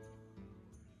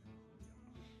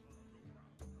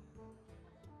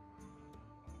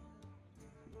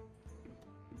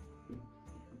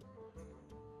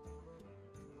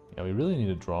 Yeah, we really need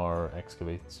to draw our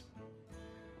excavates.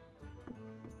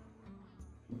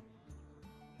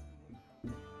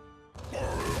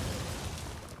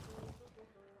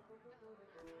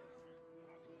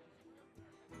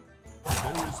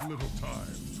 There is little time.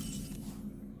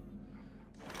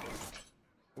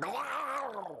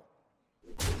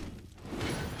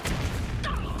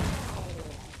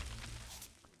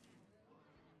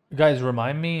 Guys,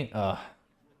 remind me.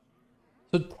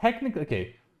 So technically,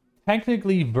 okay,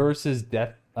 technically versus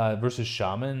death, versus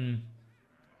shaman,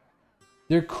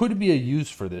 there could be a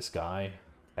use for this guy.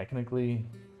 Technically,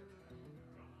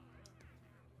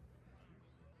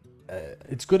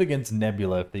 it's good against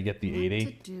Nebula if they get the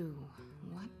 8/8.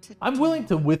 I'm willing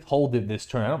to withhold it this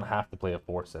turn. I don't have to play a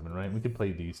 4/7, right? We could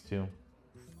play these two.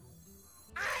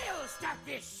 I'll start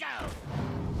this show.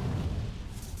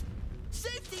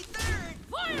 Safety third.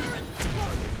 Fire and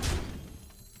spark.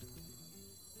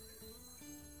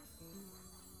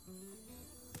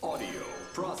 Audio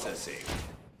processing.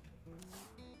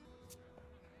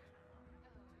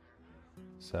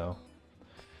 So,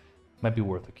 might be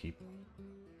worth a keep.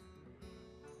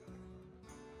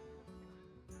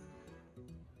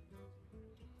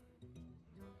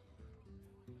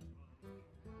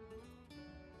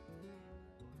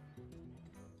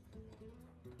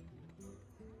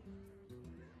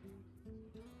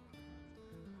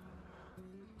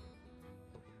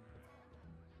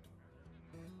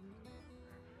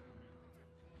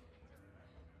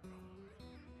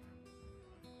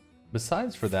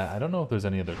 Besides for that, I don't know if there's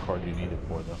any other card you need it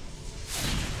for, though.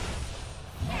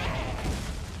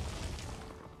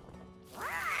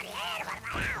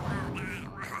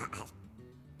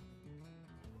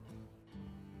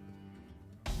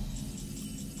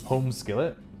 Home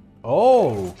skillet?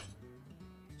 Oh!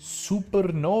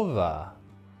 Supernova.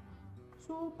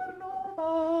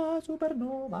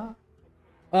 Supernova.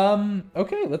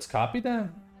 Okay, let's copy that.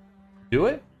 Do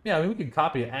it? Yeah, I mean, we can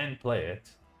copy it and play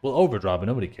it. We'll overdraw, but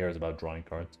nobody cares about drawing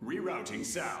cards. Rerouting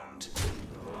sound.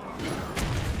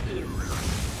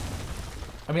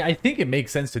 I mean, I think it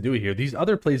makes sense to do it here. These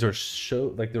other plays are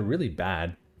they're really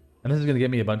bad. And this is gonna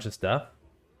give me a bunch of stuff.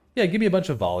 Yeah, give me a bunch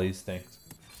of volleys, thanks.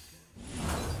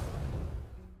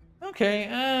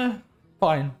 Okay,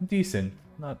 fine, decent.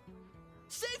 Not.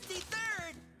 Safety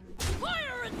third!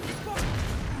 Fire and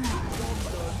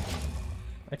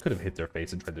I could have hit their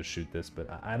face and tried to shoot this, but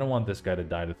I don't want this guy to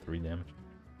die to 3 damage.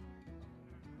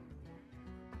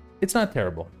 It's not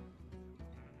terrible.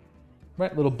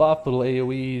 Right, little buff, little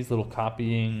AoEs, little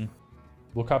copying.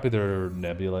 We'll copy their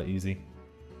Nebula easy.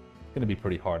 It's gonna be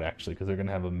pretty hard actually, because they're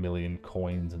gonna have a million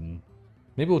coins, and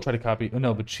maybe we'll try to copy. Oh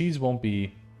no, but cheese won't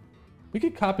be. We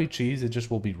could copy cheese, it just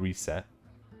will be reset.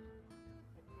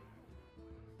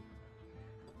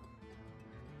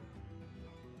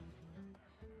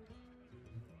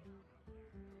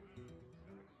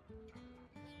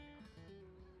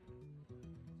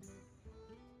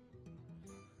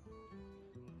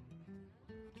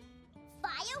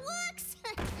 Fireworks?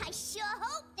 I sure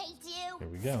hope they do. Here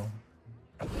we go.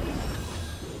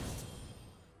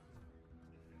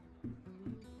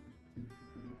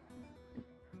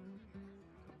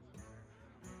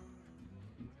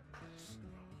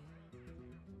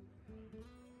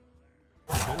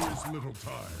 There is little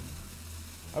time.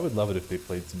 I would love it if they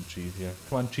played some cheese here.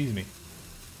 Come on, cheese me.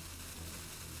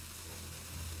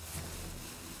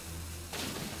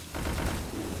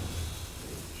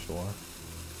 Sure.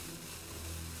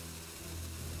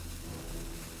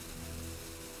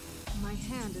 My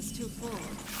hand is too full.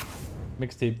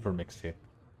 Mixtape for mixtape.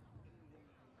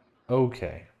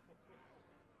 Okay.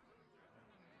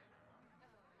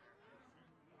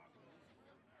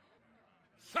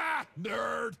 Ha,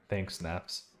 nerd! Thanks,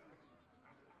 Snaps.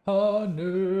 Oh,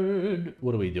 nerd.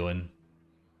 What are we doing?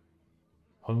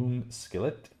 Home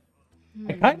skillet?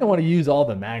 I kind of want to use all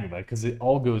the magma because it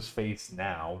all goes face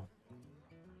now.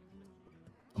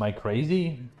 Am I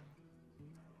crazy?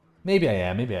 Maybe I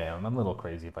am, maybe I am. I'm a little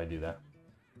crazy if I do that.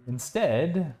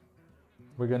 Instead,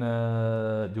 we're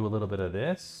gonna do a little bit of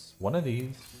this. One of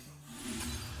these.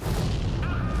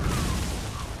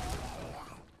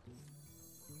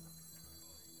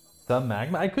 Some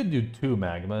magma? I could do 2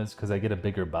 magmas because I get a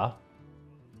bigger buff.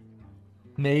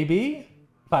 Maybe?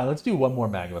 Fine, let's do 1 more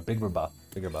magma. Bigger buff.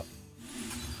 Bigger buff.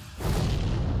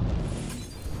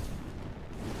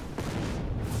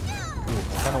 Ooh,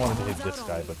 I kind of wanted to hit this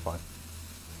guy, but fine.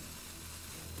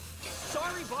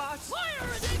 Sorry, boss. Fire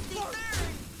and safety third!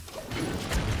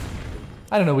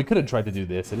 I don't know, we could have tried to do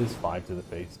this. It is 5 to the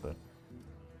face, but...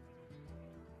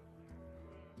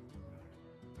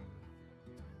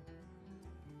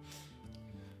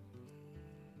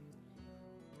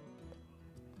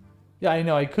 Yeah, I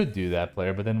know I could do that,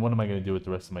 player, but then what am I going to do with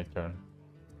the rest of my turn?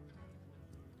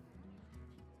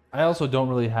 I also don't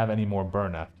really have any more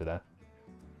burn after that.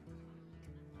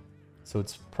 So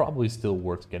it's probably still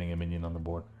worth getting a minion on the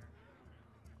board.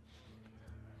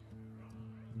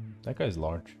 That guy's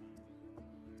large.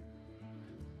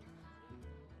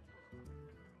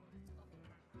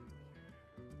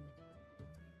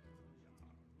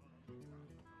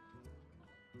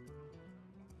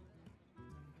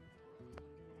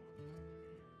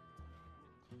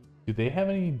 Do they have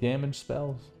any damage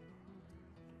spells?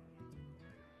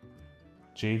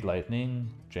 Jade Lightning,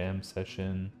 Jam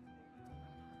Session.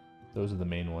 Those are the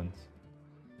main ones.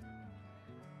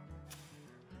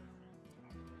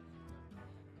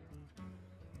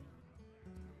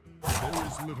 There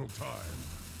is little time.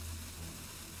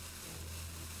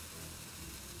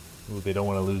 Ooh, they don't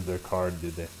want to lose their card,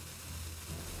 did they?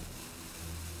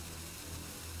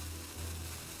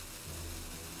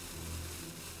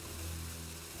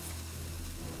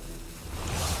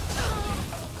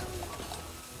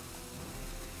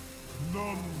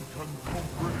 None can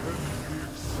comprehend the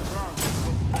expanse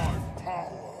of my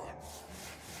power.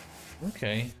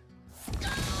 Okay.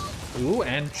 Ooh,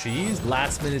 and cheese.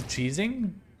 Last minute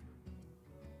cheesing.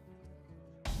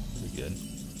 Pretty good.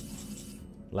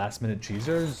 Last minute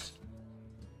cheesers.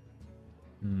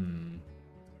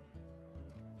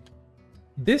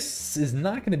 This is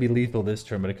not going to be lethal this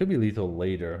turn, but it could be lethal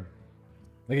later.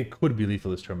 Like, it could be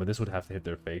lethal this turn, but this would have to hit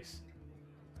their face.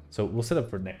 So we'll set up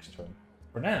for next turn.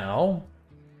 For now,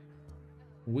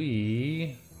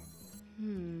 we...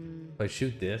 If I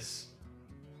shoot this,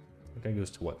 that guy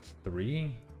goes to what,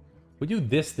 3? We do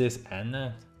this, and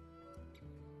that.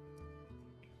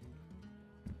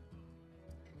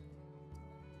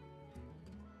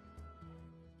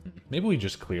 Maybe we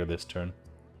just clear this turn.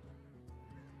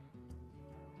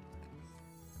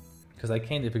 Because I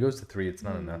can't, if it goes to 3, it's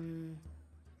not enough.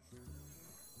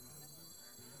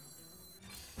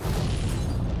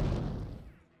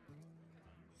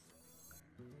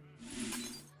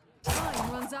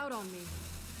 Time runs out on me.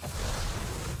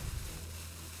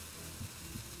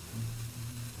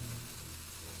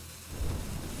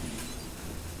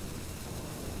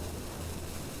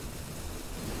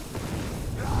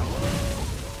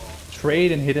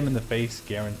 trade and hit him in the face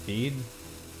guaranteed?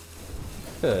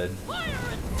 Could.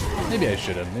 Maybe I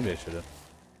should have. Maybe I should have.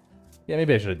 Yeah,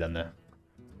 maybe I should have done that.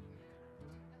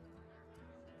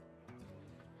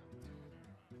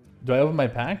 Do I open my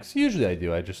packs? Usually I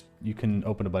do. You can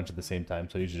open a bunch at the same time,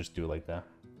 so I usually just do it like that.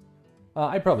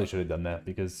 I probably should have done that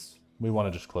because we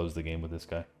want to just close the game with this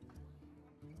guy.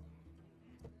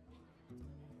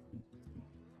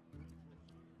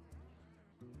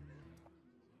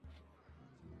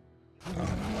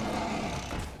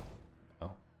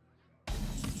 Oh.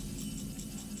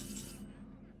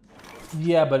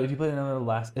 Yeah, but if you play another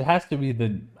last, it has to be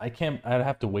the. I'd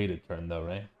have to wait a turn though,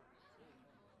 right?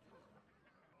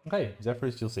 Okay,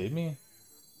 Zephyrus, you'll save me.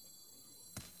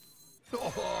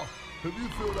 Oh, have you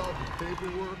filled out the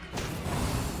paperwork?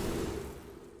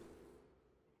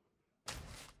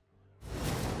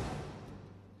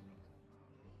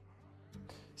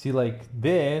 See, like,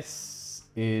 this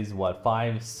is, what,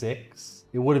 5, 6?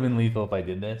 It would have been lethal if I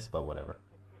did this, but whatever.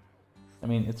 I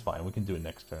mean, it's fine. We can do it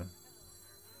next turn.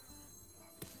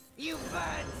 You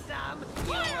burn some!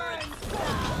 You burn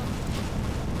some!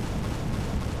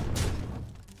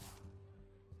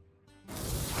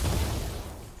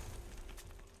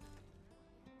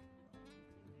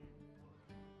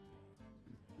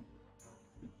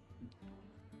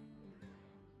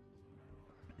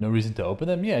 No reason to open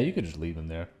them? Yeah, you could just leave them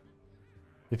there.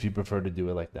 If you prefer to do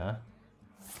it like that.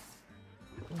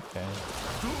 Okay.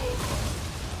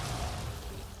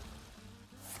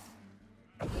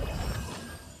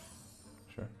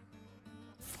 Sure.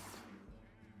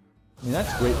 I mean,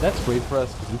 that's great. That's great for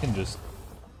us because we can just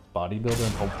bodybuilder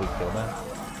and hopefully kill that.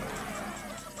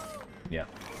 Yeah.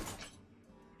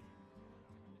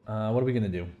 What are we gonna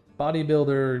do?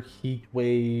 Bodybuilder, heat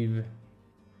wave.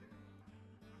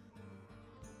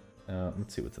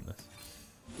 Let's see what's in this.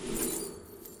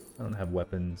 I don't have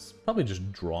weapons. Probably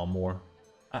just draw more.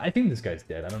 I think this guy's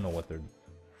dead. I don't know what they're.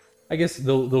 I guess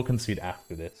they'll concede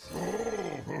after this.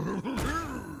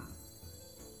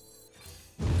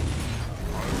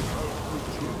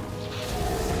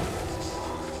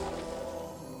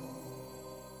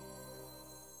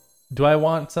 Do I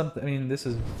want something? I mean, this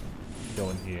is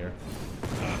going here.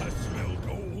 I smell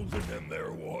gold in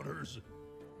their waters.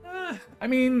 I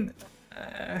mean,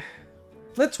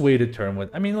 let's wait a turn with.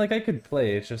 I mean, like I could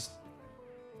play. It's just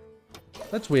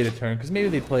let's wait a turn because maybe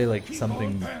they play like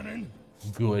something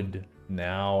good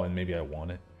now, and maybe I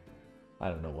want it. I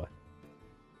don't know what.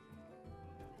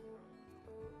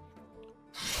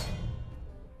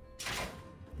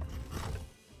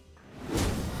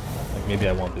 Like maybe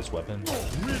I want this weapon.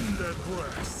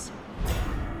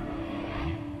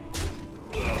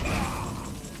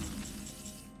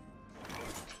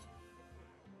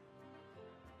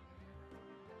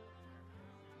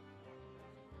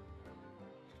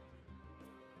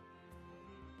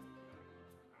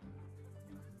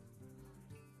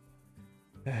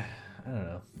 I don't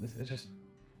know. It's just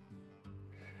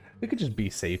we could just be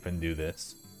safe and do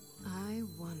this. I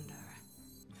wonder.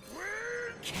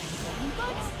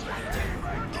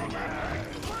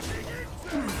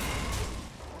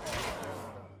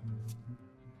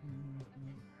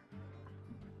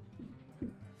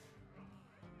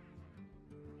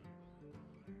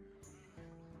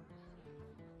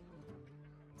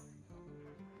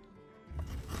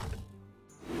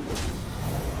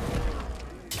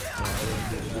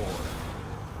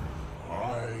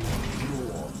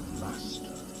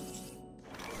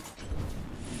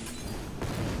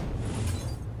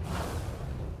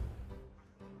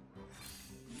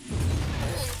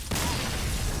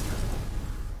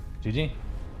 GG.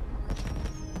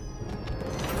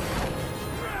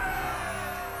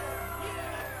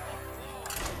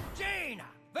 Jaina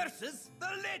versus the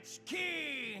Lich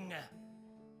King.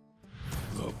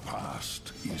 The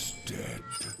past is dead.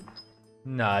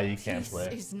 Nah, you can't This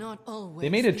play. is not always They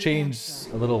made a the change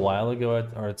answer. a little while ago,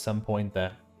 or at some point,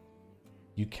 that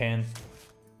you can't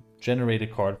generate a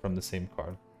card from the same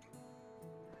card.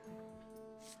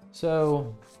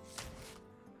 So,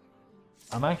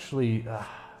 I'm actually...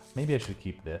 maybe I should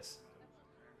keep this.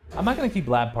 I'm not going to keep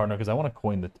Lab Partner because I want to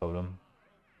coin the totem.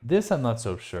 This I'm not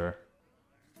so sure.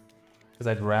 Because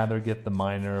I'd rather get the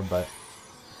miner, but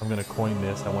I'm going to coin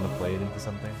this. I want to play it into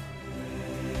something.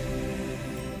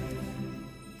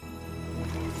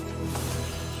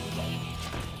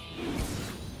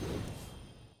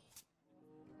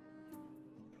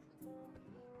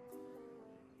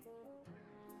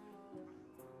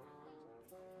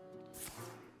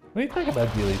 What do you think about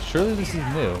Dealey? Surely this is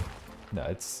new. No,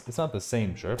 it's not the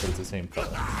same shirt, but it's the same color.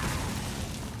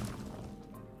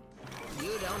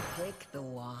 You don't pick the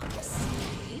walks,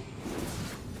 see?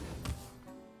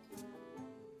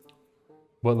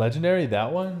 What legendary?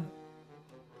 That one?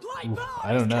 Oof,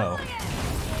 I don't know.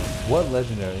 What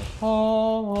legendary?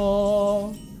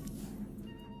 Oh,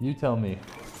 you tell me.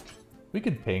 We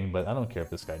could ping, but I don't care if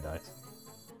this guy dies.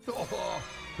 Oh,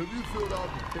 have you filled out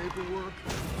the paperwork?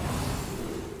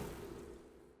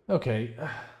 Okay.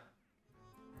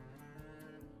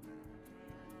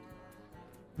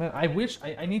 Man, I wish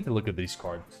I need to look at these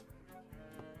cards.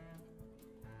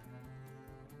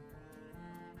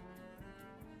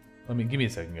 Give me a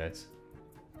second, guys.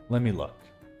 Let me look.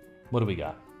 What do we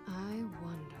got? I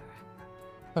wonder.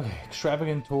 Okay,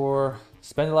 extravagant tour.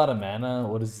 Spend a lot of mana.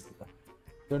 What is?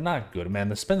 They're not good, man.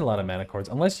 They spend a lot of mana cards.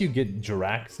 Unless you get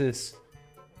Jiraxis,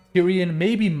 Tyrion,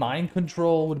 maybe Mind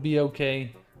Control would be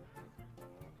okay.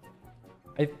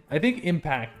 I think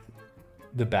impact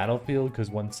the battlefield, because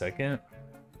 1 second.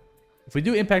 If we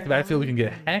do impact the battlefield, we can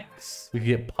get Hex, we can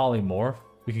get Polymorph,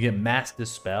 we can get Mass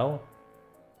Dispel.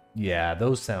 Yeah,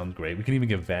 those sound great. We can even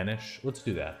get Vanish. Let's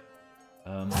do that.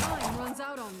 Time runs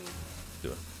out on me. Do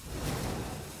it.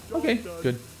 Okay,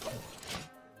 good.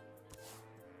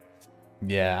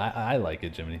 Yeah, I like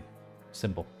it, Jiminy.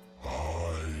 Simple.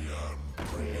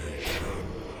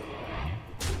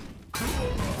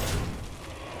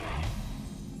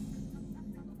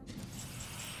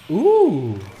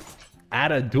 Ooh!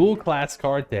 Add a dual class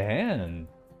card to hand.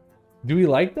 Do we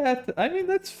like that? I mean,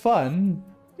 that's fun.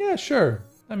 Yeah, sure.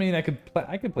 I mean, I could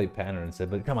play Panner instead,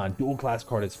 but come on, dual class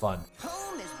card is fun.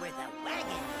 Home is where the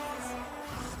wagon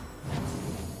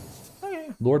is.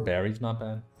 Okay. Lord Barry's not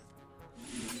bad.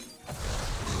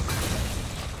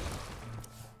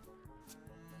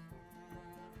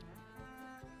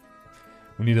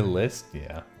 We need a list?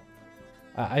 Yeah.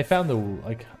 I found the,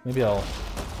 like, maybe I'll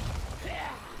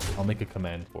make a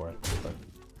command for it. But...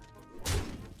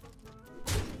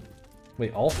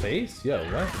 Wait, all face? Yo,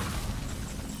 what?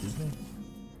 Excuse me?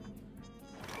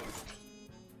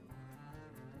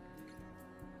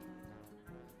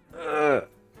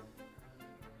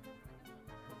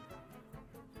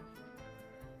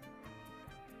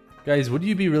 Guys, would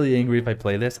you be really angry if I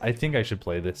play this? I think I should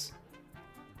play this.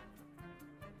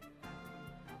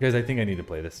 Guys, I think I need to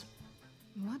play this.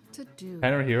 What to do?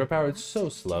 Panner Hero Power, it's so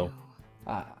slow.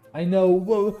 I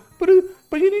know, but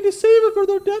you need to save it for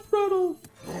their death rattle.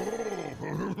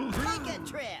 Take a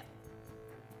trip.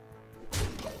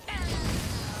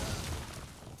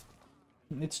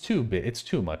 It's too big. It's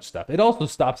too much stuff. It also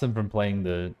stops them from playing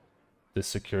the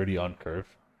security on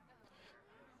curve,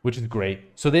 which is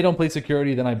great. So they don't play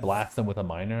security, then I blast them with a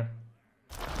minor.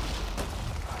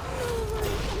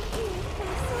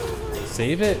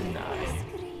 Save it? Nah.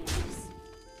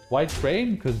 Why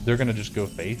trade? Because they're gonna just go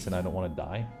face, and I don't want to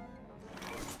die.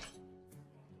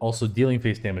 Also, dealing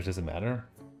face damage doesn't matter.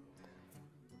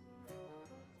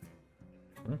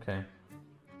 Okay.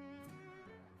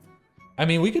 I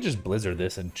mean, we could just Blizzard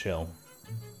this and chill.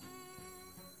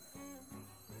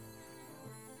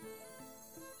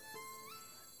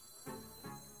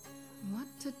 What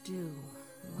to do?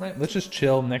 Right, let's just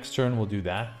chill. Next turn, we'll do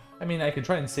that. I mean, I could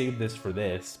try and save this for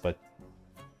this, but...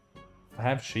 I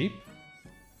have sheep?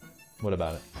 What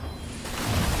about it?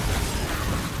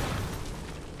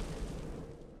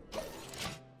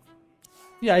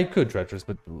 Yeah, I could treacherous,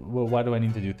 but why do I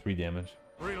need to do 3 damage?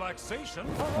 Relaxation.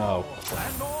 Oh.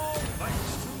 And all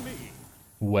thanks to me.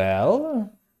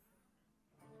 Well,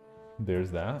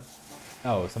 there's that.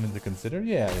 Oh, something to consider?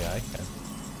 Yeah, I can.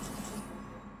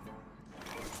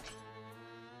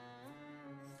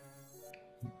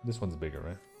 This one's bigger,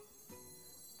 right?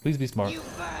 Please be smart. You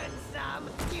burn some.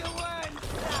 You earn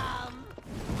some.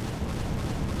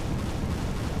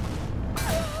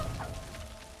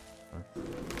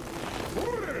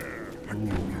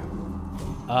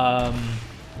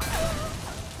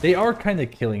 They are kind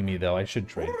of killing me though. I should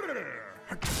trade.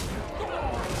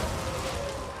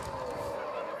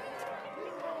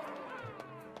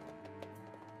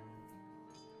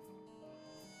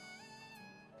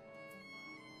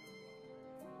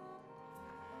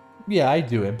 Yeah, I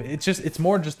do it. It's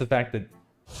more just the fact that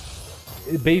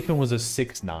Bafin was a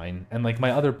 6/9, and like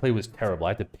my other play was terrible. I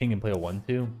had to ping and play a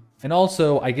 1/2, and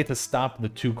also I get to stop the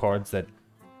 2 cards that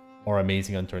are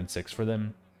amazing on turn 6 for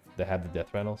them that have the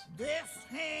death rattles. This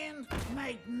hand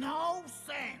made no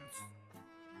sense.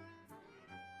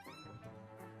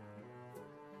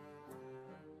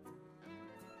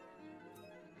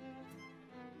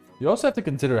 You also have to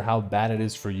consider how bad it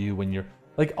is for you when you're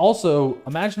like. Also,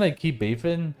 imagine I keep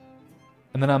Bafin,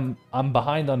 and then I'm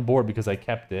behind on board because I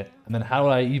kept it, and then how do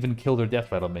I even kill their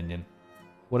death rattle minion?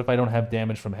 What if I don't have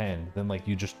damage from hand? Then like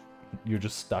you're just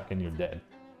stuck and you're dead.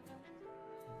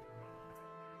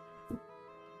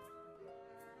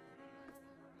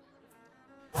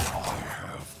 I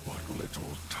have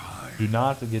Do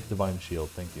not get Divine Shield,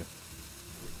 thank you.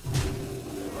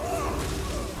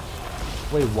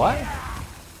 Wait, what?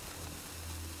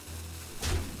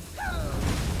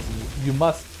 You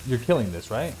must... You're killing this,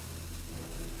 right?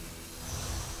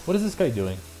 What is this guy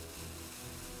doing?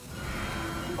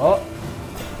 Oh!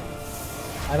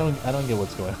 I don't get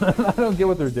what's going on. I don't get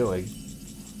what they're doing.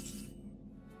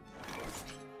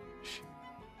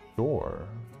 Sure.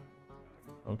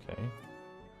 Okay.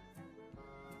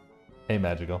 Hey,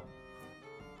 Magical.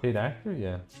 Paid actor?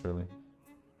 Yeah, surely.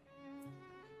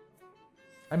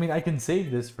 I mean, I can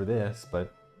save this for this,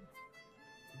 but...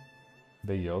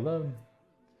 The YOLO?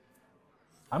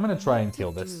 I'm gonna try and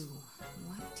kill this.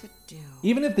 What to do?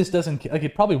 Even if this doesn't... Like,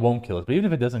 it probably won't kill it, but even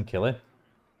if it doesn't kill it,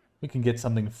 we can get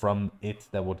something from it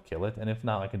that would kill it, and if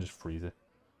not, I can just freeze it.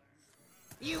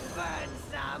 You burn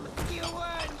some! You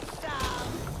earn some!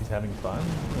 He's having fun?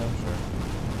 Yeah, I'm sure.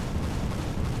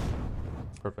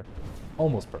 Perfect.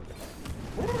 Almost perfect.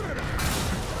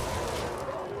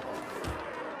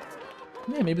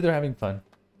 Yeah, maybe they're having fun.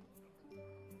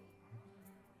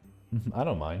 I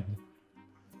don't mind.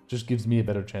 Just gives me a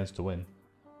better chance to win.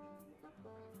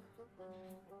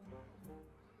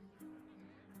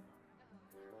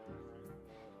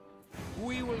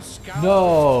 We will scour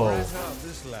No! the treasure of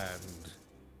this land.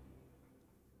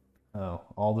 Oh,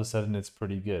 all of a sudden it's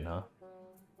pretty good, huh?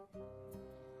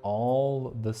 All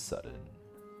of a sudden.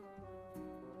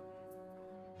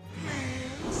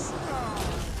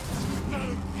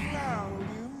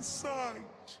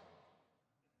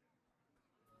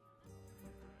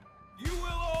 You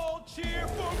will all cheer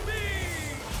for me!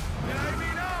 And I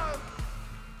mean us!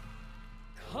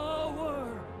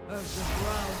 Power as the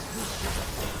ground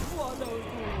swallow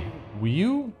you.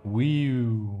 Wee-oo?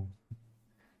 Wee-oo.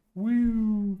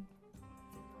 Wee-oo.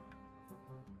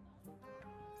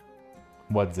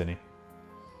 What, Zinni?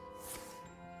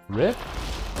 Rip?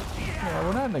 Yeah,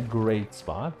 we're not in a great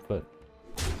spot, but...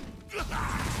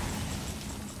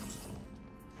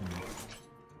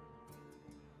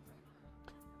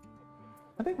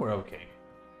 I think we're okay.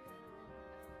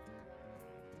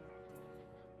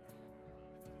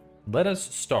 Let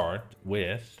us start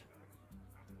with...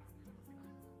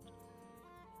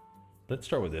 Let's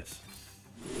start with this.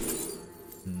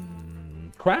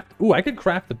 Craft? Ooh, I could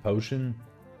craft a potion.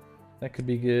 That could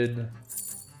be good.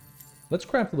 Let's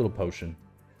craft a little potion.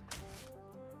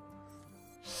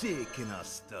 Shaking a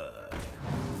stir.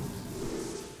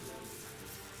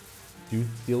 Do you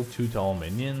deal 2 to all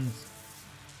minions?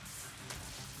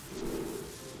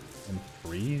 And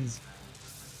freeze?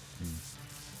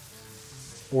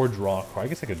 Or draw a card. I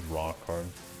guess I could draw a card.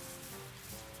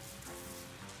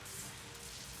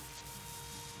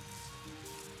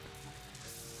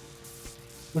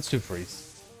 Let's do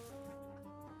freeze.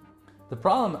 The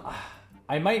problem...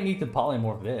 I might need to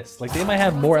polymorph this. Like, they might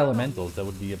have more elementals. That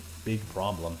would be a big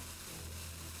problem.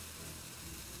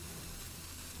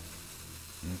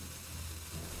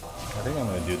 I think I'm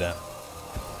gonna do that.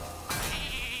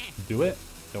 Do it?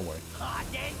 Don't worry.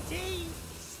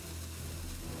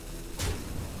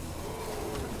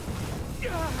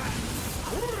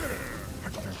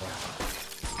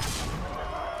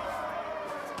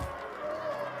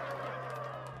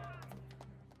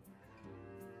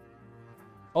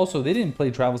 Also, they didn't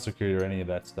play travel security or any of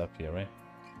that stuff here, right?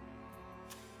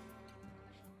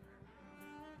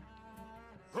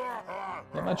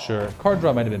 I'm not sure. Card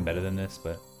draw might have been better than this,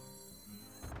 but...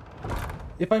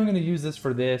 If I'm going to use this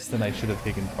for this, then I should have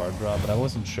taken card draw, but I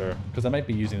wasn't sure. Because I might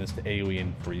be using this to AoE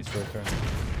and freeze for a turn.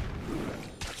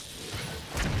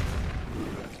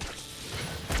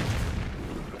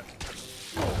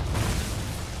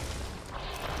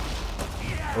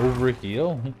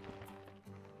 Overheal?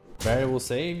 Variable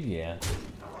save? Yeah.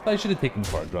 I should have taken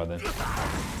card draw then.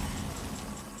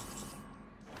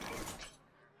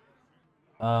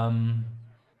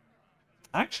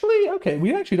 Actually, okay,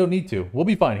 we actually don't need to. We'll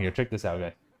be fine here. Check this out,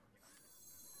 guys.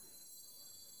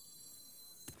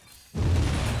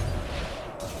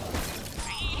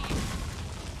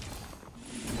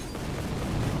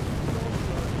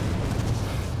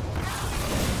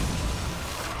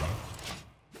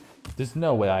 There's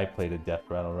no way I played a death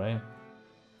rattle, right?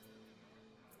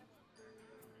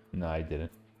 No, I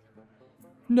didn't.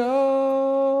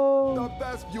 No! The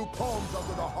best view comes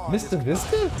under the heart. Mr.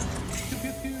 Vista? Pew,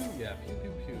 pew, pew. Yeah, pew,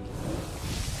 pew, pew.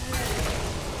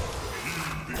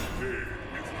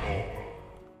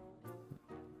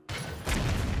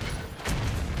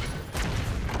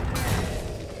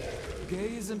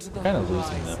 Gaze into the Kind of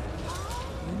losing them.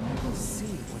 Then you will see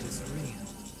what is real.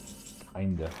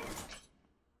 Kinda.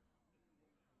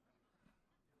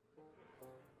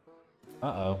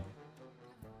 Uh-oh.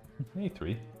 Hey,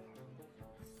 3.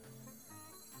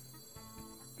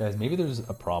 Guys, maybe there's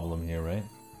a problem here, right?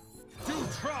 Do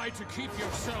try to keep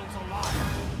yourselves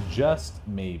alive. Just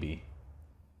maybe.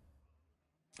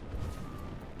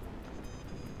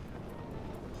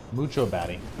 Mucho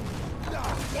batty.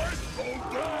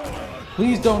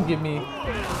 Please don't give me...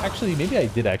 Actually, maybe I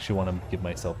did actually want to give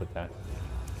myself attack.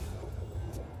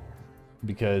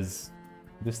 Because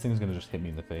this thing's going to just hit me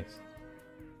in the face.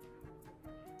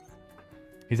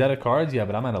 He's out of cards? Yeah,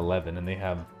 but I'm at 11 and they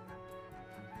have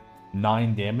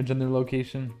 9 damage on their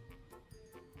location.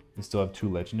 They still have 2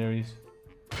 legendaries.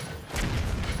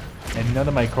 And none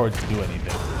of my cards do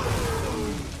anything.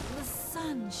 The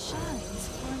sun shines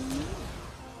for me.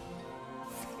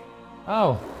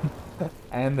 Oh.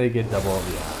 And they get double. Yeah,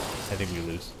 I think we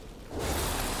lose.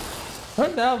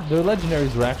 Turned out their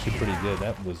legendaries were actually pretty good.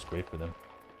 That was great for them.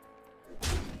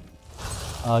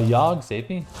 Yogg, save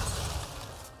me.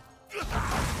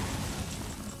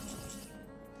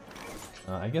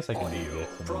 I guess I can do this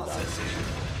and then die.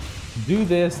 Do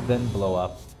this, then blow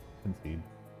up. Concede.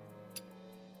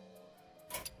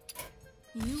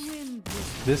 You win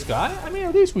This guy? I mean,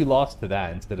 at least we lost to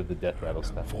that instead of the death rattle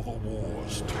stuff. For the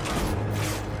wars.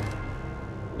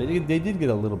 They did get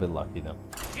a little bit lucky though.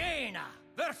 Jaina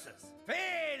versus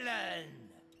Phelan.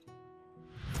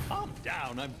 Calm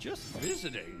down, I'm just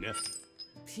visiting.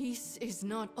 Peace is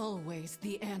not always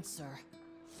the answer.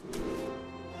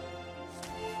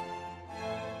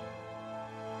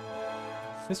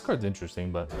 This card's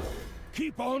interesting, but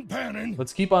Keep on panning.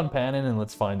 let's keep on panning and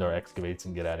let's find our excavates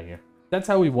and get out of here. That's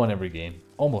how we've won every game.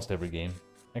 Almost every game.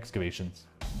 Excavations.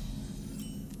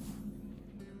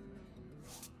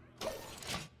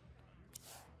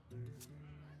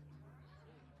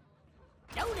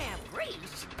 Don't have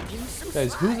grease. Do some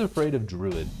Guys, who's slime. afraid of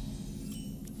Druid?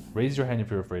 Raise your hand if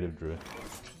you're afraid of Druid.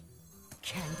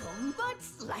 Candle butt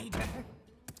slider.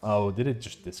 Oh, did it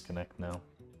just disconnect now?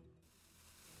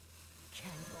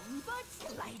 Candle butt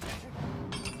slider.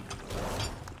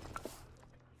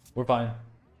 We're fine.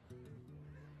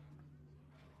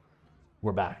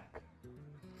 We're back.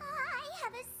 I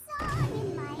have a song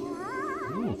in my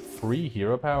heart. Ooh, free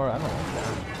hero power? I don't like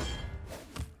that.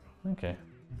 Okay.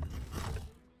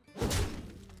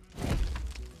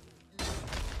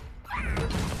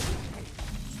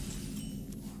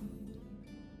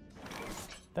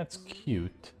 That's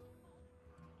cute.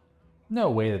 No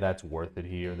way that that's worth it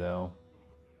here, though.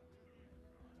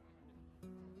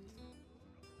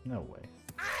 No way.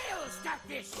 I'll start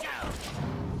this show.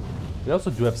 We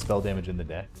also do have spell damage in the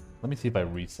deck. Let me see if I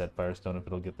reset Firestone if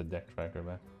it'll get the deck tracker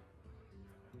back.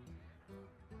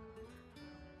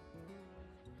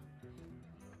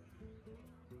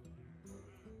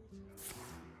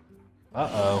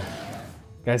 Uh-oh.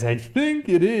 Guys, I think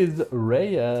it is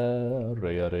Rhea.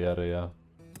 Rhea.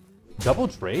 Double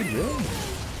trade, really?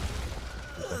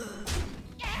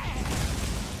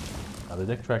 Now, the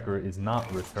deck tracker is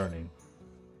not returning.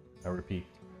 I repeat.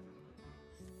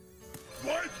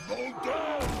 Let's go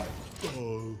down.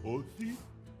 Horsey?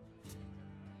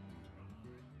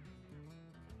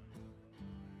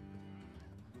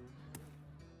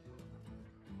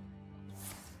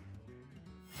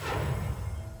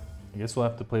 I guess we'll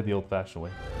have to play the old-fashioned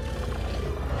way.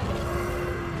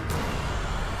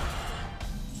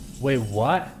 Wait,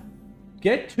 what?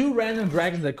 Get 2 random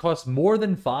dragons that cost more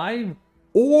than 5?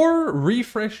 Or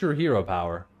refresh your hero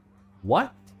power.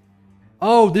 What?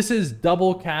 Oh, this is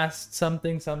double cast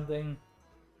something.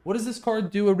 What does this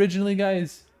card do originally,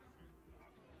 guys?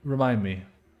 Remind me.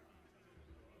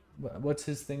 What's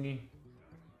his thingy?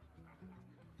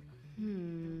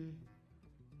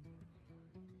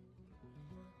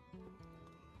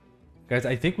 Guys,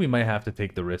 I think we might have to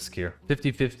take the risk here.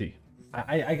 50-50.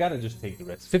 I gotta just take the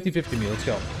risk. 50-50 me, let's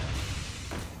go.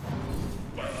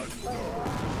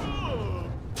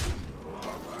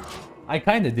 I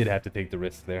kinda did have to take the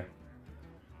risk there.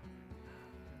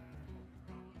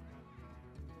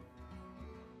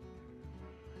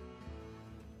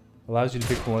 Allows you to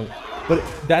pick one. But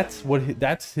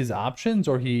that's his options,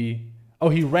 or he... Oh,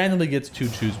 he randomly gets 2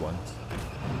 choose ones.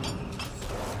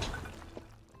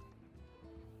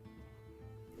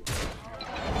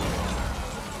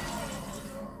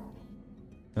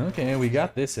 Okay, we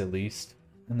got this at least.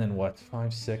 And then what?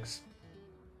 5, 6.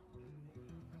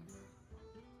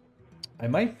 I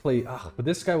might play... but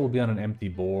this guy will be on an empty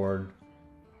board.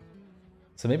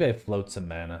 So maybe I float some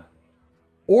mana.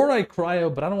 Or I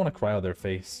cryo, but I don't want to cryo their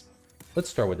face. Let's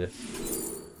start with this.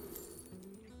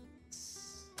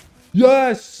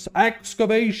 Yes!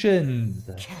 Excavations!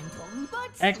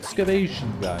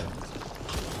 Excavations, guys.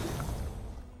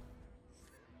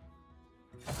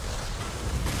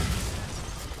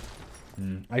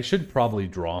 I should probably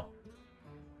draw.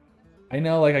 I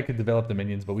know, like, I could develop the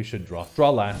minions, but we should draw. Draw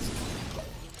last.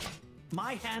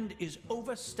 My hand is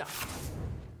overstuffed.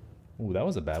 Ooh, that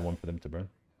was a bad one for them to burn.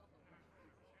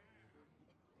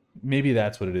 Maybe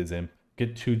that's what it is, Imp.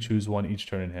 Get 2, choose 1 each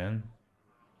turn in hand.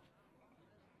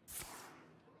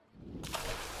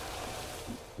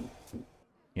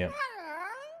 Yep.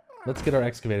 Let's get our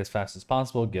excavate as fast as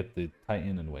possible, get the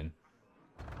Titan, and win.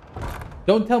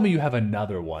 Don't tell me you have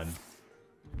another one.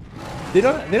 They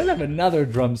don't have another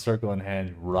drum circle in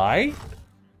hand, right?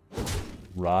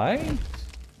 Right?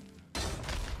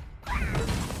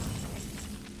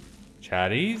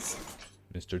 Chatties?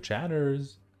 Mr.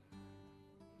 Chatters.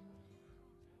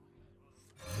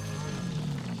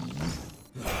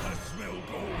 I smell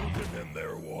golden in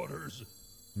their waters.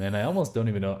 Man, I almost don't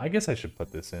even know. I guess I should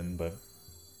put this in, but...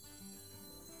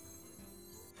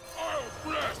 I'll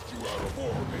blast you out of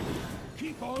orbit.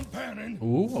 Keep on panning.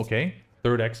 Ooh, okay.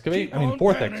 Third excavate? Keep I mean, on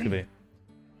fourth panning. excavate.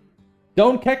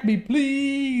 Don't keck me,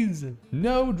 please!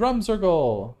 No drum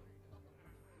circle!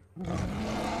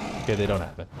 Okay, they don't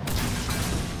have it.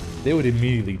 They would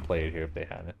immediately play it here if they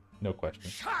had it. No question.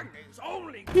 Shaggy's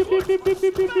only Beep, beep, beep, beep,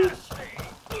 beep, beep, beep.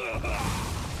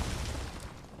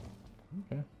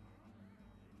 Okay.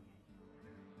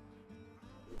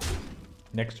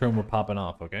 Next turn we're popping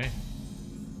off, okay?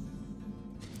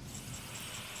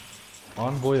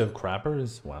 Envoy of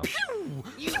Crappers? Wow.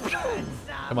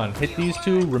 Come on, hit these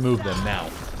two, remove them now.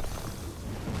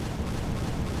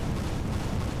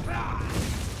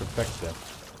 Perfecto.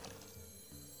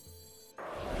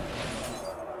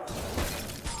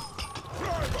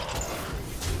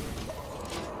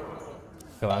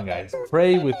 Come on, guys.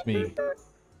 Pray with me.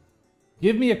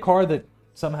 Give me a card that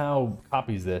somehow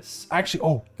copies this. Actually,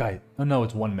 oh, guys. Oh, no,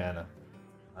 it's 1 mana.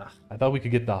 I thought we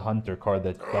could get the Hunter card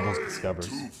that doubles Discovers.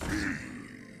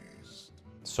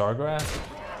 Sargrass?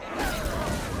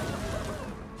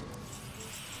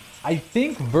 I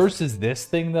think versus this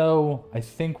thing, though, I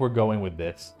think we're going with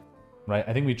this. Right?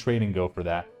 I think we trade and go for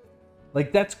that.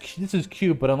 Like, this is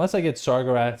cute, but unless I get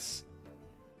Sargrass...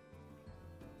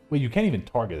 Wait, you can't even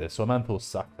target this, so Manpool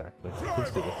sucks, actually.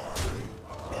 Let's do this.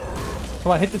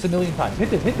 Come on, hit this a million times. Hit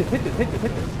this, hit this, hit this, hit this,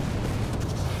 hit this.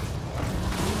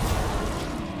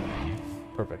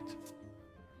 Perfect.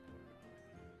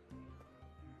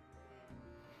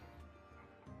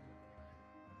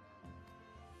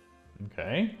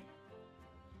 Okay.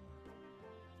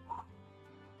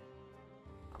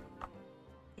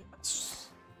 Yes.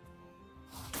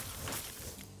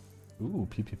 Ooh,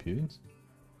 PPPs.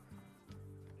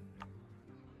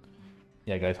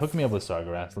 Yeah, guys, hook me up with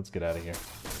Sargrass. Let's get out of here.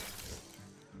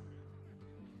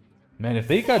 Man, if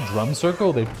they got Drum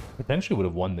Circle, they potentially would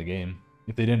have won the game.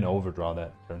 If they didn't overdraw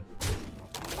that turn.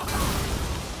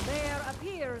 There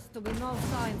appears to be no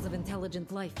signs of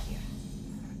intelligent life here.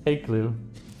 Hey, Clue.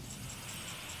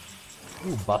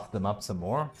 Ooh, buff them up some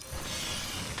more.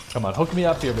 Come on, hook me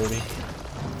up here, baby.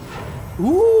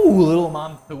 Ooh, little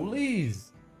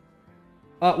Monthulis.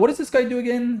 What does this guy do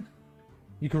again?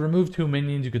 You can remove 2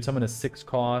 minions, you could summon a 6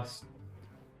 cost,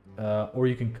 or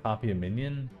you can copy a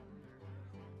minion.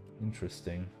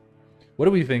 Interesting. What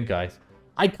do we think, guys?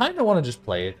 I kind of want to just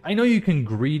play it. I know you can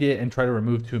greed it and try to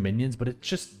remove 2 minions, but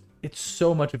it's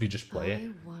so much if you just play it.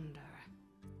 I wonder.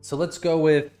 So let's go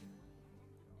with...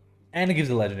 And it gives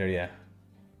a legendary, yeah.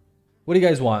 What do you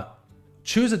guys want?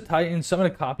 Choose a Titan, summon a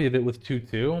copy of it with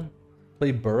 2/2.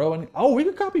 Play Burrow, and... Oh, we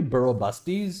can copy Burrow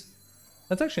Busties.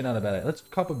 That's actually not a bad idea. Let's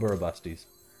copy Burrow Busties.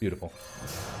 Beautiful.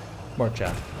 More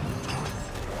chat.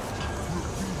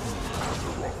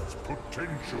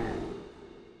 Potential.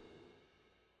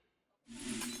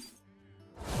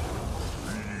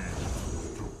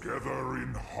 Together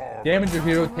in harmony. Damage your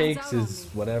hero takes is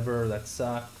whatever. That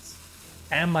sucks.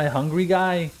 Am I hungry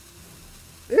guy?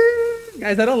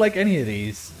 Guys, I don't like any of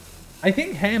these. I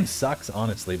think Ham sucks,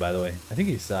 honestly, by the way. I think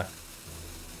he sucks.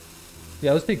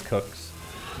 Yeah, let's take Cooks.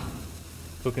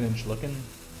 Cooking and Schlooking.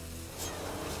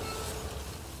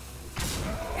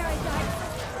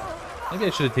 Maybe I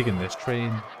should have taken this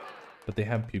trade. But they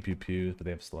have Pew Pew Pews, but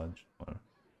they have Sludge. Whatever.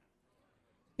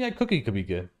 Yeah, Cookie could be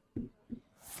good.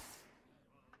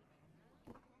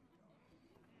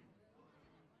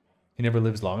 He never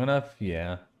lives long enough?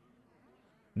 Yeah.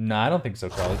 Nah, I don't think so,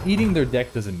 Carl. Eating their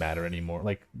deck doesn't matter anymore.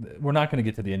 Like, we're not going to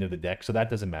get to the end of the deck, so that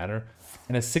doesn't matter.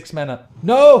 And a 6 mana...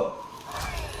 No!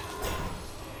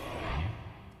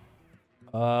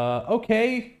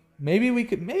 Okay. Maybe we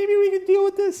could deal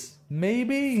with this.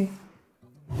 Maybe.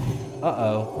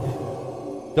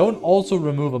 Uh-oh. Don't also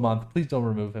remove him on. Please don't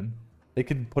remove him. They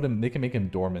can make him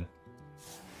dormant.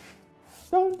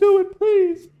 Don't do it,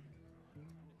 please.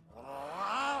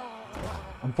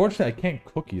 Unfortunately, I can't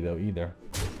cookie though either.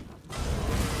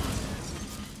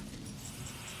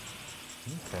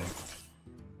 Okay.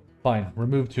 Fine.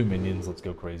 Remove 2 minions. Let's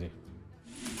go crazy.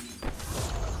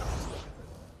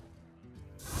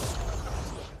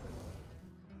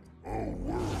 A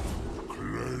world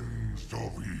cleansed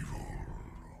of evil.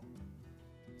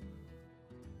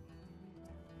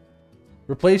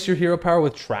 Replace your hero power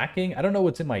with tracking? I don't know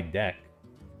what's in my deck.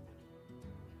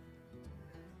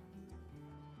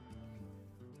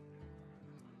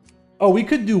 Oh, we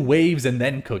could do waves and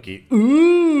then cookie.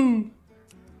 Ooh!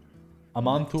 A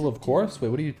Montool, of course? Wait,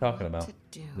 what are you talking about?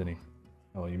 Denny?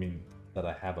 Oh, you mean that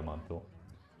I have a Montool.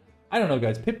 I don't know,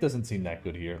 guys. Pip doesn't seem that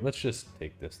good here. Let's just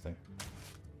take this thing.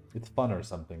 It's fun or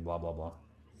something, blah, blah, blah.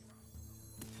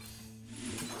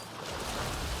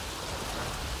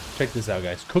 Check this out,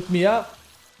 guys. Cook me up.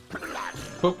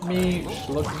 Cook me,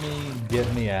 schlook me,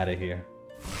 get me out of here.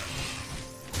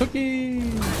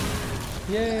 Cookie!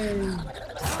 Yay!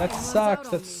 That sucks.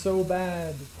 That's so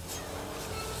bad.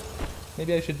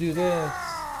 Maybe I should do this.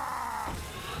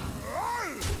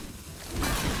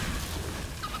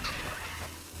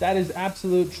 That is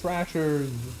absolute trashers.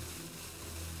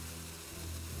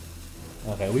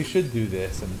 Okay, we should do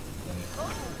this.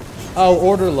 Oh,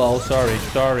 order lull. Sorry.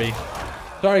 Sorry,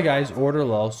 guys. Order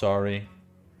lull. Sorry.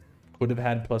 Would have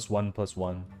had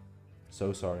 +1/+1.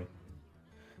 So sorry.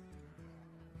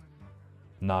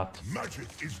 Not. Magic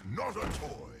is not a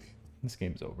toy. This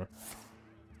game's over.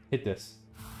 Hit this.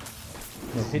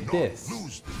 No, hit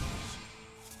this.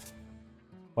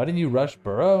 Why didn't you rush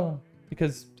Burrow?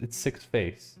 Because it's 6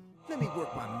 face. Let me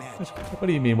work my magic. What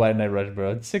do you mean, why didn't I rush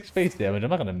Burrow? It's 6 face damage. I'm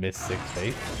not gonna miss 6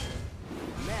 face.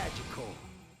 Magical.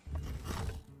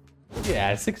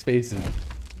 Yeah, 6 faces.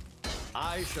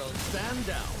 I shall stand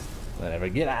down. Whatever.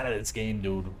 Get out of this game,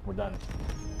 dude. We're done.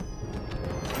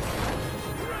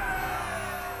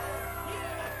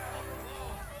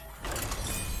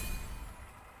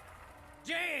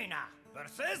 Jaina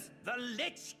versus the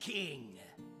Lich King.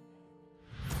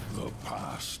 The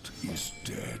past is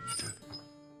dead.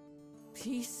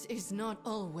 Peace is not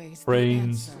always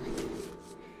Brains. the answer.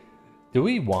 Do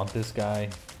we want this guy?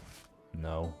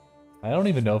 No. I don't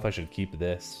even know if I should keep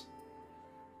this.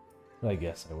 I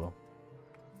guess I will.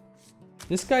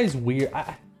 This guy's weird.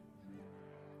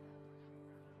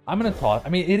 I'm gonna toss. I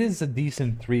mean, it is a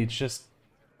decent 3. It's just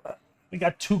we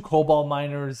got 2 Cobalt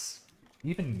Miners.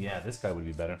 Even this guy would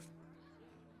be better.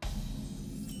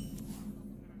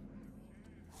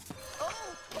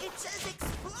 Oh, it says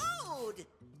explode.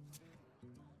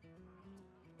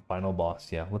 Final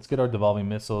boss. Yeah, let's get our devolving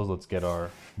missiles. Let's get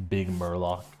our big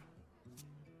Murloc.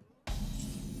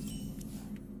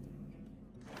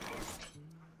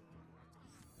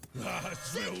 I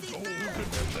smell gold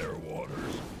in their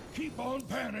waters. Keep on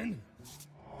panning.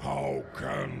 How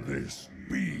can this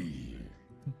be?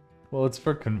 Well, it's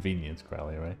for convenience,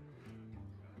 Crowley, right?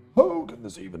 How can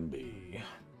this even be?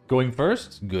 Going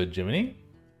first? Good, Jiminy.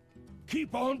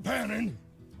 Keep on panning.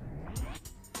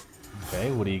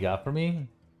 Okay, what do you got for me?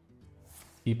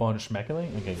 Keep on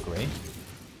schmeckling? Okay, great.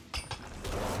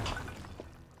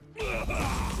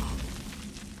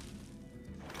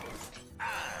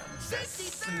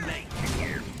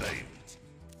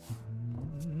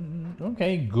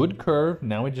 Okay, good curve.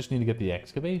 Now we just need to get the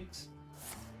excavates.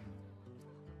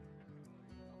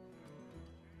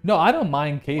 No, I don't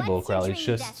mind cable, Crowley. It's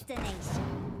just...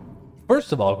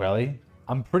 First of all, Crowley,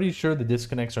 I'm pretty sure the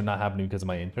disconnects are not happening because of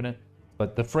my internet,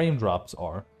 but the frame drops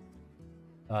are.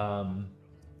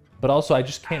 But also, I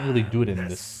just can't really do it in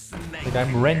this... Like,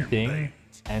 I'm renting,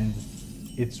 and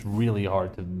it's really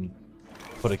hard to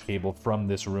put a cable from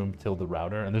this room till the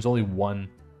router, and there's only one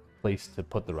place to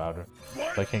put the router,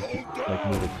 so I can't like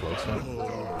move it closer.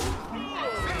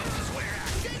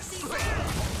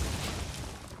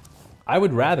 I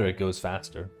would rather it goes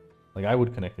faster. Like, I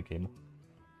would connect the cable.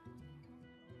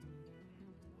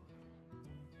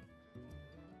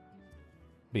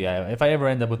 But yeah, if I ever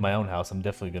end up with my own house, I'm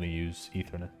definitely going to use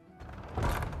Ethernet.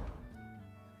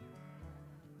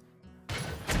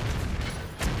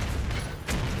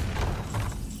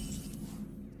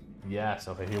 Yes,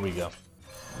 okay, here we go.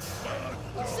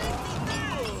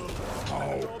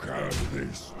 How can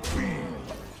this be?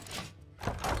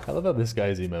 I love how this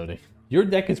guy's emoting. Your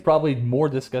deck is probably more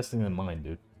disgusting than mine,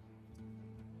 dude.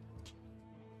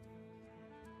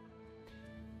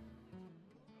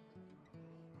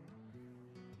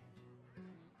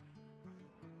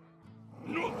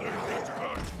 Nothing can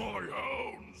catch my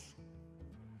hounds.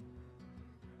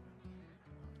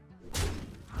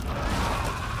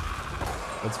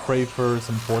 Let's pray for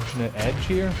some fortunate edge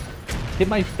here. Hit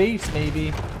my face,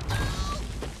 maybe.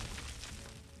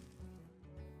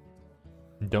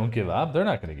 Don't give up. They're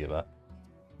not going to give up.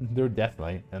 They're Death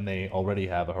Knight, and they already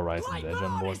have a Horizon's Edge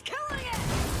on board.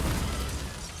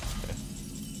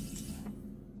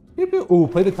 Okay. Ooh,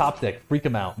 play the top deck. Freak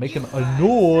him out. Make him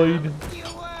annoyed.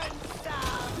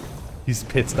 He's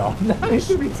pissed off. Now he's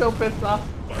gonna be so pissed off.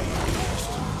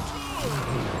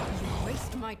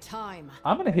 Waste my time.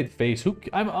 I'm gonna hit face.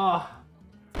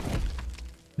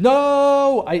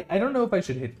 No! I don't know if I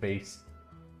should hit face.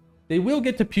 They will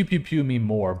get to pew pew pew me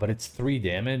more, but it's 3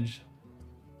 damage.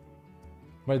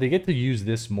 Right, they get to use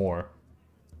this more.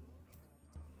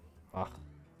 Ugh.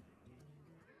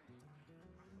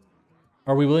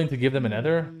 Are we willing to give them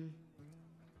another?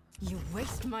 You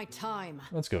waste my time.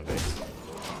 Let's go face.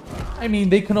 I mean,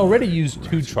 they can already use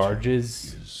 2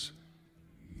 charges.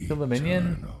 Kill the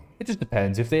minion? It just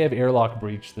depends. If they have Airlock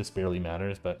Breach, this barely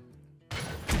matters, but...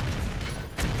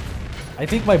 I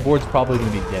think my board's probably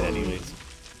going to be dead anyways.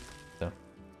 So.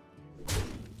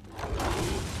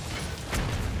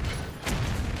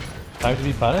 Time to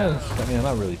be punished? I mean, I'm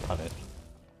not really punished.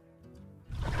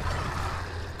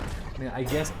 I mean, I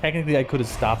guess technically I could have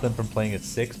stopped them from playing at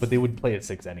 6, but they would play at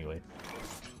 6 anyway.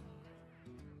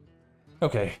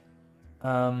 Okay.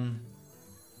 We'll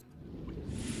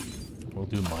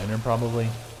do minor probably.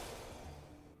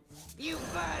 You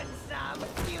burn some.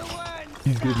 You burn.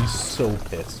 He's gonna be so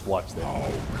pissed. Watch this. How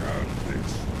can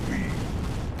this be?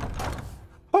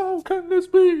 How can this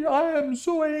be? I am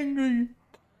so angry.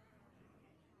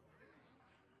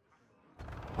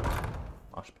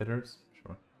 Mosh pitters?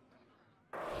 Sure.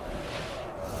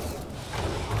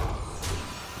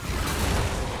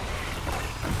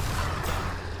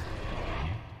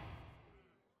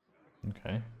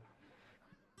 Okay.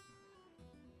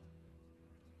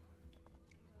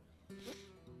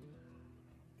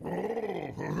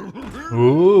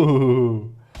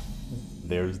 Ooh.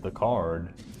 There's the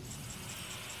card.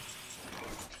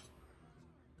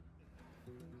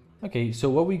 Okay, so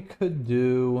what we could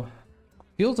do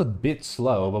feels a bit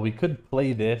slow, but we could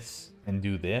play this and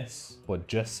do this, but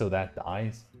just so that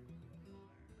dies.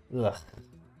 Ugh.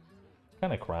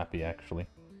 Kind of crappy, actually.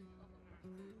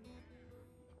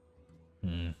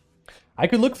 I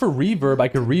could look for reverb. I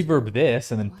could reverb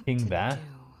this and then ping that.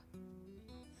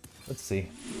 Let's see.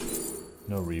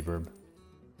 No reverb.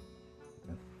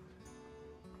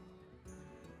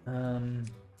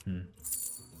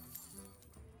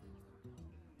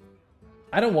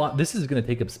 I don't want... This is going to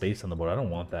take up space on the board. I don't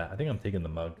want that. I think I'm taking the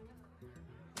mug.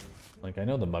 Like, I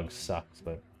know the mug sucks,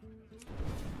 but...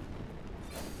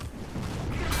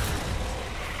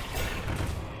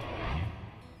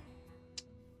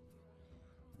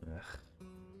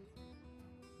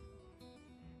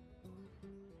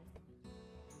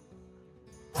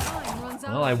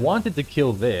 Well, I wanted to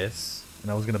kill this,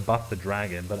 and I was going to buff the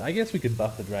dragon, but I guess we could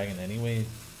buff the dragon anyways.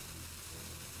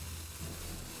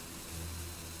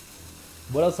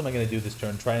 What else am I going to do this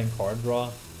turn? Try and card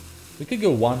draw? We could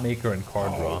go Wand Maker and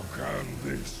card draw. How can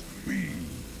this be?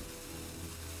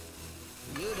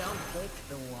 You don't pick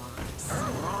the wands.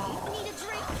 Need a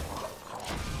drink?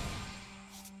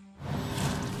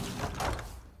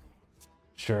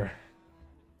 Sure.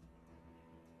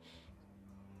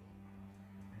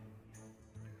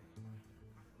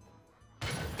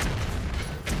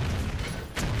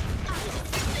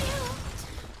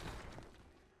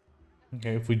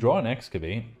 Okay, if we draw an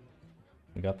excavate,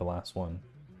 we got the last one.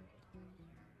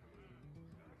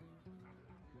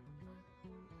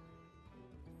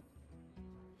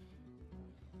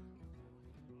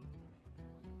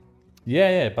 Yeah,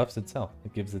 it buffs itself.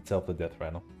 It gives itself the death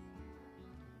rattle.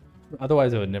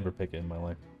 Otherwise, I would never pick it in my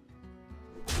life.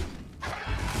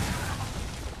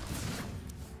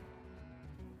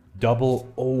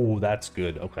 Double. Oh, that's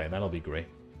good. Okay, that'll be great.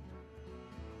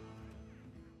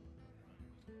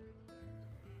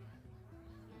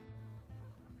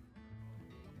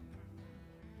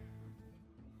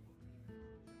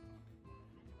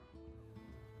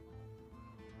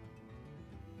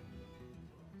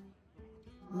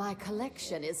 My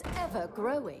collection is ever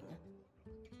growing.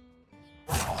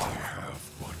 I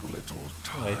have but little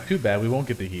time. Alright, too bad. We won't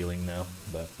get the healing now,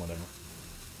 but whatever.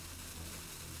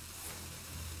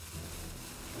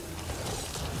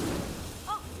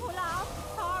 Oh, pull out.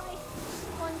 Sorry.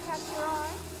 One catch your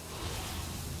eye.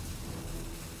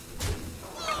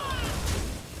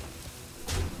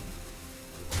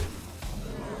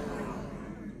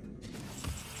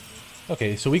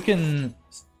 Okay, so we can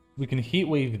heat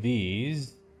wave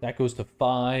these. That goes to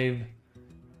 5.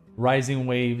 Rising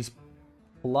waves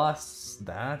plus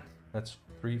that. That's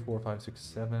 3, 4, 5, 6,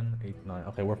 7, 8, 9.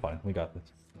 Okay, we're fine. We got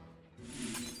this.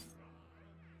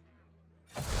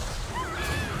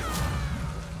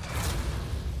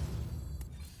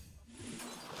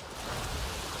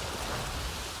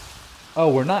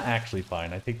 Oh, we're not actually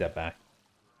fine. I take that back.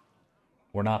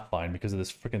 We're not fine because of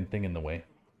this freaking thing in the way.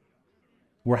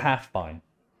 We're half fine.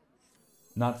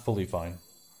 Not fully fine.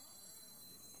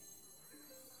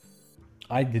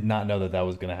 I did not know that that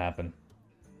was going to happen.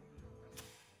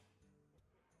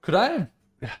 Could I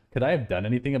have done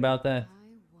anything about that?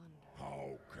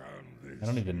 I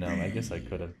don't even know. I guess I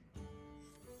could have.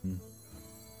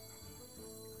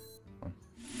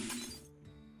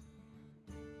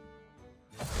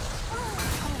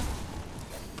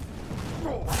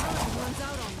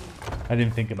 I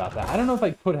didn't think about that. I don't know if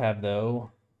I could have,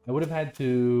 though. I would have had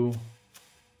to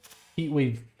Heat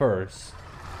Wave first.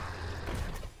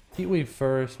 Heat Wave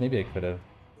first. Maybe I could have.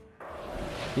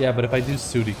 Yeah, but if I do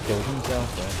suit, he kills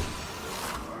himself, right?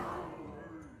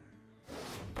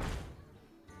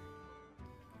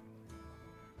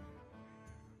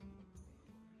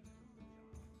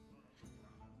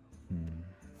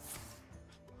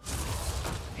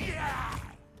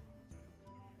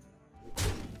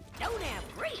 Don't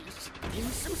have grease.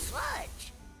 Use some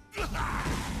sludge.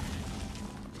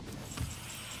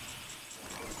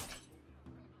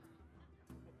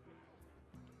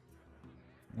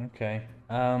 Okay.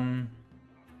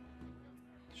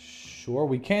 Sure,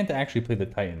 we can't actually play the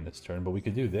Titan this turn, but we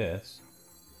could do this.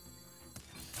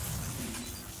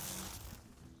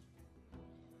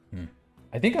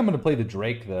 I think I'm going to play the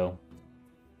Drake, though.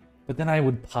 But then I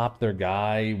would pop their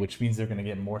guy, which means they're going to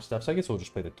get more stuff, so I guess we'll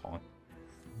just play the Taunt.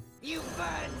 You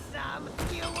burn some,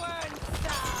 you earn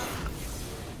some.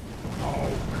 How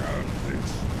can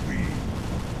this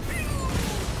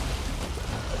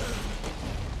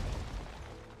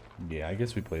be? Yeah, I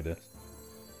guess we play this.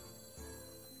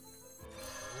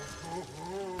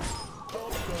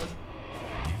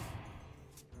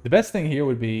 The best thing here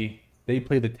would be they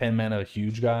play the 10 mana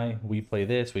huge guy. We play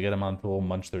this. We get them on full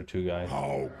munch their 2 guys.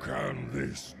 How can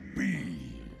this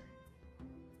be?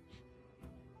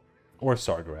 Or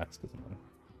Sargeras, doesn't matter.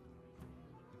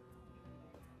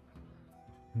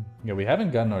 Yeah, we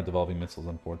haven't gotten our Devolving Missiles,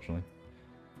 unfortunately.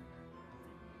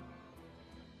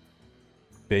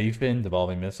 Bayfin,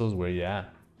 Devolving Missiles, where you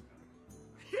at?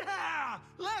 Yeah!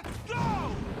 Let's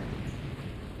go!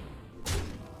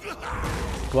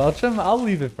 Welchum, I'll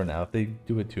leave it for now if they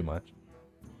do it too much.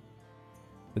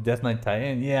 The Death Knight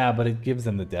Titan? Yeah, but it gives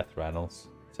them the death rattles.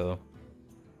 So,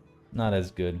 not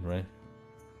as good, right?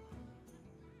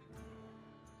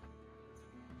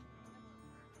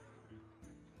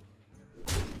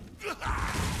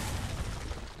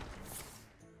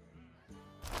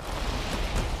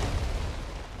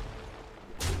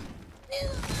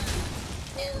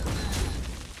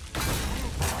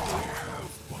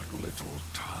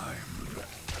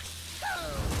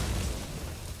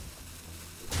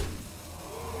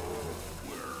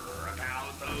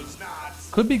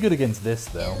 Could be good against this,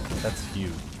 though. That's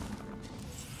huge.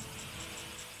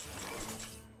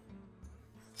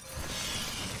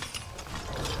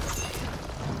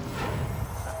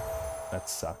 That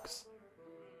sucks.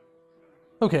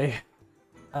 Okay.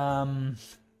 So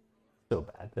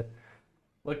bad.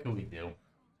 What can we do?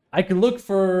 I could look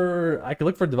for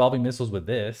Devolving Missiles with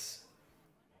this.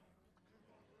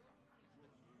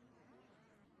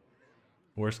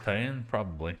 Worst Titan?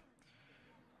 Probably.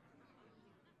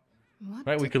 What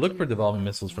right, we could look for Devolving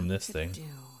Missiles from this thing.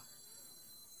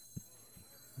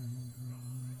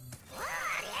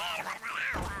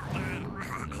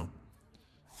 No.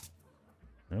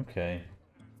 Okay.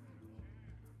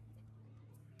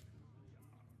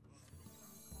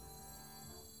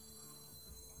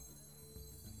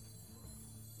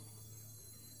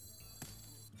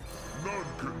 None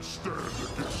can stand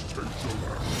against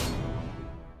Taintolash.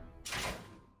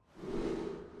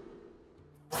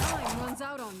 Time runs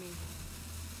out on me.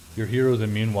 Your hero's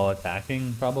immune while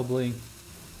attacking, probably. You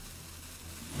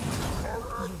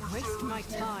waste my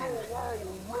time.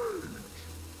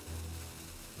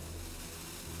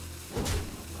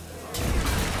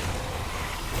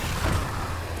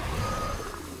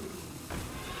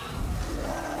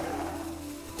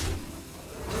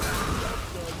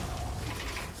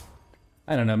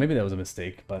 I don't know, maybe that was a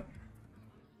mistake, but...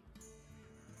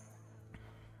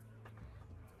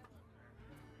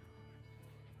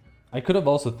 I could have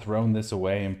also thrown this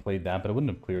away and played that, but it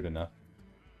wouldn't have cleared enough.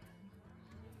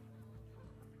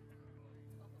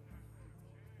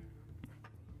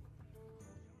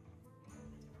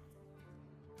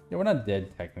 Yeah, we're not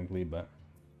dead technically, but...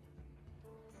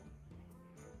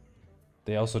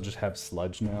 They also just have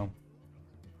sludge now.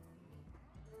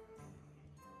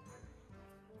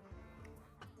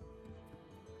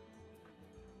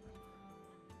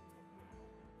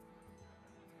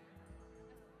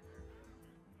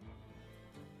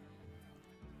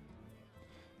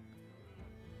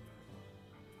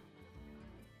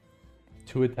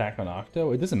 2 attack on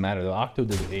Octo? It doesn't matter though. Octo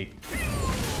does 8.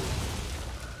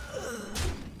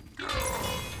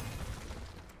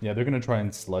 Yeah, they're gonna try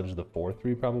and sludge the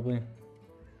 4-3 probably.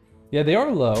 Yeah, they are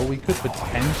low. We could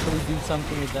potentially do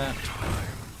something with that.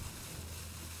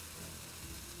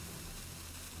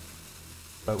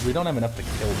 But we don't have enough to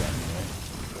kill them, right?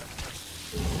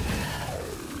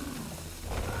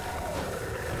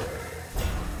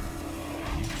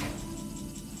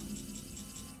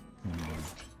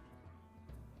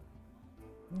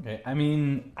 Okay, I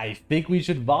mean, I think we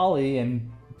should volley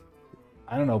and,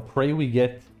 I don't know, pray we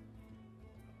get...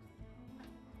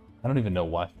 I don't even know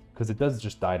what, because it does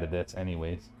just die to this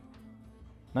anyways.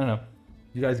 I don't know.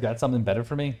 You guys got something better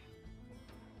for me?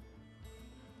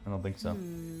 I don't think so.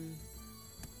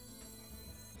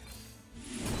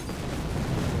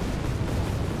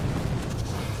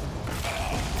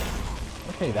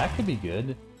 Okay, that could be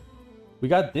good. We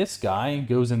got this guy,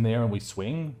 goes in there and we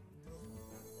swing.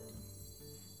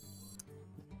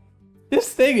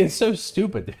 This thing is so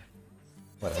stupid.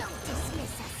 Whatever.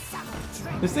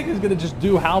 This thing is gonna just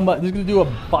do how much? It's gonna do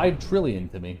a 5 trillion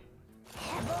to me.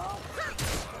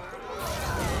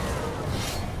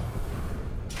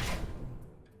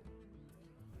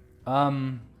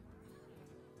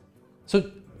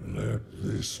 So let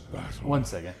this battle 1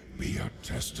 second. Be a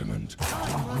testament.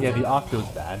 Yeah, the Octo's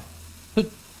bad. So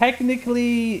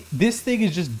technically, this thing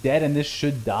is just dead and this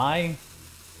should die.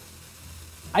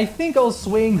 I think I'll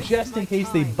swing just in case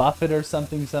they buff it or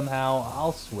something somehow.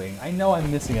 I'll swing. I know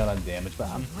I'm missing out on damage, but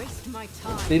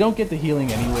they don't get the healing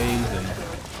anyways, and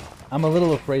I'm a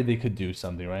little afraid they could do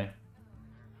something, right?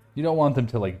 You don't want them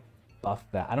to, like, buff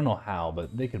that. I don't know how,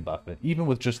 but they could buff it. Even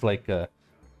with just, like, the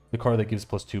card that gives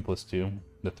 +2/+2,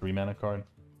 the 3-mana card.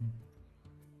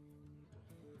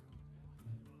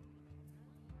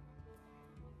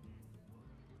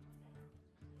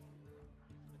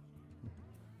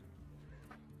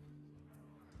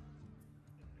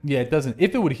 Yeah, it doesn't.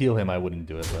 If it would heal him, I wouldn't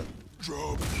do it, but...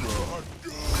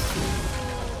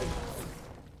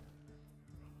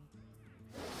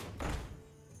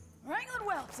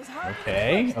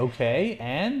 Okay, okay,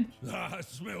 and... I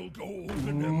smell gold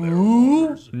in them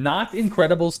Ooh, not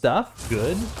incredible stuff.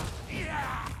 Good.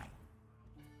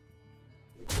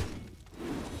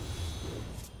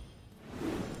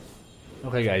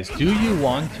 Okay, guys, do you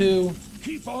want to...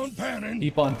 Keep on panning.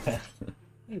 Keep on panning.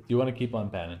 Do you want to keep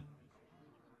on panning?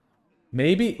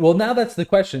 Maybe. Well, now that's the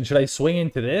question. Should I swing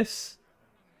into this?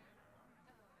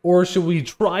 Or should we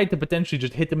try to potentially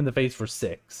just hit them in the face for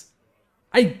 6?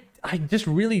 I just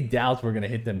really doubt we're going to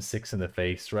hit them 6 in the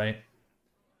face, right?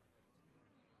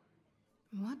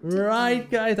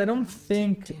 Right, guys. I don't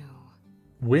think...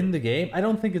 Win the game? I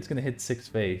don't think it's going to hit 6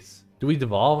 face. Do we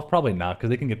devolve? Probably not, because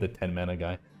they can get the 10 mana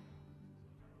guy.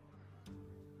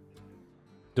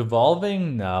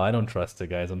 Devolving? No, I don't trust it,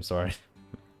 guys. I'm sorry.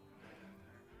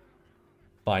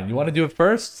 Fine, you want to do it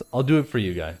first? I'll do it for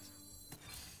you guys.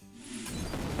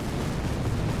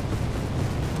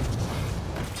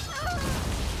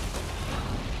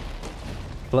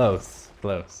 Close,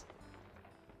 close.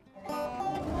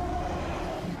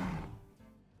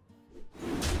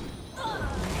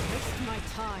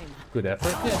 Good effort.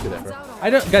 Yeah, good effort.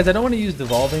 I don't want to use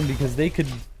devolving because they could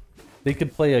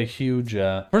play a huge.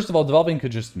 First of all, devolving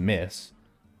could just miss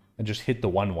and just hit the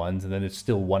 1/1s, and then it's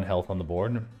still 1 health on the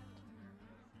board.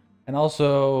 And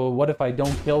also, what if I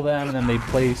don't kill them and then they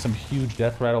play some huge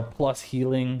death rattle plus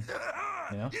healing?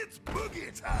 You know? It's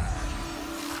boogie time.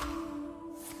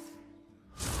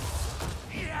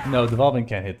 No, devolving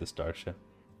can't hit the starship.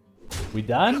 We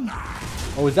done?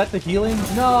 Oh, is that the healing?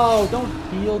 No, don't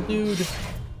heal, dude.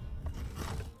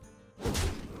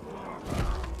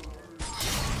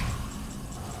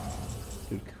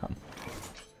 Dude, come.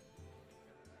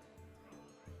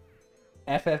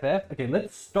 FFF? Okay,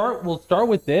 let's start. We'll start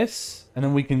with this, and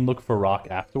then we can look for rock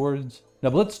afterwards. No,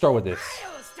 but let's start with this.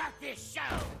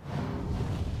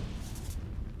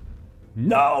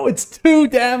 No, it's 2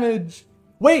 damage.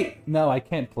 Wait, no, I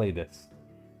can't play this.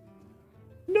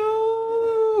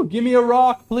 No, give me a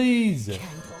rock, please.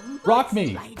 Rock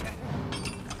me.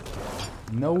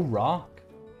 No rock.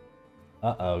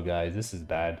 Uh-oh, guys, this is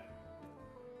bad.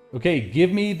 Okay,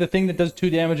 give me the thing that does 2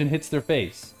 damage and hits their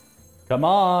face. Come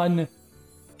on.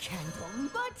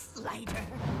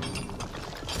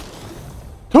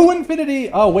 To infinity!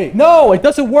 Oh, wait. No, it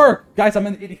doesn't work! Guys, I'm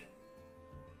an idiot.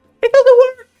 It doesn't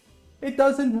work! It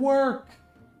doesn't work!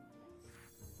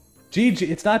 GG.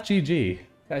 It's not GG.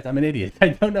 Guys, I'm an idiot. I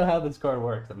don't know how this card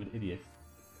works. I'm an idiot.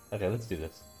 Okay, let's do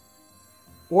this.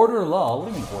 Order lull?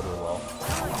 What do you mean order lull?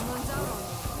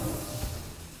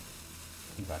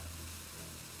 Okay.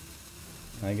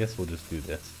 I guess we'll just do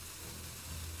this.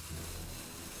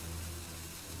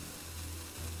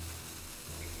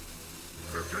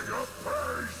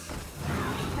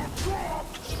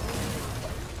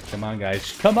 Come on,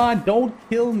 guys. Come on, don't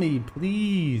kill me,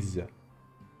 please.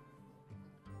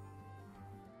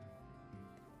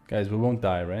 Guys, we won't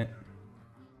die, right?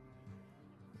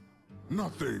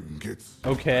 Nothing gets...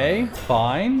 Okay,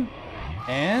 fine.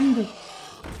 And...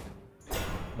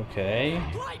 Okay.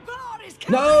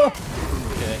 No!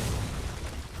 Okay.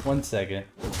 1 second.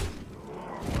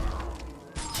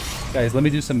 Guys, let me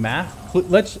do some math.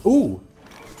 Let's... Ooh!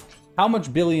 How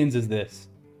much billions is this?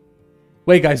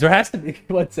 Wait, guys, there has to be...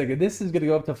 1 second. This is going to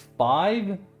go up to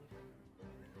 5...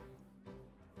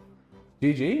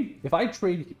 GG? If I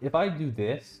trade... If I do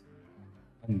this...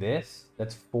 And this...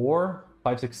 That's 4,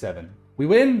 5, 6, 7. We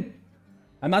win!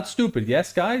 I'm not stupid.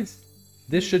 Yes, guys?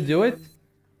 This should do it.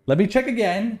 Let me check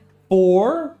again.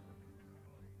 4,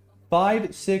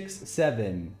 5, 6,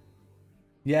 7.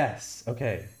 Yes.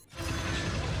 Okay.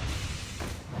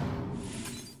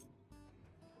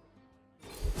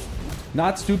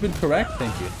 Not stupid, correct?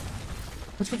 Thank you.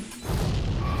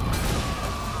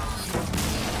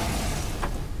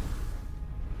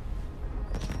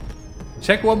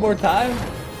 Check one more time?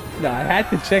 No, I had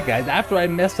to check, guys. After I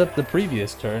messed up the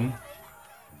previous turn.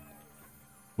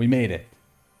 We made it.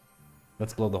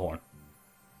 Let's blow the horn.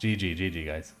 GG, GG,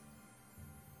 guys.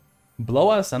 Blow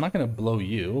us? I'm not going to blow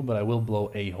you, but I will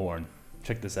blow a horn.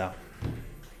 Check this out.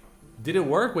 Did it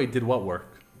work? Wait, did what work?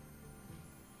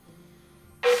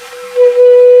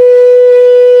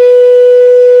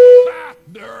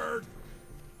 Nerd.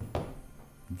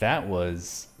 That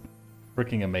was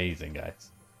freaking amazing,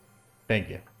 guys. Thank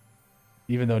you.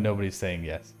 Even though nobody's saying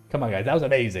yes. Come on, guys. That was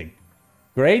amazing.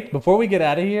 Great. Before we get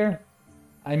out of here,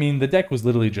 I mean, the deck was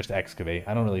literally just excavate.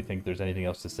 I don't really think there's anything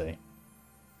else to say.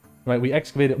 Right, we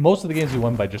excavated. Most of the games we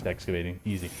won by just excavating.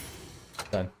 Easy.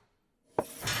 Done.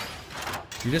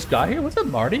 You just got here? What's up,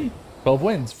 Marty? 12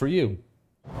 wins for you.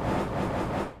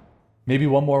 Maybe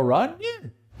one more run? Yeah.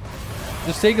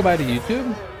 Just say goodbye to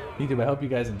YouTube. YouTube, I hope you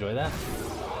guys enjoy that.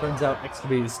 Turns out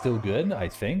excavate is still good, I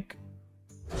think.